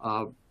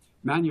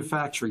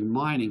 manufacturing,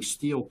 mining,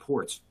 steel,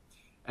 ports.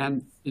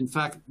 And in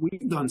fact,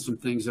 we've done some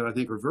things that I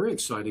think are very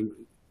exciting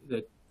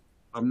that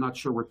I'm not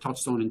sure were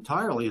touched on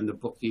entirely in the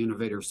book, The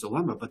Innovator's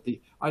Dilemma, but the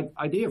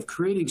idea of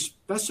creating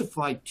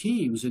specified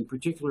teams in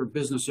particular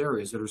business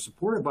areas that are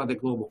supported by the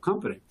global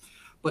company,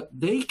 but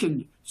they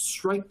can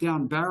strike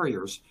down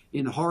barriers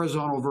in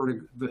horizontal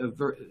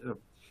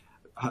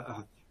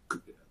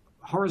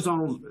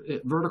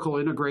vertical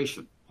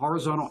integration,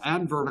 horizontal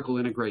and vertical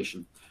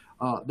integration,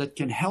 that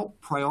can help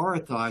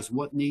prioritize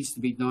what needs to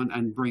be done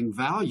and bring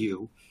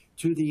value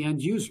to the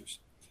end users.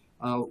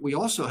 We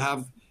also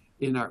have,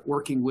 in our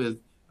working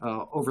with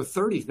over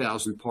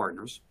 30,000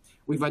 partners,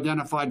 we've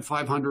identified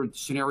 500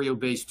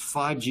 scenario-based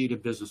 5G to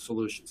business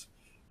solutions.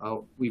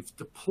 We've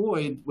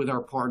deployed with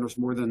our partners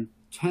more than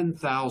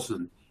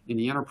 10,000 in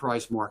the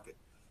enterprise market.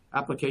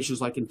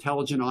 Applications like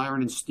intelligent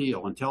iron and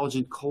steel,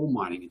 intelligent coal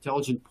mining,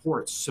 intelligent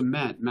ports,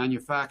 cement,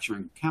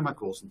 manufacturing,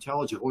 chemicals,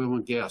 intelligent oil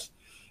and gas.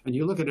 And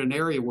you look at an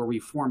area where we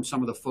form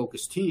some of the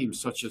focus teams,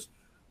 such as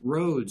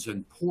roads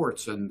and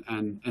ports and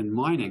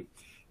mining.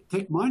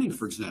 Take mining,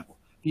 for example.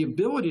 The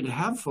ability to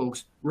have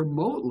folks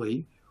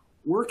remotely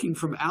working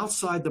from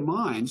outside the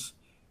mines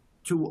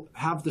to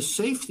have the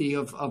safety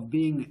of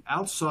being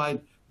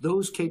outside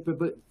those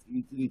capabilities,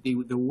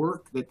 the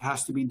work that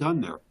has to be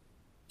done there.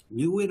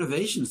 New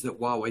innovations that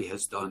Huawei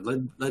has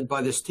done, led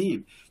by this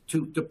team,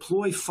 to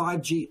deploy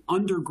 5G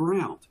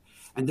underground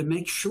and to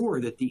make sure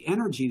that the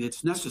energy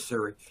that's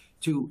necessary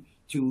to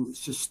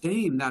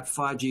sustain that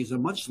 5G is a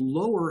much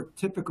lower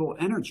typical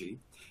energy,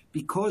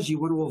 because you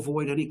want to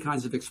avoid any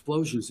kinds of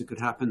explosions that could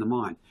happen in the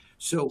mine.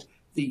 So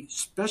the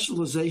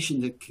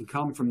specialization that can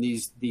come from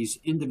these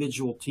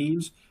individual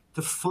teams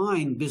to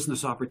find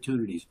business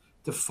opportunities,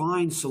 to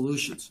find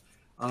solutions.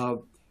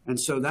 And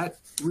so that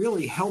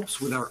really helps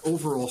with our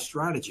overall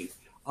strategy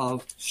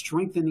of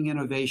strengthening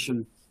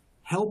innovation,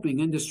 helping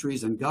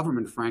industries and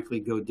government, frankly,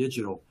 go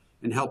digital,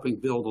 and helping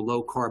build a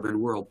low-carbon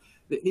world.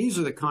 These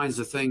are the kinds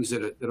of things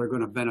that are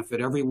going to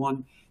benefit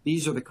everyone.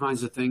 These are the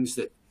kinds of things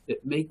that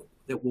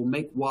will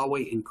make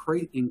Huawei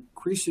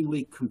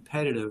increasingly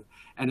competitive,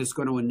 and it's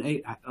going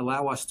to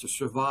allow us to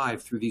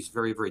survive through these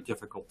very, very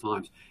difficult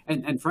times.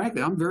 And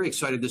frankly, I'm very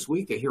excited this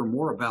week to hear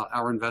more about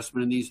our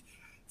investment in these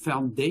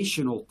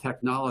foundational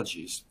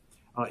technologies,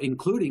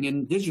 including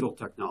in digital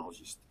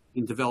technologies,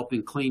 in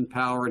developing clean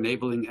power,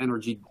 enabling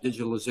energy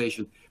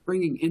digitalization,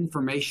 bringing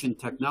information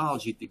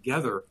technology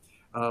together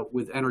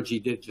with energy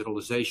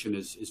digitalization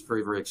is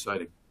very, very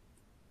exciting.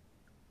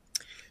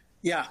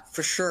 Yeah,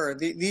 for sure.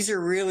 These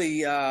are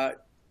really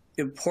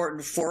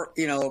important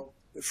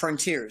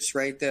frontiers,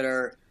 right, that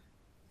are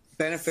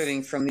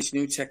benefiting from these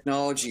new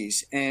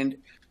technologies. And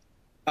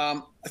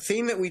a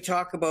theme that we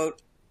talk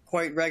about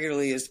quite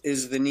regularly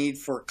is the need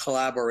for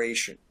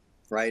collaboration,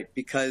 right?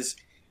 Because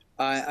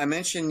I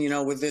mentioned,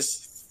 with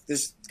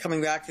this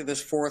coming back to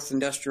this fourth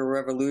industrial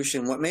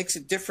revolution, what makes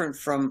it different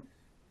from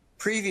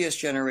previous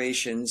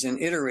generations and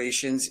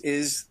iterations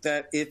is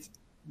that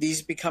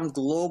these become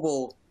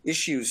global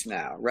issues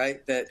now,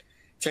 right? That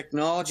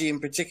technology in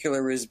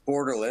particular is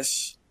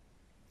borderless.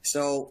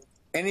 So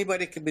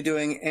anybody could be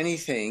doing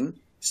anything.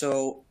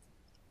 So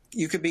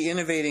you could be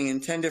innovating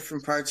in 10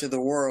 different parts of the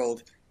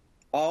world,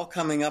 all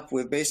coming up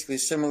with basically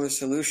similar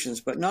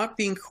solutions, but not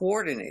being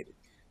coordinated.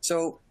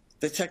 So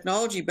the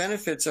technology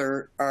benefits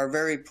are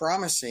very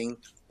promising,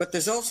 but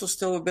there's also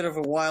still a bit of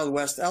a Wild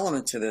West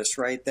element to this,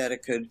 right? That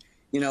it could,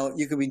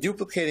 you could be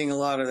duplicating a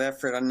lot of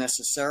effort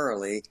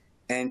unnecessarily,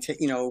 and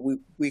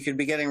we could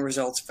be getting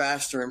results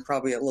faster and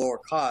probably at lower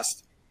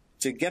cost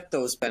to get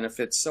those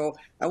benefits. So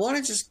I want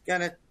to just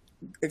kind of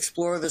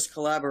explore this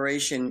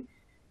collaboration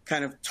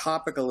kind of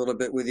topic a little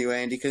bit with you,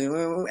 Andy,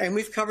 and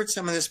we've covered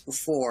some of this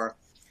before,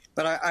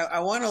 but I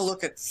want to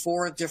look at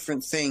 4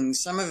 different things.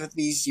 Some of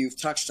these you've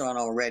touched on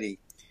already,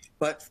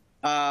 but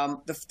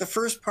the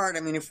first part,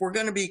 if we're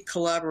going to be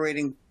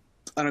collaborating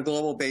on a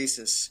global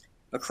basis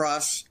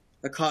across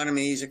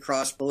economies,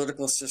 across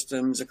political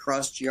systems,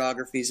 across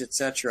geographies,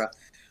 etc.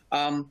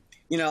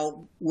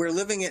 We're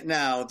living it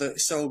now.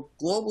 So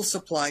global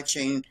supply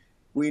chain,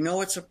 we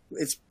know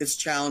it's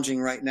challenging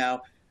right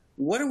now.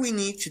 What do we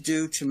need to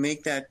do to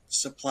make that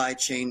supply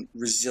chain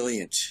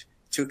resilient,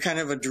 to kind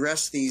of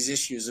address these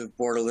issues of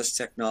borderless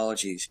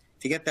technologies,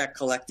 to get that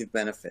collective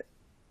benefit?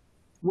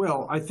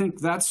 Well, I think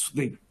that's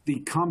the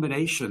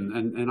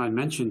combination, and I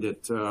mentioned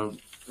it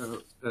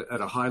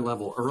at a high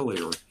level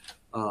earlier,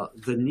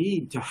 the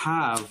need to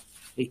have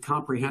a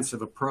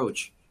comprehensive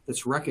approach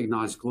that's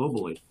recognized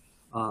globally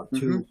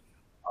to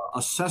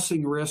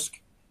assessing risk,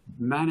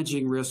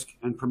 managing risk,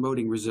 and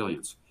promoting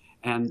resilience.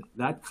 And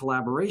that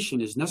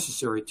collaboration is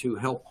necessary to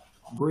help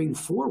bring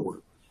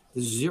forward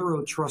the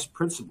zero trust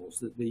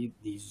principles, the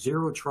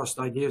zero trust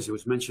ideas that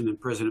was mentioned in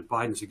President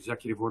Biden's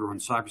executive order on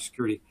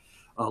cybersecurity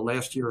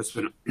last year. It's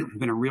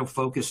been a real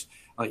focus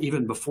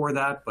even before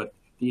that, but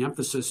the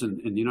emphasis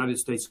in the United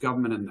States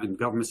government and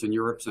governments in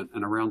Europe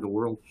and around the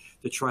world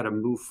to try to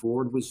move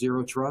forward with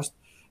zero trust.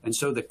 And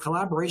so the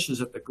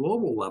collaborations at the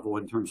global level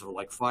in terms of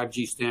like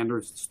 5G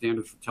standards,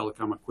 standards for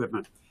telecom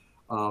equipment,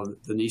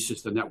 the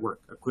NESIS, the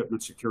Network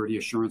Equipment Security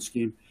Assurance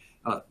Scheme,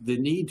 the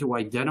need to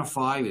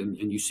identify, and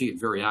you see it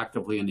very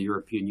actively in the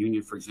European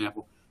Union, for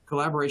example,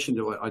 collaboration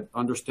to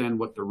understand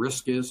what the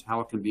risk is, how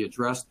it can be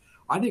addressed.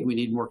 I think we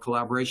need more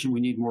collaboration.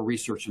 We need more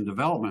research and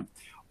development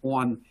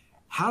on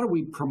how do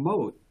we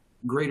promote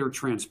greater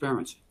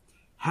transparency?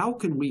 How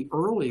can we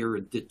earlier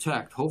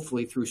detect,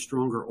 hopefully through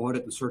stronger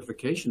audit and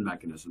certification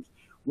mechanisms,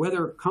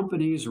 whether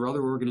companies or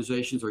other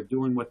organizations are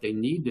doing what they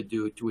need to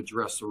do to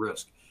address the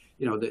risk?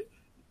 You know,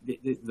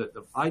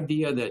 the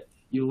idea that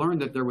you learn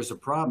that there was a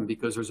problem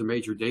because there's a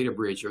major data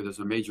breach or there's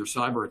a major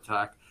cyber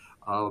attack,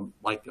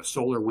 like the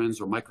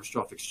SolarWinds or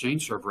Microsoft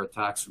Exchange server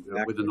attacks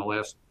within the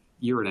last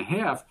year and a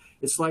half.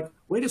 It's like,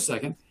 wait a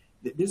second,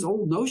 these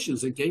old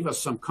notions that gave us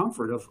some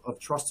comfort of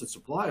trusted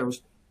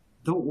suppliers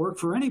don't work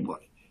for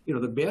anybody. You know,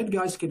 the bad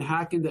guys can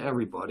hack into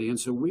everybody. And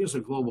so we as a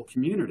global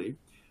community,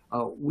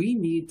 we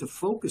need to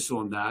focus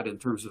on that in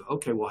terms of,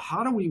 okay, well,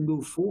 how do we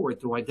move forward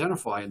to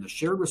identify in the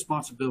shared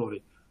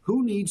responsibility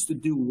who needs to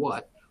do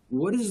what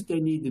is it they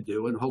need to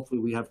do, and hopefully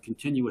we have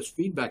continuous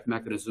feedback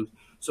mechanisms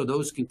so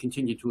those can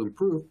continue to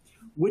improve,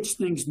 which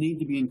things need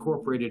to be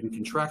incorporated in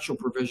contractual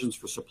provisions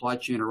for supply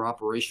chain or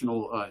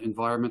operational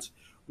environments,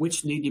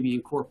 which need to be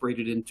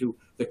incorporated into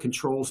the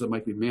controls that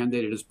might be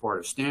mandated as part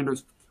of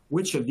standards,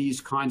 which of these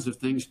kinds of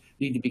things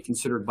need to be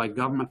considered by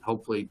government,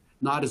 hopefully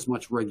not as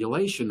much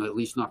regulation, at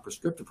least not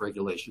prescriptive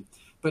regulation,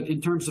 but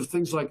in terms of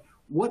things like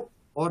what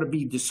ought to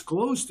be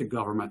disclosed to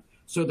government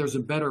so there's a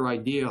better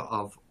idea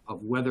of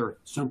whether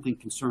something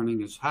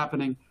concerning is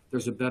happening.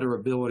 There's a better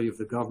ability of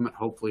the government,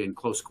 hopefully in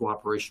close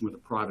cooperation with the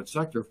private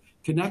sector,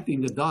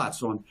 connecting the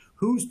dots on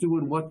who's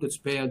doing what that's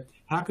bad,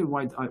 how can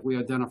we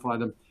identify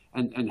them,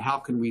 and how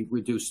can we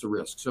reduce the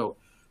risk. So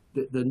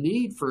the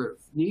need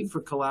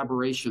for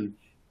collaboration,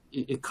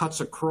 it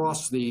cuts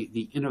across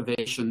the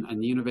innovation,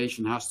 and the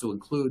innovation has to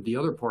include the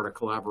other part of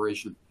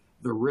collaboration,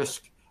 the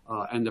risk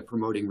and the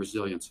promoting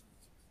resilience.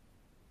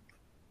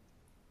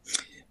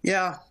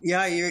 Yeah,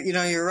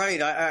 you're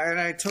right.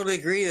 I totally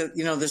agree that,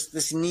 you know,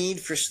 this need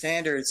for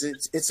standards.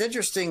 It's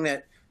interesting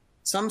that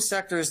some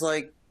sectors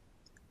like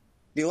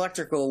the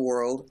electrical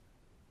world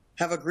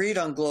have agreed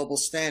on global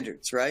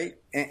standards, right?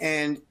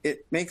 And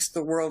it makes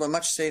the world a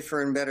much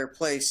safer and better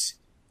place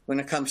when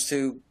it comes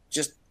to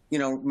just, you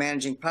know,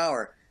 managing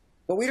power.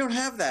 But we don't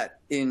have that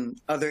in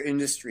other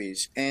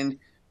industries. And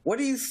what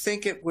do you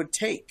think it would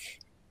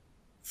take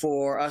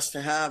for us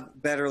to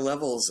have better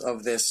levels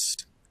of this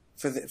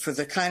for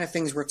the kind of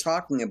things we're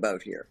talking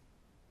about here?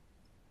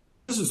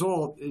 This is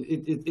all,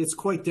 it's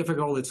quite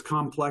difficult. It's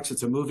complex.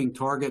 It's a moving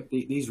target.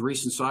 These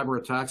recent cyber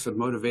attacks have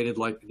motivated,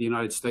 like the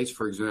United States,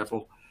 for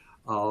example,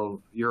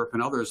 Europe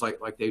and others, like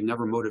they've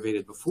never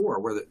motivated before,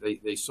 where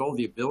they saw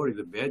the ability of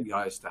the bad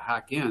guys to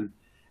hack in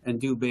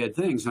and do bad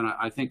things. And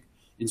I think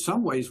in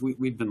some ways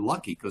we've been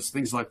lucky, because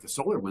things like the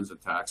SolarWinds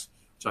attacks,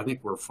 which I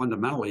think were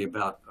fundamentally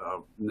about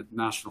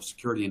national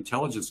security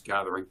intelligence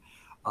gathering,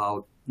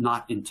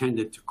 not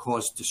intended to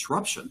cause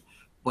disruption,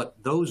 but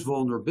those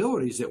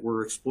vulnerabilities that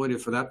were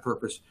exploited for that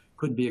purpose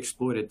could be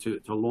exploited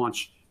to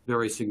launch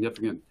very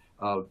significant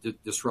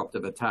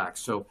disruptive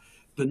attacks. So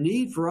the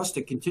need for us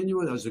to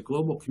continue as a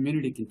global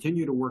community,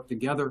 continue to work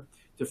together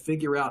to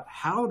figure out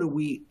how do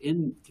we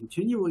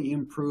continually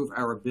improve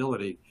our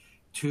ability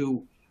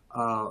to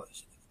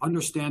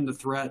understand the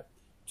threat,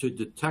 to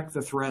detect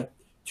the threat,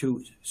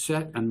 to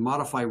set and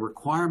modify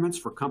requirements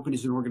for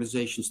companies and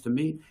organizations to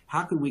meet.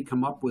 How can we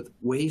come up with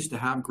ways to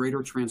have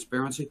greater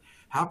transparency?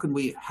 How can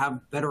we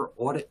have better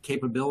audit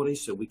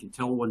capabilities so we can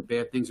tell when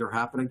bad things are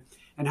happening?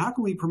 And how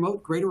can we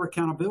promote greater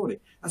accountability?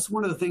 That's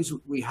one of the things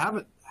we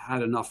haven't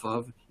had enough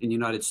of in the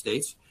United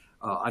States.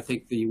 I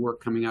think the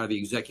work coming out of the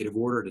executive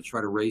order to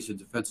try to raise the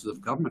defenses of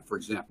government, for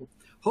example.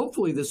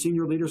 Hopefully the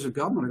senior leaders of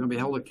government are going to be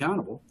held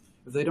accountable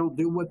if they don't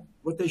do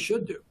what they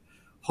should do.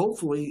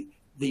 Hopefully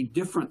the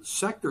different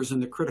sectors in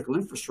the critical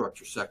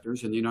infrastructure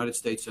sectors in the United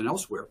States and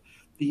elsewhere,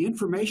 the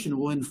information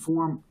will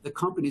inform the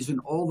companies in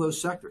all those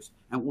sectors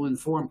and will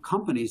inform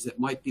companies that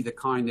might be the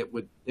kind that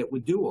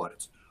would do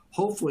audits.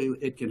 Hopefully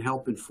it can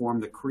help inform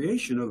the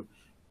creation of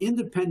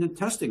independent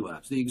testing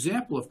labs. The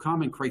example of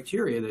common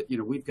criteria that, you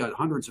know, we've got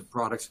hundreds of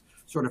products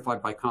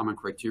certified by common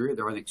criteria.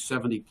 There are, I think,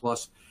 70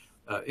 plus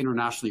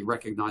internationally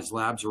recognized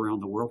labs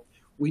around the world.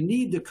 We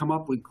need to come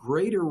up with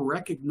greater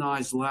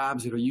recognized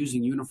labs that are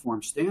using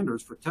uniform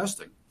standards for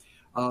testing,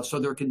 so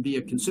there can be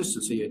a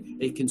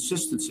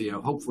consistency,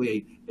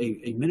 hopefully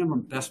a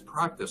minimum best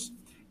practice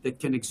that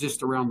can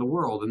exist around the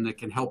world and that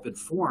can help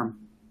inform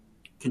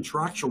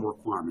contractual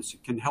requirements.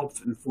 It can help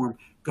inform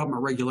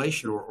government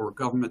regulation or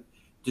government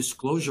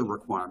disclosure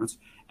requirements,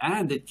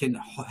 and it can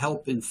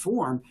help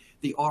inform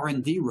the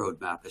R&D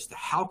roadmap as to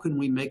how can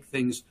we make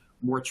things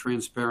more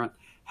transparent,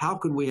 how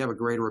can we have a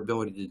greater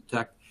ability to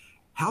detect,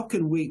 how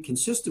can we,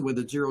 consistent with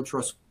the zero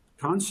trust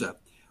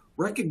concept,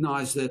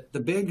 recognize that the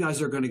bad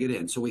guys are going to get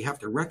in. So we have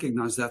to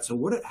recognize that.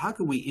 So how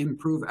can we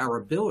improve our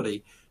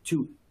ability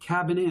to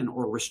cabin in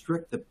or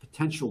restrict the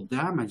potential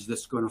damage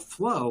that's going to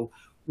flow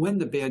when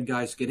the bad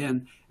guys get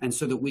in, and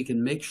so that we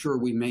can make sure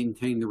we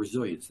maintain the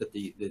resilience, that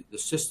the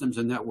systems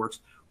and networks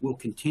will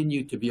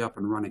continue to be up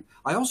and running.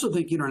 I also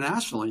think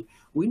internationally,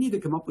 we need to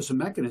come up with some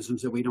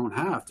mechanisms that we don't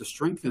have to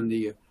strengthen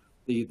the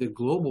the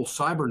global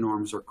cyber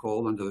norms are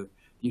called under the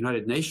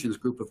United Nations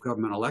group of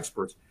governmental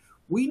experts.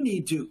 We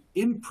need to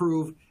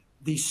improve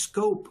the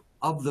scope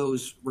of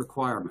those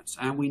requirements,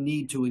 and we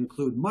need to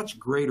include much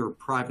greater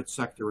private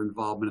sector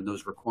involvement in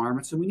those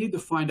requirements. And we need to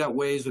find out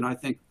ways, and I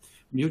think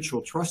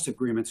mutual trust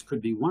agreements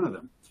could be one of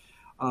them,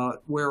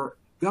 where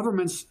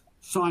governments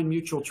sign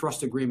mutual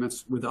trust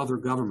agreements with other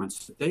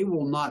governments. They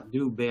will not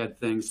do bad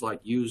things like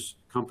use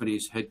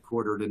companies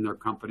headquartered in their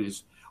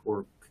companies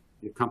or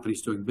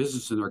companies doing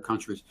business in their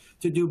countries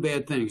to do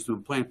bad things, to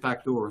implant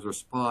backdoors or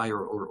spy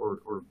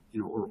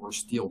or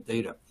steal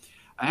data.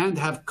 And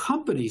have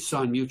companies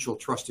sign mutual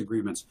trust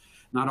agreements,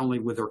 not only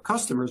with their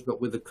customers,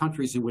 but with the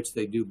countries in which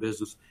they do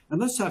business.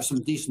 And let's have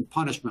some decent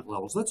punishment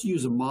levels. Let's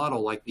use a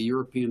model like the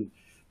European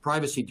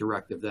Privacy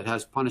Directive that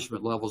has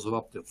punishment levels of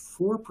up to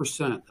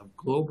 4% of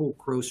global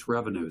gross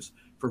revenues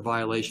for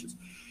violations.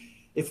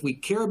 If we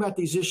care about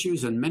these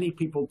issues, and many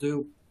people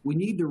do, we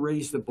need to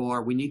raise the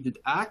bar. We need to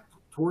act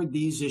toward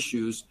these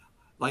issues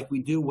like we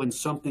do when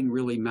something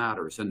really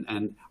matters.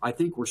 And I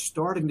think we're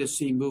starting to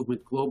see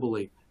movement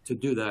globally to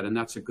do that, and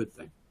that's a good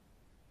thing.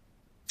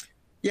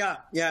 Yeah,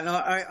 no,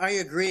 I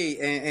agree.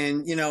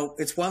 And, you know,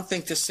 it's one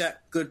thing to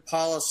set good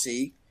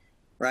policy,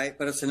 right?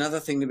 But it's another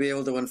thing to be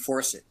able to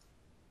enforce it.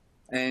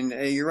 And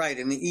you're right.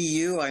 In the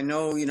EU, I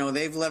know, you know,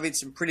 they've levied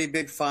some pretty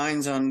big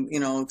fines on, you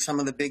know, some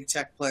of the big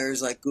tech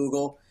players like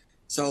Google.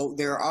 So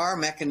there are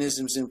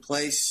mechanisms in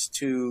place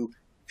to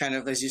kind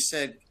of, as you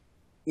said,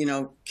 you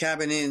know,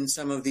 cabin in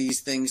some of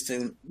these things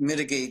to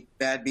mitigate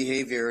bad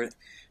behavior.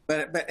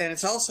 But and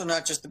it's also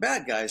not just the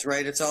bad guys,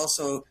 right? It's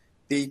also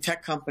the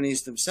tech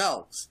companies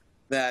themselves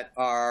that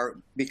are,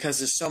 because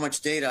there's so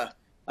much data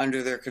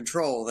under their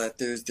control, that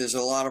there's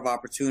a lot of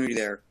opportunity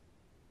there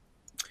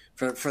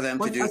for them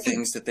to do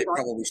things that they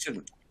probably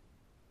shouldn't.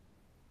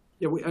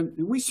 Yeah,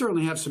 we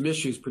certainly have some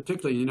issues,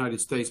 particularly in the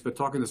United States, but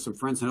talking to some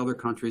friends in other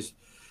countries,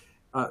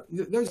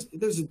 there's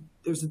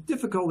a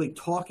difficulty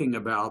talking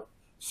about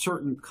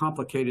certain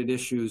complicated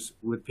issues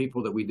with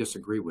people that we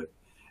disagree with.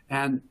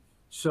 And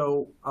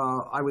so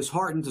I was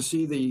heartened to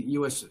see the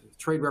U.S.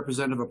 Trade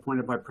Representative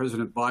appointed by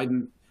President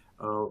Biden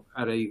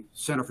at a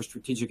Center for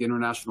Strategic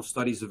International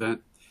Studies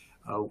event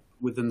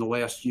within the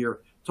last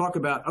year talk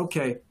about,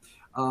 okay,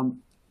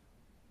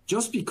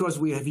 just because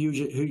we have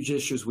huge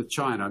issues with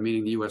China,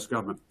 meaning the U.S.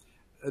 government,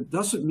 it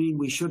doesn't mean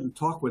we shouldn't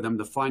talk with them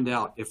to find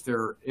out if there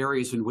are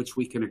areas in which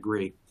we can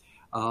agree,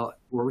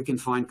 where we can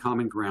find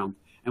common ground,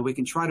 and we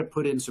can try to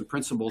put in some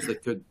principles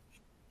that could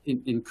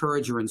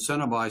encourage or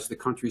incentivize the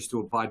countries to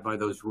abide by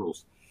those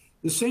rules.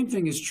 The same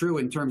thing is true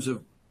in terms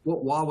of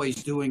what Huawei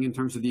is doing in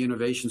terms of the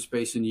innovation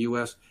space in the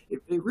U.S.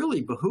 It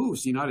really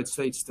behooves the United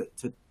States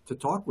to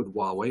talk with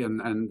Huawei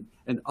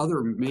and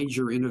other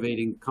major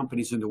innovating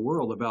companies in the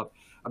world about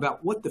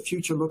what the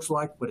future looks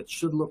like, what it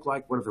should look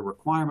like, what are the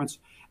requirements,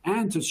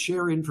 and to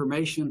share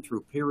information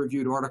through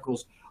peer-reviewed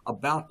articles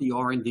about the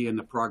R&D and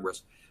the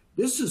progress.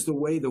 This is the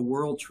way the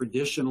world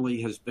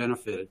traditionally has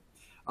benefited.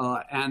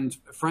 And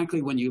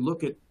frankly, when you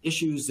look at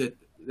issues that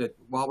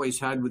Huawei's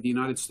had with the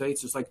United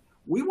States, it's like,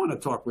 we want to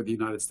talk with the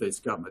United States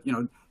government. You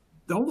know,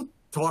 don't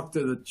talk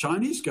to the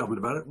Chinese government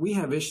about it. We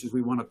have issues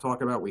we want to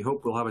talk about. We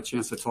hope we'll have a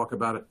chance to talk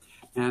about it.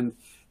 And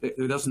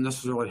there doesn't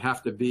necessarily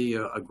have to be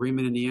an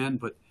agreement in the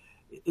end, but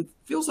it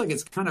feels like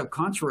it's kind of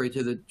contrary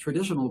to the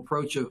traditional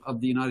approach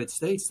of the United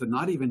States to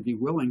not even be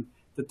willing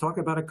to talk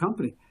about a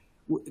company,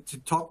 to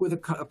talk with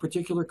a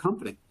particular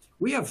company.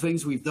 We have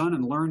things we've done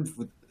and learned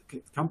with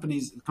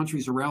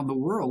countries around the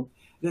world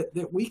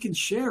that we can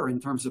share in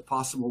terms of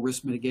possible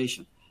risk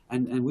mitigation.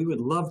 And we would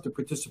love to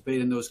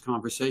participate in those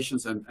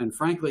conversations. And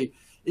frankly,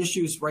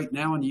 issues right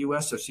now in the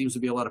U.S., there seems to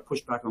be a lot of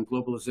pushback on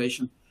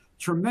globalization.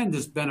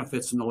 Tremendous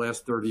benefits in the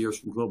last 30 years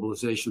from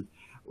globalization.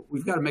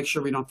 We've got to make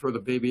sure we don't throw the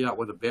baby out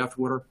with the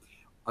bathwater.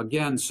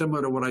 Again,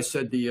 similar to what I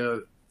said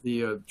the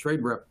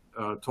trade rep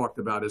talked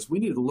about, is we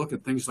need to look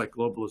at things like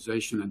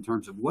globalization in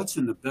terms of what's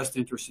in the best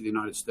interest of the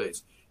United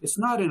States. It's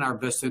not in our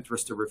best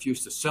interest to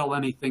refuse to sell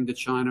anything to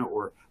China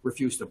or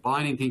refuse to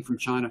buy anything from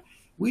China.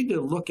 We need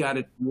to look at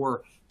it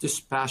more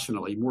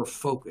dispassionately, more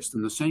focused.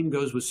 And the same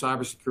goes with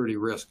cybersecurity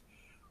risk.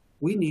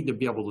 We need to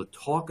be able to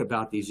talk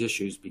about these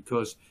issues,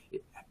 because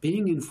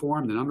being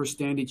informed and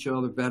understand each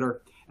other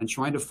better and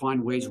trying to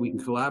find ways we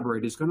can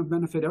collaborate is going to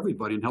benefit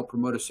everybody and help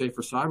promote a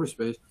safer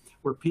cyberspace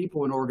where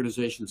people and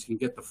organizations can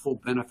get the full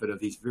benefit of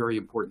these very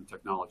important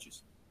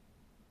technologies.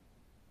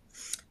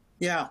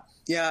 Yeah.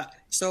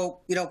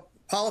 So, you know,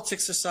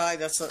 politics aside,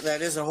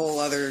 that is a whole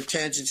other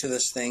tangent to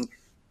this thing.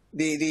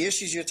 The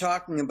issues you're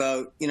talking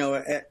about, you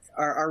know,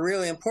 are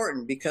really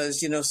important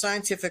because, you know,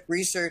 scientific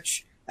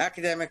research,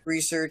 academic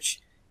research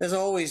has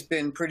always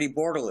been pretty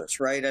borderless,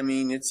 right? I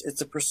mean,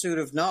 it's a pursuit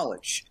of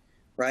knowledge,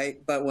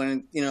 right? But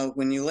when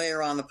you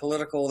layer on the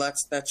political,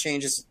 that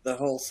changes the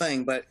whole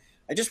thing. But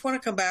I just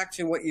want to come back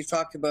to what you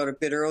talked about a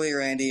bit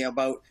earlier, Andy,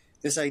 about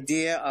this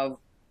idea of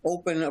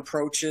open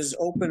approaches,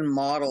 open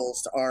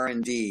models to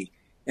R&D.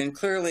 And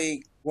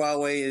clearly,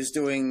 Huawei is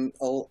doing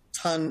a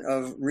ton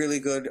of really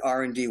good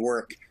R&D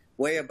work,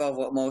 way above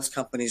what most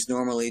companies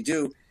normally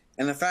do.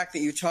 And the fact that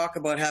you talk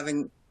about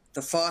having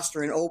to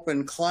foster an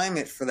open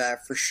climate for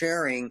that, for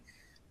sharing.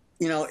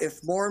 You know,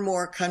 if more and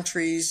more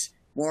countries,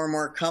 more and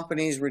more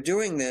companies were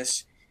doing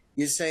this,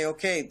 you say,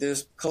 okay,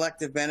 there's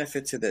collective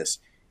benefit to this.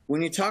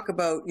 When you talk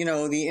about, you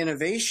know, the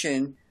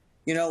innovation,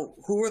 you know,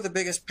 who are the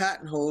biggest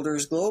patent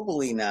holders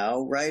globally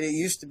now, right? It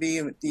used to be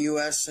the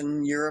US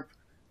and Europe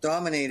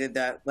dominated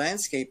that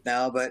landscape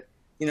now, but,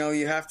 you know,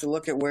 you have to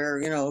look at where,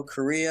 you know,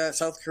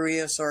 South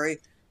Korea,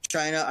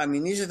 China, I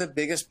mean, these are the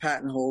biggest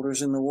patent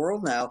holders in the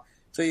world now.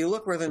 So you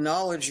look where the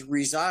knowledge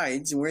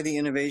resides and where the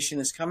innovation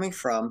is coming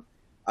from.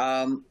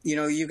 You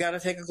know, you've got to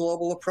take a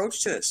global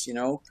approach to this. You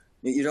know,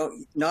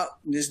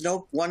 there's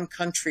no one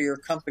country or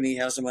company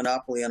has a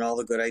monopoly on all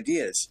the good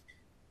ideas,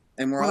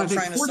 and we're all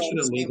trying to solve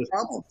the same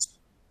problems.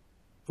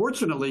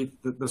 Fortunately,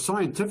 the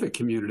scientific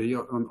community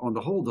on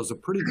the whole does a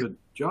pretty good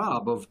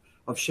job of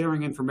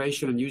sharing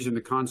information and using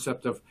the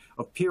concept of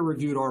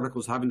peer-reviewed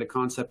articles, having the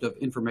concept of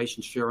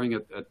information sharing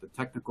at the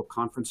technical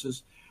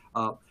conferences.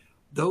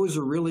 Those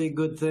are really a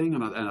good thing,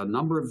 and a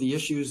number of the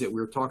issues that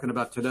we're talking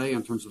about today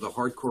in terms of the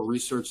hardcore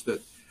research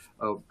that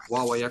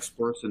Huawei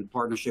experts in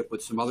partnership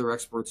with some other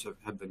experts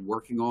have been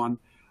working on.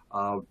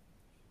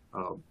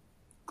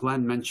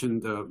 Glenn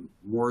mentioned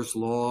Moore's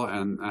Law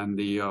and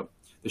the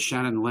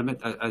Shannon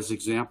limit as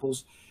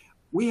examples.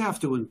 We have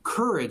to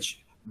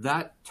encourage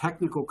that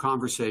technical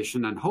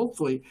conversation, and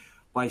hopefully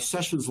by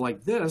sessions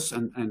like this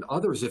and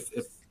others, if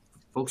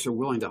folks are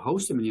willing to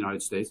host them in the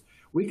United States,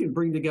 we can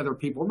bring together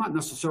people, not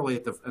necessarily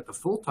at the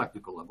full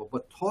technical level,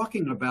 but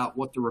talking about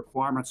what the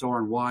requirements are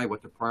and why,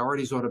 what the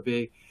priorities ought to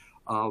be,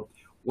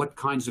 what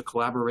kinds of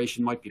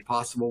collaboration might be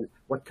possible,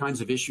 what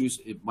kinds of issues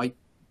it might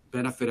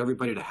benefit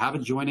everybody to have a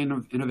joint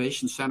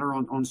innovation center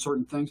on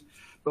certain things.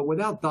 But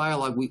without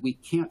dialogue, we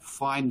can't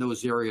find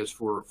those areas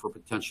for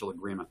potential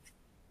agreement.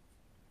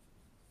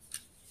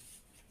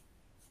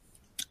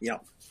 Yeah.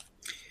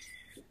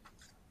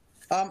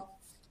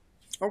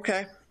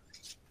 Okay.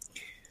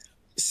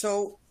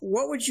 So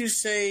what would you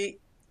say,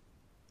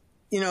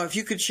 you know, if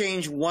you could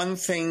change one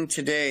thing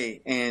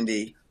today,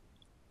 Andy,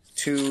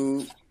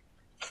 to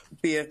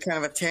be a kind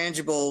of a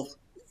tangible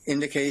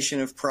indication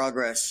of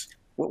progress,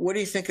 what do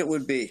you think it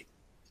would be?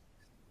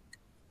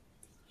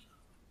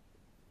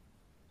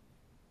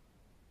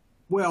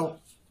 Well,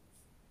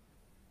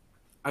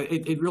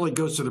 it really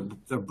goes to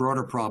the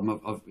broader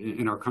problem of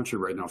in our country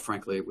right now,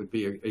 frankly. It would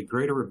be a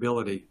greater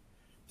ability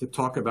to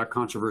talk about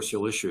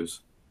controversial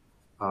issues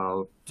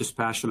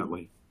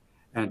dispassionately,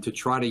 and to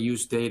try to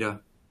use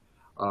data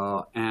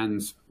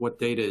and what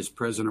data is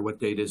present or what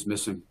data is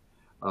missing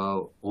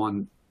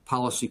on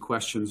policy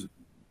questions,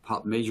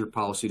 major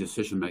policy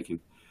decision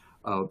making,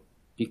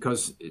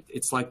 because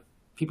it's like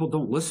people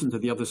don't listen to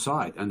the other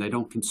side, and they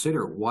don't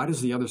consider, why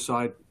does the other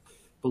side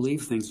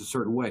believe things a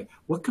certain way?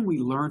 What can we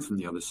learn from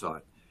the other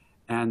side?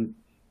 And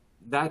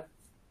that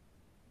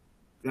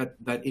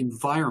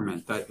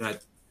environment,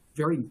 that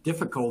very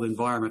difficult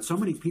environment, so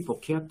many people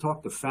can't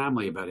talk to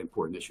family about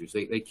important issues.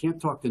 They can't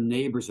talk to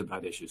neighbors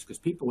about issues because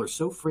people are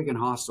so friggin'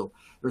 hostile.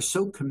 They're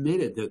so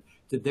committed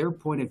to their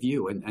point of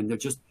view, and they're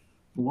just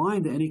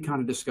blind to any kind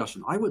of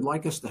discussion. I would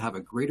like us to have a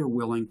greater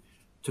willing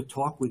to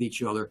talk with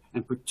each other,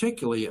 and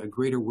particularly a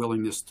greater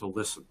willingness to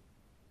listen.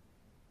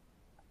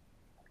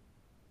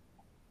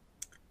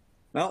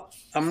 Well,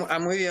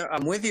 I'm with you.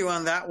 I'm with you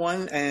on that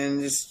one,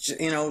 and it's,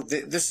 you know,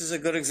 this is a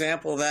good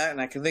example of that,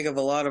 and I can think of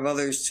a lot of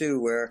others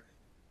too, where,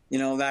 you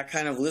know, that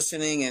kind of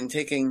listening and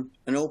taking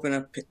an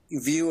open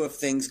view of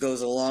things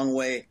goes a long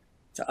way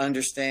to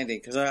understanding.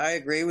 Because I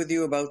agree with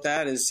you about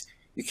that. Is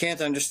you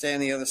can't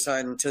understand the other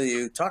side until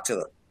you talk to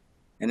them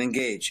and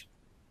engage.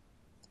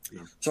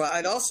 Yeah. So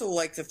I'd also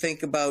like to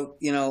think about,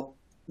 you know,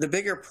 the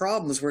bigger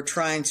problems we're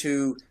trying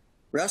to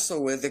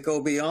wrestle with that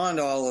go beyond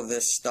all of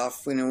this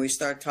stuff. You know, we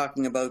start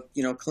talking about,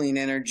 you know, clean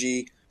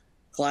energy,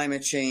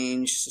 climate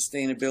change,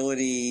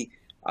 sustainability,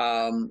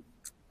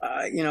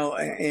 you know,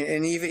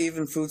 and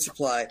even food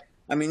supply.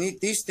 I mean,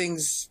 these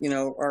things, you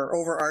know, are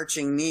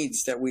overarching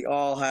needs that we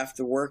all have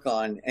to work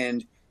on.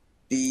 And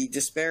the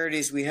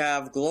disparities we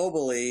have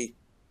globally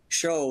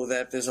show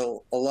that there's a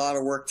lot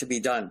of work to be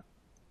done.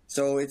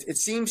 So it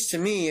seems to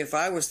me, if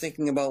I was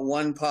thinking about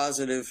one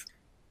positive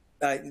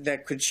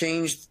that could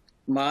change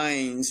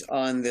minds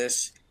on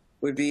this,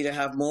 would be to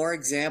have more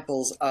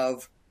examples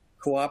of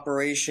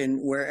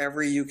cooperation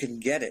wherever you can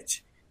get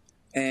it.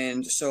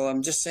 And so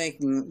I'm just saying,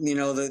 you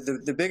know,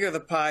 the bigger the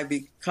pie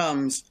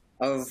becomes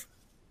of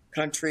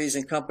countries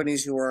and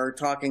companies who are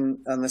talking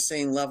on the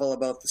same level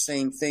about the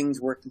same things,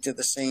 working to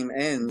the same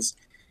ends,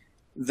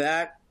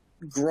 that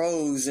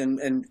grows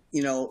and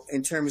you know,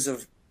 in terms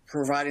of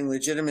providing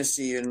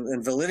legitimacy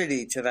and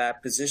validity to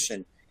that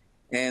position.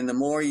 And the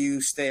more you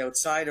stay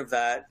outside of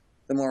that,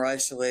 the more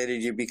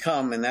isolated you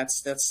become. And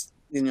that's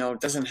you know,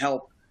 it doesn't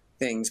help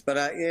things.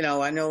 But, you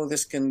know, I know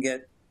this can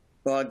get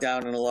bogged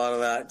down in a lot of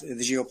that, the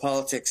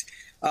geopolitics.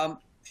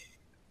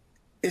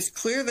 It's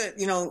clear that,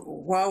 you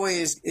know,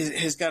 Huawei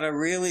has got a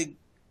really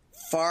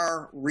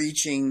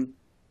far-reaching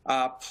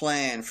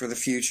plan for the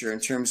future in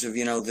terms of,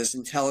 you know, this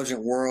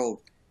intelligent world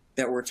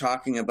that we're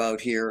talking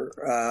about here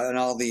and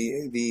all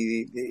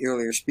the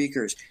earlier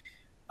speakers.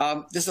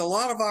 There's a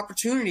lot of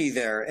opportunity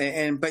there,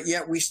 but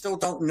yet we still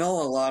don't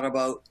know a lot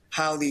about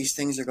how these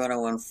things are going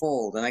to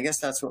unfold. And I guess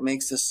that's what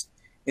makes this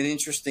an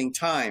interesting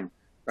time,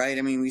 right?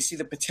 I mean, we see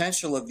the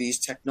potential of these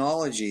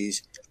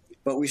technologies,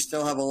 but we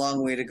still have a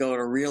long way to go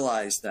to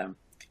realize them.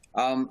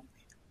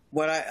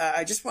 What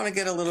I just want to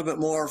get a little bit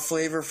more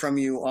flavor from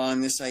you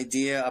on this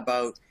idea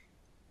about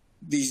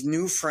these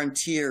new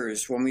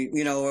frontiers. When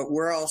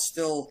we're all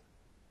still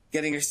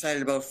getting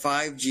excited about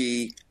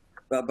 5G,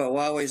 but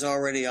Huawei's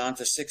already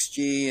onto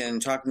 6G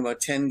and talking about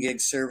 10 gig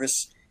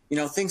service,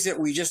 things that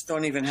we just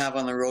don't even have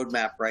on the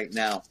roadmap right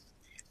now.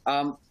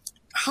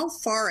 How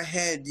far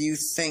ahead do you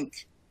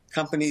think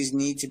companies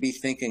need to be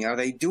thinking? Are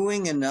they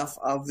doing enough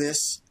of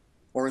this,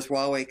 or is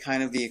Huawei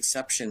kind of the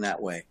exception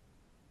that way?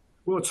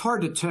 Well, it's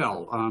hard to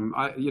tell.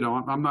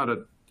 I'm not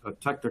a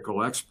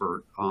technical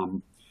expert.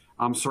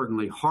 I'm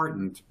certainly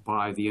heartened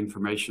by the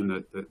information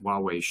that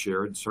Huawei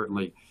shared.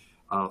 Certainly,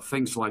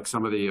 things like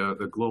some of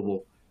the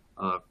global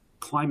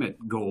climate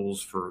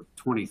goals for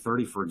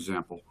 2030, for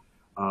example,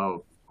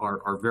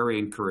 are very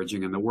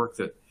encouraging. And the work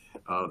that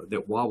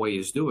Huawei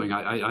is doing,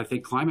 I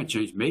think climate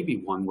change may be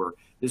one where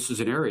this is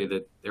an area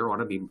that there ought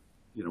to be,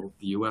 the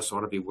U.S.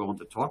 ought to be willing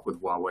to talk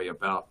with Huawei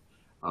about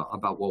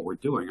what we're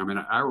doing. I mean,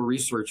 our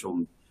research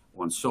on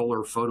solar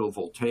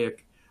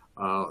photovoltaic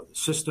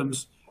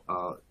systems,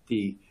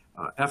 the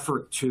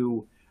effort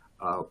to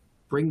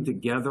bring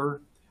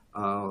together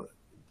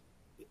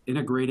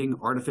integrating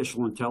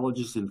artificial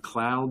intelligence and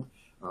cloud,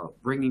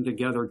 bringing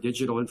together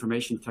digital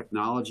information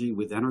technology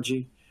with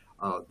energy,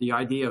 the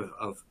idea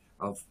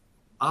of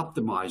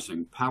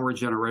optimizing power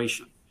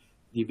generation,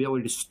 the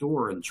ability to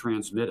store and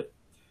transmit it,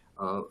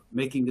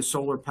 making the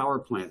solar power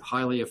plant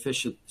highly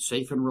efficient,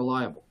 safe, and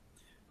reliable.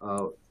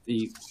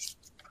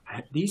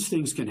 These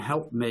things can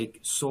help make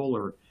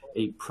solar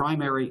a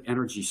primary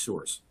energy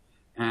source.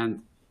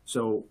 And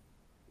so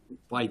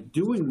by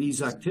doing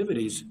these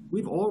activities,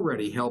 we've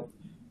already helped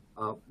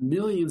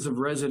millions of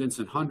residents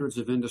and hundreds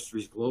of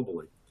industries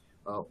globally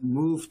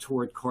move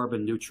toward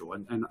carbon neutral.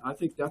 And I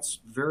think that's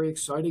very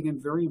exciting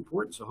and very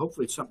important. So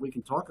hopefully it's something we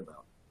can talk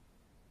about.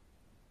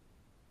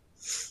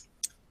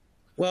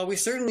 Well, we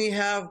certainly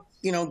have,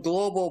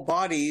 global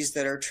bodies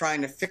that are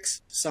trying to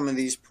fix some of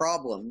these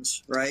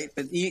problems, right?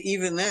 But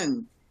even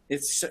then,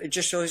 it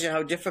just shows you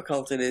how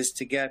difficult it is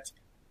to get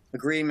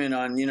agreement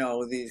on,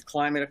 these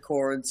climate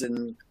accords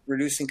and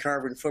reducing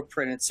carbon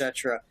footprint, et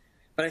cetera.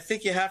 But I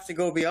think you have to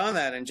go beyond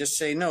that and just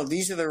say, no,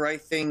 these are the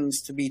right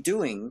things to be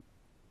doing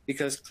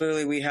because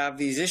clearly we have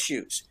these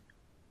issues.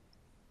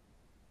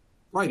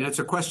 Right. And it's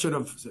a question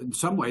of, in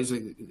some ways,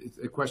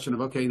 a question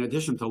of, okay, in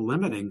addition to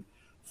limiting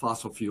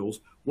fossil fuels,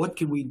 what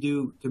can we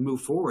do to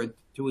move forward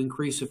to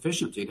increase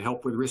efficiency, to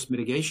help with risk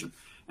mitigation?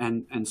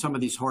 And some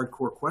of these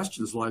hardcore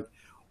questions like,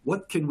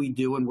 what can we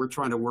do, and we're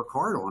trying to work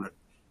hard on it,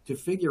 to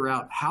figure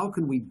out how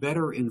can we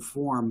better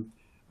inform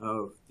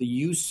the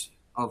use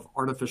of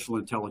artificial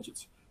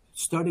intelligence,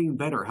 studying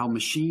better how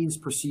machines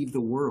perceive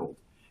the world,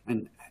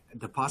 and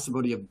the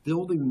possibility of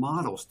building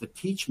models to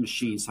teach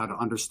machines how to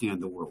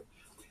understand the world.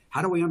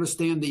 How do we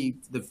understand the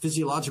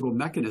physiological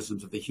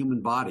mechanisms of the human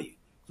body,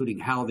 including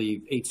how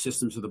the 8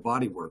 systems of the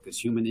body work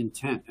as human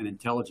intent and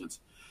intelligence?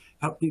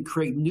 How do we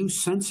create new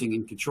sensing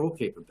and control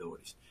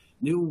capabilities?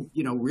 New,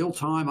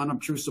 real-time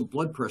unobtrusive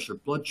blood pressure,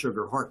 blood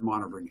sugar, heart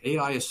monitoring,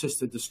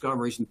 AI-assisted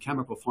discoveries in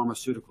chemical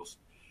pharmaceuticals,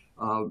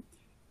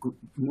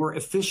 more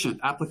efficient,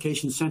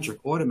 application-centric,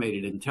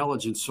 automated,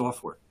 intelligent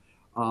software,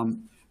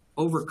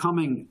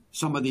 overcoming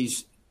some of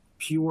these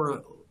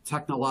pure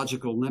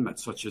technological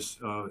limits, such as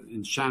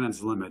in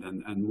Shannon's limit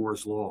and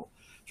Moore's law,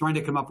 trying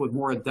to come up with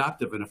more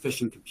adaptive and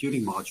efficient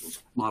computing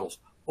models.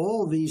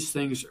 All these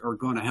things are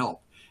going to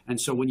help. And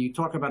so when you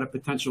talk about a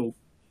potential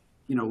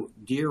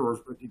dear or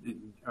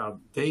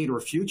date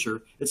or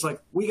future, it's like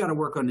we got to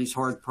work on these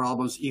hard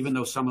problems, even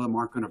though some of them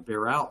aren't going to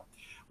bear out.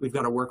 We've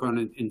got to work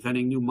on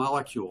inventing new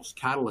molecules,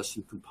 catalysts,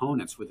 and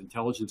components with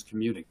intelligence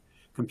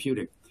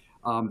computing.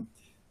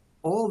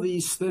 All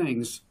these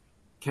things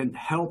can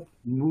help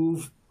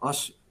move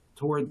us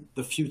toward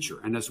the future.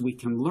 And as we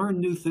can learn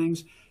new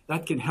things,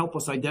 that can help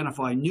us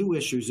identify new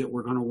issues that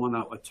we're going to want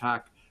to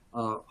attack,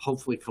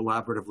 hopefully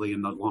collaboratively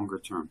in the longer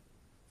term.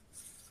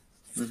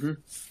 Mm-hmm.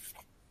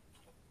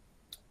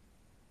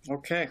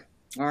 Okay.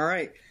 All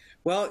right.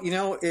 Well,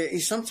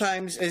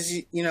 sometimes, as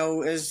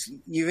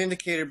you've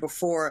indicated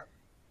before,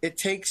 it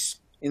takes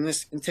in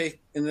this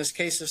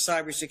case of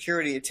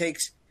cybersecurity, it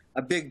takes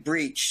a big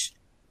breach,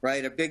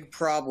 right? A big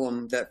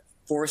problem that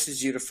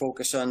forces you to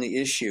focus on the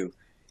issue.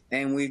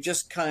 And we've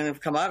just kind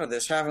of come out of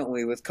this, haven't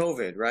we, with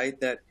COVID, right?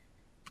 That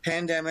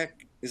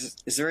pandemic is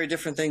a very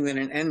different thing than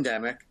an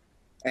endemic.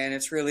 And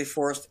it's really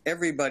forced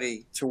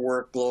everybody to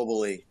work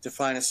globally to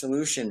find a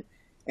solution.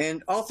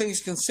 And all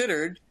things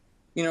considered,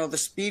 the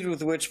speed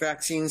with which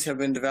vaccines have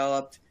been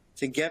developed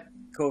to get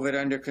COVID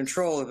under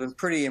control have been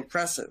pretty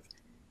impressive.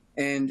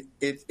 And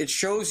it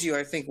shows you,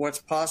 I think, what's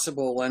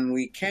possible when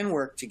we can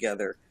work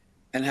together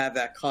and have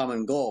that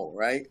common goal,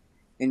 right?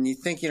 And you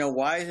think,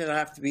 why does it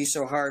have to be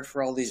so hard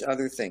for all these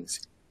other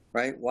things?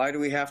 right? Why do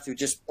we have to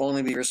just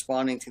only be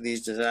responding to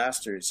these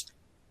disasters?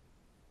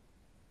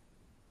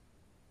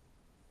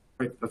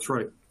 Right, that's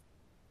right.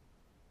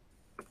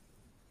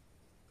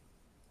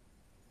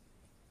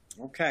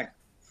 Okay.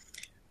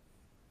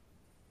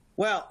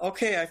 Well,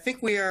 okay, I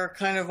think we are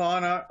kind of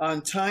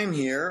on time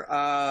here.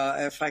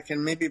 If I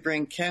can maybe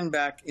bring Ken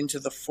back into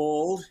the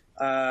fold.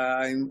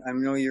 I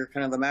know you're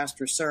kind of the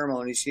master of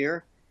ceremonies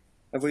here.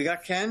 Have we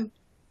got Ken?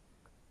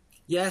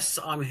 Yes,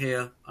 I'm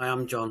here. I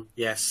am John.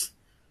 Yes.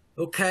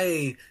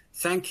 Okay.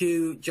 Thank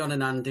you, John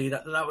and Andy.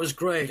 That was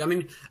great. I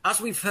mean,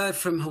 as we've heard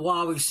from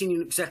Huawei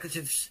senior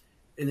executives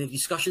in the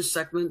discussion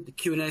segment, the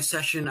Q&A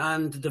session,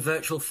 and the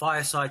virtual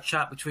fireside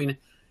chat between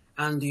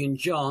Andy and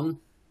John,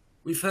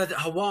 we've heard that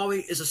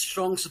Huawei is a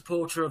strong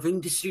supporter of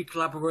industry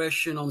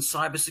collaboration on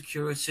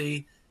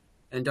cybersecurity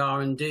and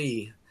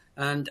R&D.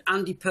 And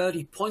Andy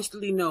Purdy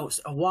pointedly notes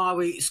that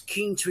Huawei is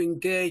keen to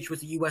engage with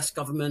the US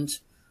government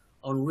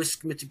on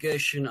risk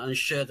mitigation and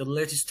share the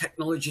latest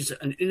technologies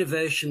and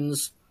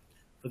innovations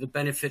for the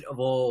benefit of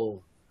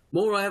all.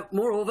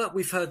 Moreover,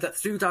 we've heard that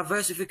through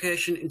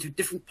diversification into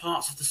different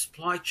parts of the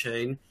supply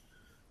chain,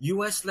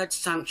 US-led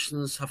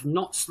sanctions have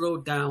not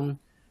slowed down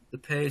the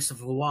pace of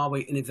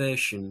Huawei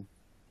innovation.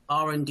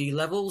 R&D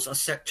levels are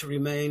set to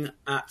remain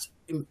at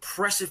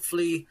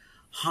impressively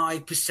high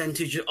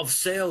percentage of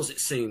sales, it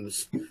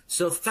seems.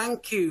 So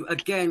thank you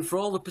again for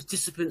all the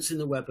participants in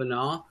the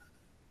webinar.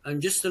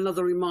 And just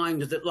another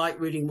reminder that Light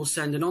Reading will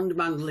send an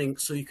on-demand link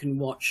so you can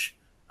watch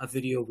a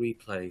video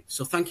replay.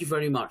 So thank you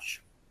very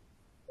much.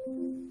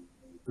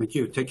 Thank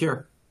you. Take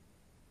care.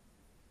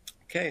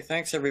 Okay,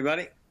 thanks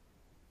everybody.